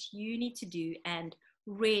what you need to do and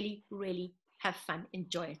really, really have fun.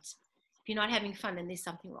 Enjoy it. If you're not having fun, then there's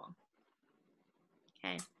something wrong.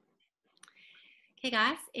 Okay. Okay,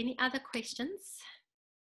 guys, any other questions?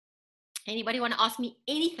 Anybody want to ask me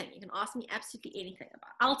anything? You can ask me absolutely anything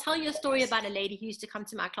about. I'll tell you a story about a lady who used to come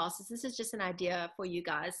to my classes. This is just an idea for you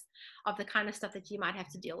guys of the kind of stuff that you might have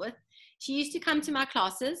to deal with. She used to come to my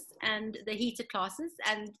classes, and the heated classes,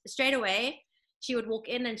 and straight away she would walk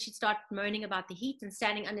in and she'd start moaning about the heat and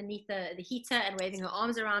standing underneath the heater and waving her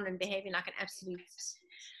arms around and behaving like an absolute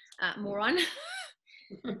moron.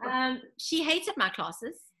 She hated my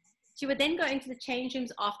classes. She would then go into the change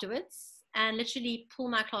rooms afterwards and literally pull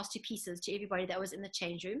my class to pieces to everybody that was in the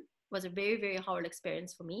change room. It was a very, very horrible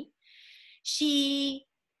experience for me. She,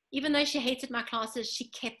 even though she hated my classes, she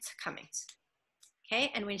kept coming.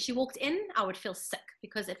 Okay, and when she walked in, I would feel sick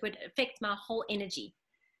because it would affect my whole energy.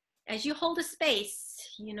 As you hold a space,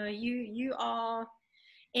 you know, you are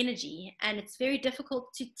energy, and it's very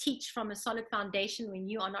difficult to teach from a solid foundation when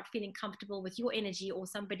you are not feeling comfortable with your energy or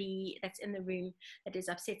somebody that's in the room that is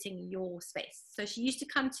upsetting your space. So she used to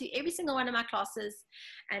come to every single one of my classes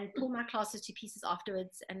and pull my classes to pieces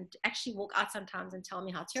afterwards, and actually walk out sometimes and tell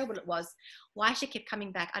me how terrible it was. Why she kept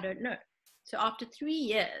coming back, I don't know. So after 3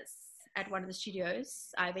 years at one of the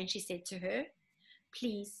studios, I eventually said to her,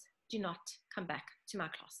 please do not come back to my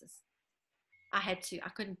classes. I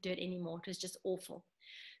couldn't do it anymore. It was just awful.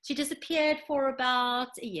 She disappeared for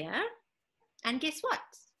about a year, and guess what?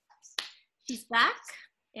 She's back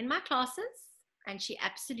in my classes, and she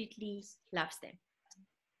absolutely loves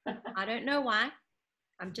them. I don't know why.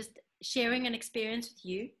 I'm just sharing an experience with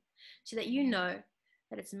you so that you know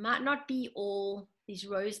that it might not be all these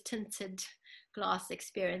rose-tinted glass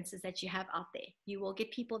experiences that you have out there. You will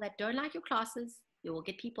get people that don't like your classes. You will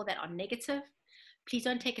get people that are negative. Please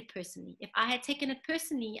don't take it personally. If I had taken it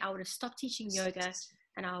personally, I would have stopped teaching yoga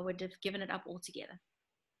and I would have given it up altogether.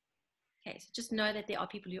 Okay, so just know that there are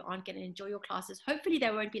people who aren't going to enjoy your classes. Hopefully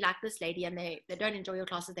they won't be like this lady, and they don't enjoy your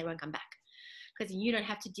classes, they won't come back. Because you don't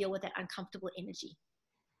have to deal with that uncomfortable energy.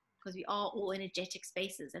 Because we are all energetic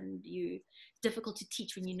spaces, and it's difficult to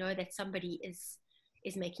teach when you know that somebody is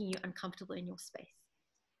making you uncomfortable in your space.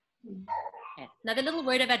 Okay. Another little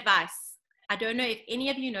word of advice. I don't know if any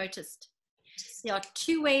of you noticed. There are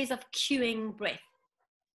 2 ways of cueing breath.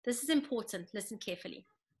 This is important. Listen carefully.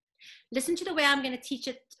 Listen to the way I'm going to teach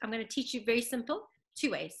it. I'm going to teach you very simple,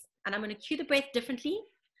 2 ways. And I'm going to cue the breath differently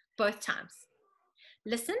both times.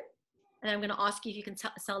 Listen, and I'm going to ask you if you can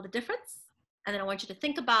tell the difference. And then I want you to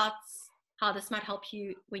think about how this might help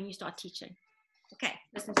you when you start teaching. Okay,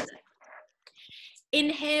 listen to this.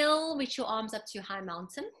 Inhale, reach your arms up to a high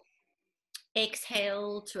mountain.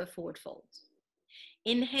 Exhale to a forward fold.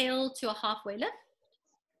 Inhale to a halfway lift.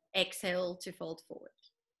 Exhale to fold forward.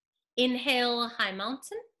 Inhale, high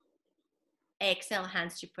mountain. Exhale,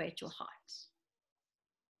 hands to pray at your heart.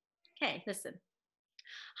 Okay, listen.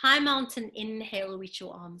 High mountain, inhale, reach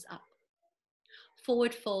your arms up.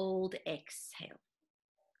 Forward fold, exhale.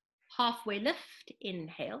 Halfway lift,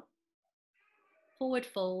 inhale. Forward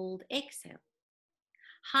fold, exhale.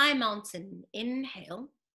 High mountain, inhale.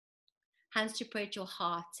 Hands to pray at your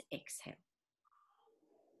heart, exhale.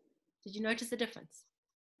 Did you notice the difference?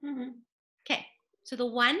 Mm-hmm. Okay, so the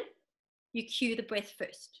one, you cue the breath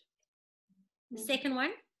first. The second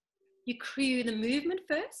one, you cue the movement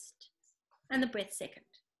first and the breath second.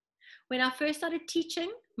 When I first started teaching,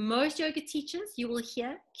 most yoga teachers, you will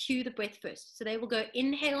hear cue the breath first. So they will go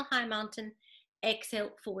inhale, high mountain,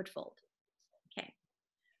 exhale, forward fold. Okay.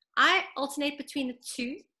 I alternate between the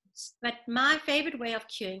 2, but my favorite way of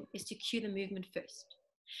cueing is to cue the movement first.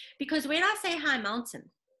 Because when I say high mountain,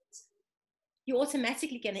 you're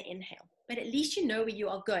automatically going to inhale, but at least you know where you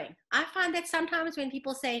are going. I find that sometimes when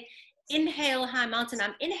people say inhale, high mountain,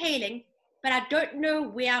 I'm inhaling, but I don't know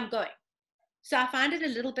where I'm going. So I find it a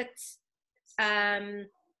little bit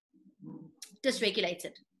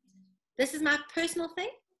dysregulated. This is my personal thing.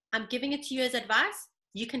 I'm giving it to you as advice.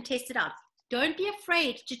 You can test it out. Don't be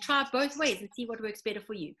afraid to try both ways and see what works better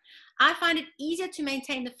for you. I find it easier to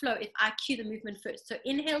maintain the flow if I cue the movement first. So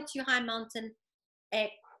inhale to high mountain,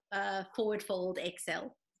 forward fold,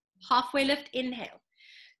 exhale. Halfway lift, inhale.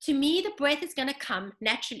 To me, the breath is going to come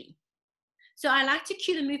naturally. So I like to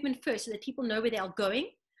cue the movement first so that people know where they are going,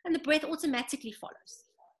 and the breath automatically follows.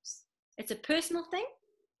 It's a personal thing.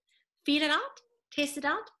 Feel it out, test it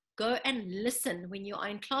out, go and listen when you are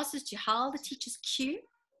in classes to how the teachers cue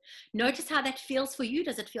Notice how that feels for you.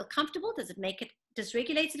 Does it feel comfortable? Does it make it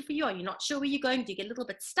dysregulated for you? Are you not sure where you're going? Do you get a little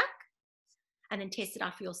bit stuck? And then test it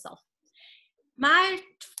out for yourself. My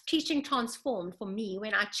teaching transformed for me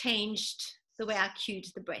when I changed the way I cued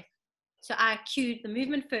the breath. So I cued the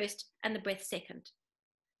movement first and the breath second.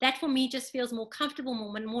 That for me just feels more comfortable,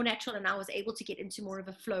 more natural, and I was able to get into more of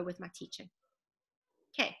a flow with my teaching.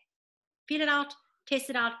 Okay, feel it out, test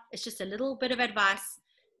it out. It's just a little bit of advice.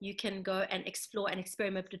 You can go and explore and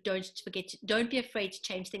experiment, but don't be afraid to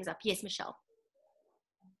change things up. Yes, Michelle.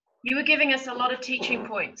 You were giving us a lot of teaching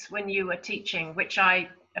points when you were teaching, which I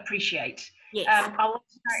appreciate. Yes. I want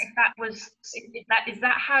to know is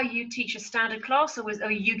that how you teach a standard class, or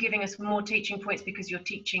are you giving us more teaching points because you're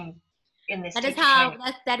teaching in this? That is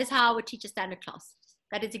how I would teach a standard class.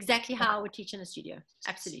 That is exactly how I would teach in a studio.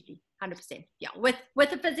 Absolutely, 100%. Yeah, with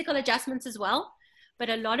the physical adjustments as well, but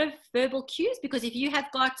a lot of verbal cues, because if you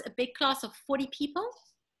have got a big class of 40 people,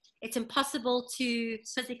 it's impossible to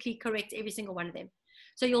physically correct every single one of them.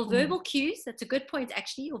 So your verbal cues, that's a good point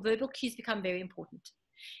actually, your verbal cues become very important.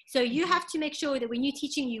 So you have to make sure that when you're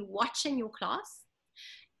teaching, you watching your class,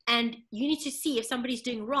 and you need to see if somebody's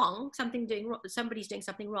doing somebody's doing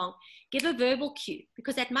something wrong. Give a verbal cue,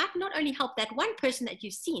 because that might not only help that one person that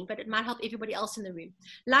you've seen, but it might help everybody else in the room.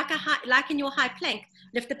 Like in your high plank,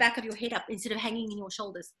 lift the back of your head up instead of hanging in your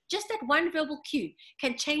shoulders. Just that one verbal cue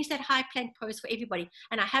can change that high plank pose for everybody,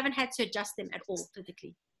 and I haven't had to adjust them at all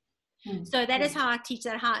physically. So that is how I teach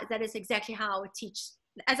that is exactly how I would teach.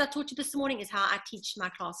 As I taught you this morning, is how I teach my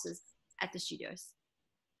classes at the studios.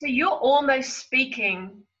 So you're almost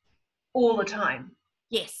speaking all the time?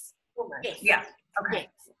 Yes. Almost. Yes. Yeah. Okay. Yes.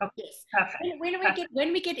 Okay. Yes. Perfect.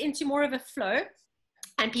 When we get into more of a flow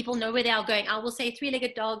and people know where they are going, I will say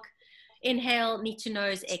three-legged dog, inhale, knee to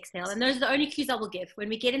nose, exhale. And those are the only cues I will give when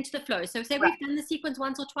we get into the flow. So say we've done the sequence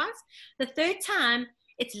once or twice. The third time,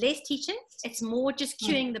 it's less teaching. It's more just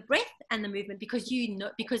cueing the breath and the movement,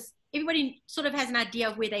 because everybody sort of has an idea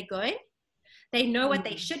of where they're going. They know what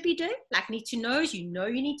they should be doing, like knee to nose. You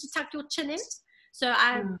need to tuck your chin in. So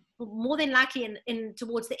I more than likely in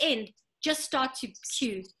towards the end, just start to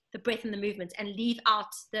cue the breath and the movement and leave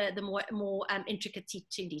out the more intricate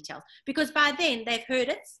teaching details, because by then they've heard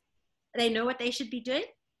it, they know what they should be doing,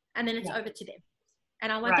 and then it's over to them.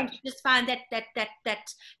 And I want them to just find that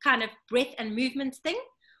kind of breath and movement thing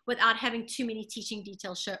without having too many teaching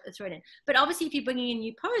details thrown in. But obviously, if you're bringing in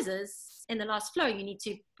new poses in the last flow, you need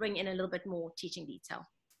to bring in a little bit more teaching detail.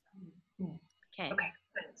 Okay. Okay.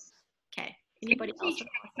 Thanks. Okay. Anybody else?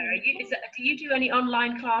 Do you do any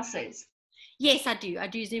online classes? Yes, I do. I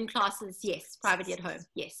do Zoom classes. Yes, privately at home.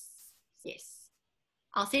 Yes. Yes.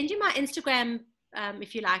 I'll send you my Instagram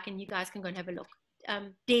if you like, and you guys can go and have a look.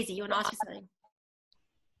 Daisy, you want to ask me something?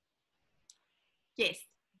 Yes.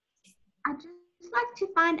 I just like to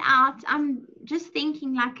find out, I'm just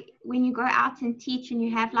thinking, like, when you go out and teach and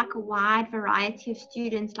you have like a wide variety of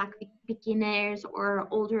students, like beginners or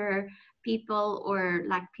older people or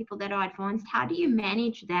like people that are advanced, how do you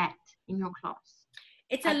manage that in your class?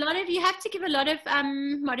 It's a lot of, you have to give a lot of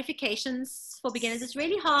modifications for beginners. It's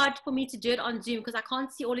really hard for me to do it on Zoom because I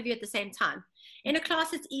can't see all of you at the same time. In a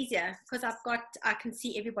class, it's easier because I can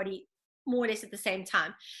see everybody more or less at the same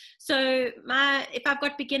time. So if I've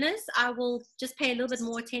got beginners, I will just pay a little bit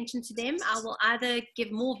more attention to them. I will either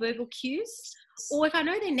give more verbal cues, or if I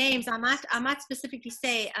know their names, I might specifically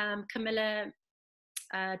say, Camilla,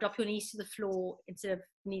 drop your knees to the floor instead of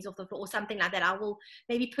knees off the floor, or something like that. I will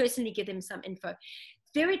maybe personally give them some info.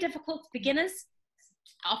 Very difficult. Beginners,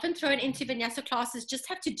 often thrown into Vinyasa classes, just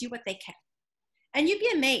have to do what they can. And you'd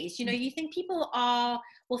be amazed, you think people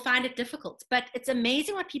will find it difficult, but it's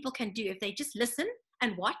amazing what people can do if they just listen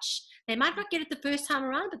and watch. They might not get it the first time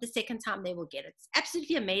around, but the second time they will get it. It's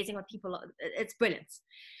absolutely amazing what it's brilliant.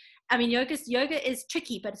 I mean, yoga is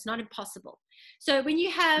tricky, but it's not impossible. So when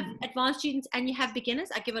you have advanced students and you have beginners,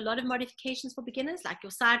 I give a lot of modifications for beginners, like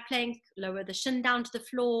your side plank, lower the shin down to the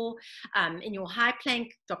floor. In your high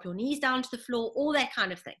plank, drop your knees down to the floor, all that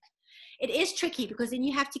kind of thing. It is tricky because then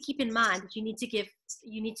you have to keep in mind that you need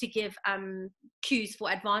to give cues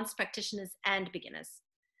for advanced practitioners and beginners.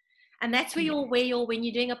 And that's where when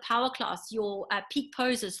you're doing a power class, your peak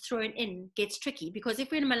poses thrown in gets tricky, because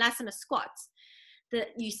if we're in a Malasana squat,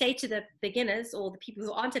 you say to the beginners or the people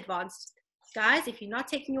who aren't advanced, guys, if you're not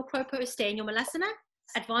taking your crow pose, stay in your Malasana.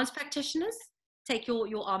 Advanced practitioners, take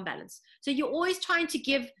your arm balance. So you're always trying to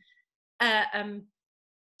give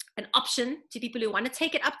an option to people who want to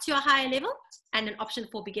take it up to a higher level, and an option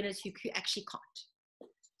for beginners who actually can't.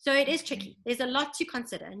 So it is tricky. There's a lot to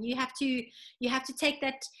consider, and you have to take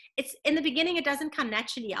that. It's in the beginning, it doesn't come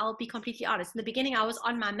naturally. I'll be completely honest. In the beginning, I was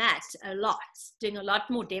on my mat a lot, doing a lot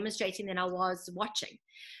more demonstrating than I was watching.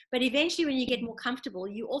 But eventually, when you get more comfortable,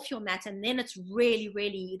 you off your mat, and then it's really,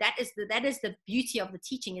 really, that is the beauty of the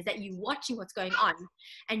teaching, is that you're watching what's going on,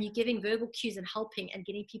 and you're giving verbal cues and helping and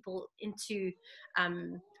getting people into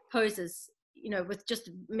poses, you know, with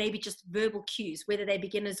maybe just verbal cues, whether they're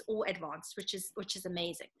beginners or advanced, which is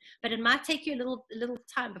amazing. But it might take you a little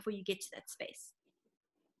time before you get to that space.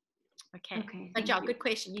 Okay. Good job. Good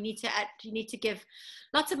question. You need to give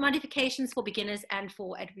lots of modifications for beginners and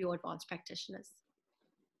for your advanced practitioners.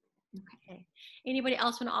 Okay. Anybody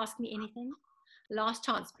else want to ask me anything? Last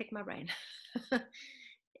chance. Pick my brain.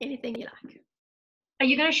 Anything you like. Are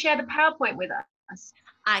you going to share the PowerPoint with us?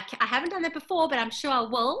 I haven't done that before, but I'm sure I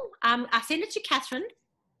will. I send it to Catherine.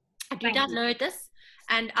 I do download this,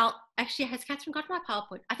 and has Catherine got my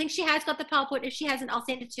PowerPoint? I think she has got the PowerPoint. If she hasn't, I'll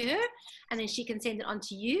send it to her, and then she can send it on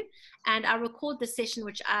to you. And I record the session,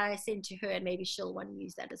 which I send to her, and maybe she'll want to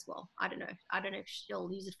use that as well. I don't know if she'll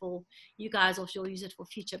use it for you guys or if she'll use it for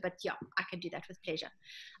future, but yeah, I can do that with pleasure.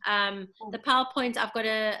 The PowerPoint, I've got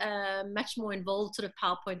a much more involved sort of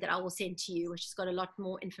PowerPoint that I will send to you, which has got a lot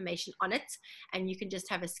more information on it, and you can just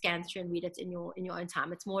have a scan through and read it in your own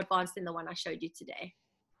time. It's more advanced than the one I showed you today.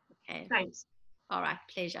 Okay. Thanks. All right,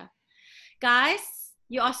 pleasure. Guys,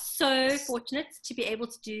 you are so fortunate to be able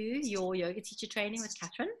to do your yoga teacher training with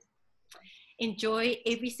Catherine. Enjoy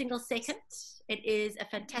every single second. It is a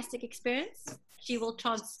fantastic experience. She will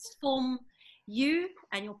transform you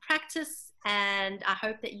and your practice, and I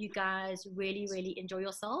hope that you guys really, really enjoy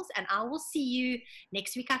yourselves. And I will see you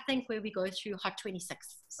next week, I think, where we go through Hot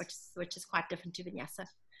 26, which is quite different to Vinyasa.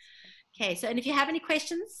 Okay, so, and if you have any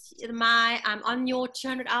questions, I'm on your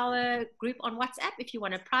 200-hour group on WhatsApp. If you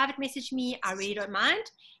want to private message me, I really don't mind.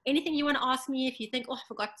 Anything you want to ask me, if you think, oh,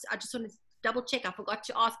 I just want to double check, I forgot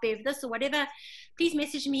to ask Bev this or whatever, please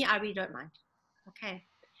message me. I really don't mind. Okay.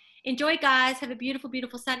 Enjoy, guys. Have a beautiful,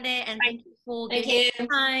 beautiful Sunday. And thank you for giving me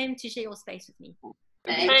time to share your space with me.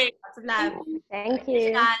 Thanks. Lots of love. Thank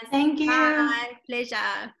you. Guys. Thank you. Bye. Pleasure.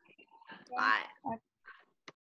 Bye.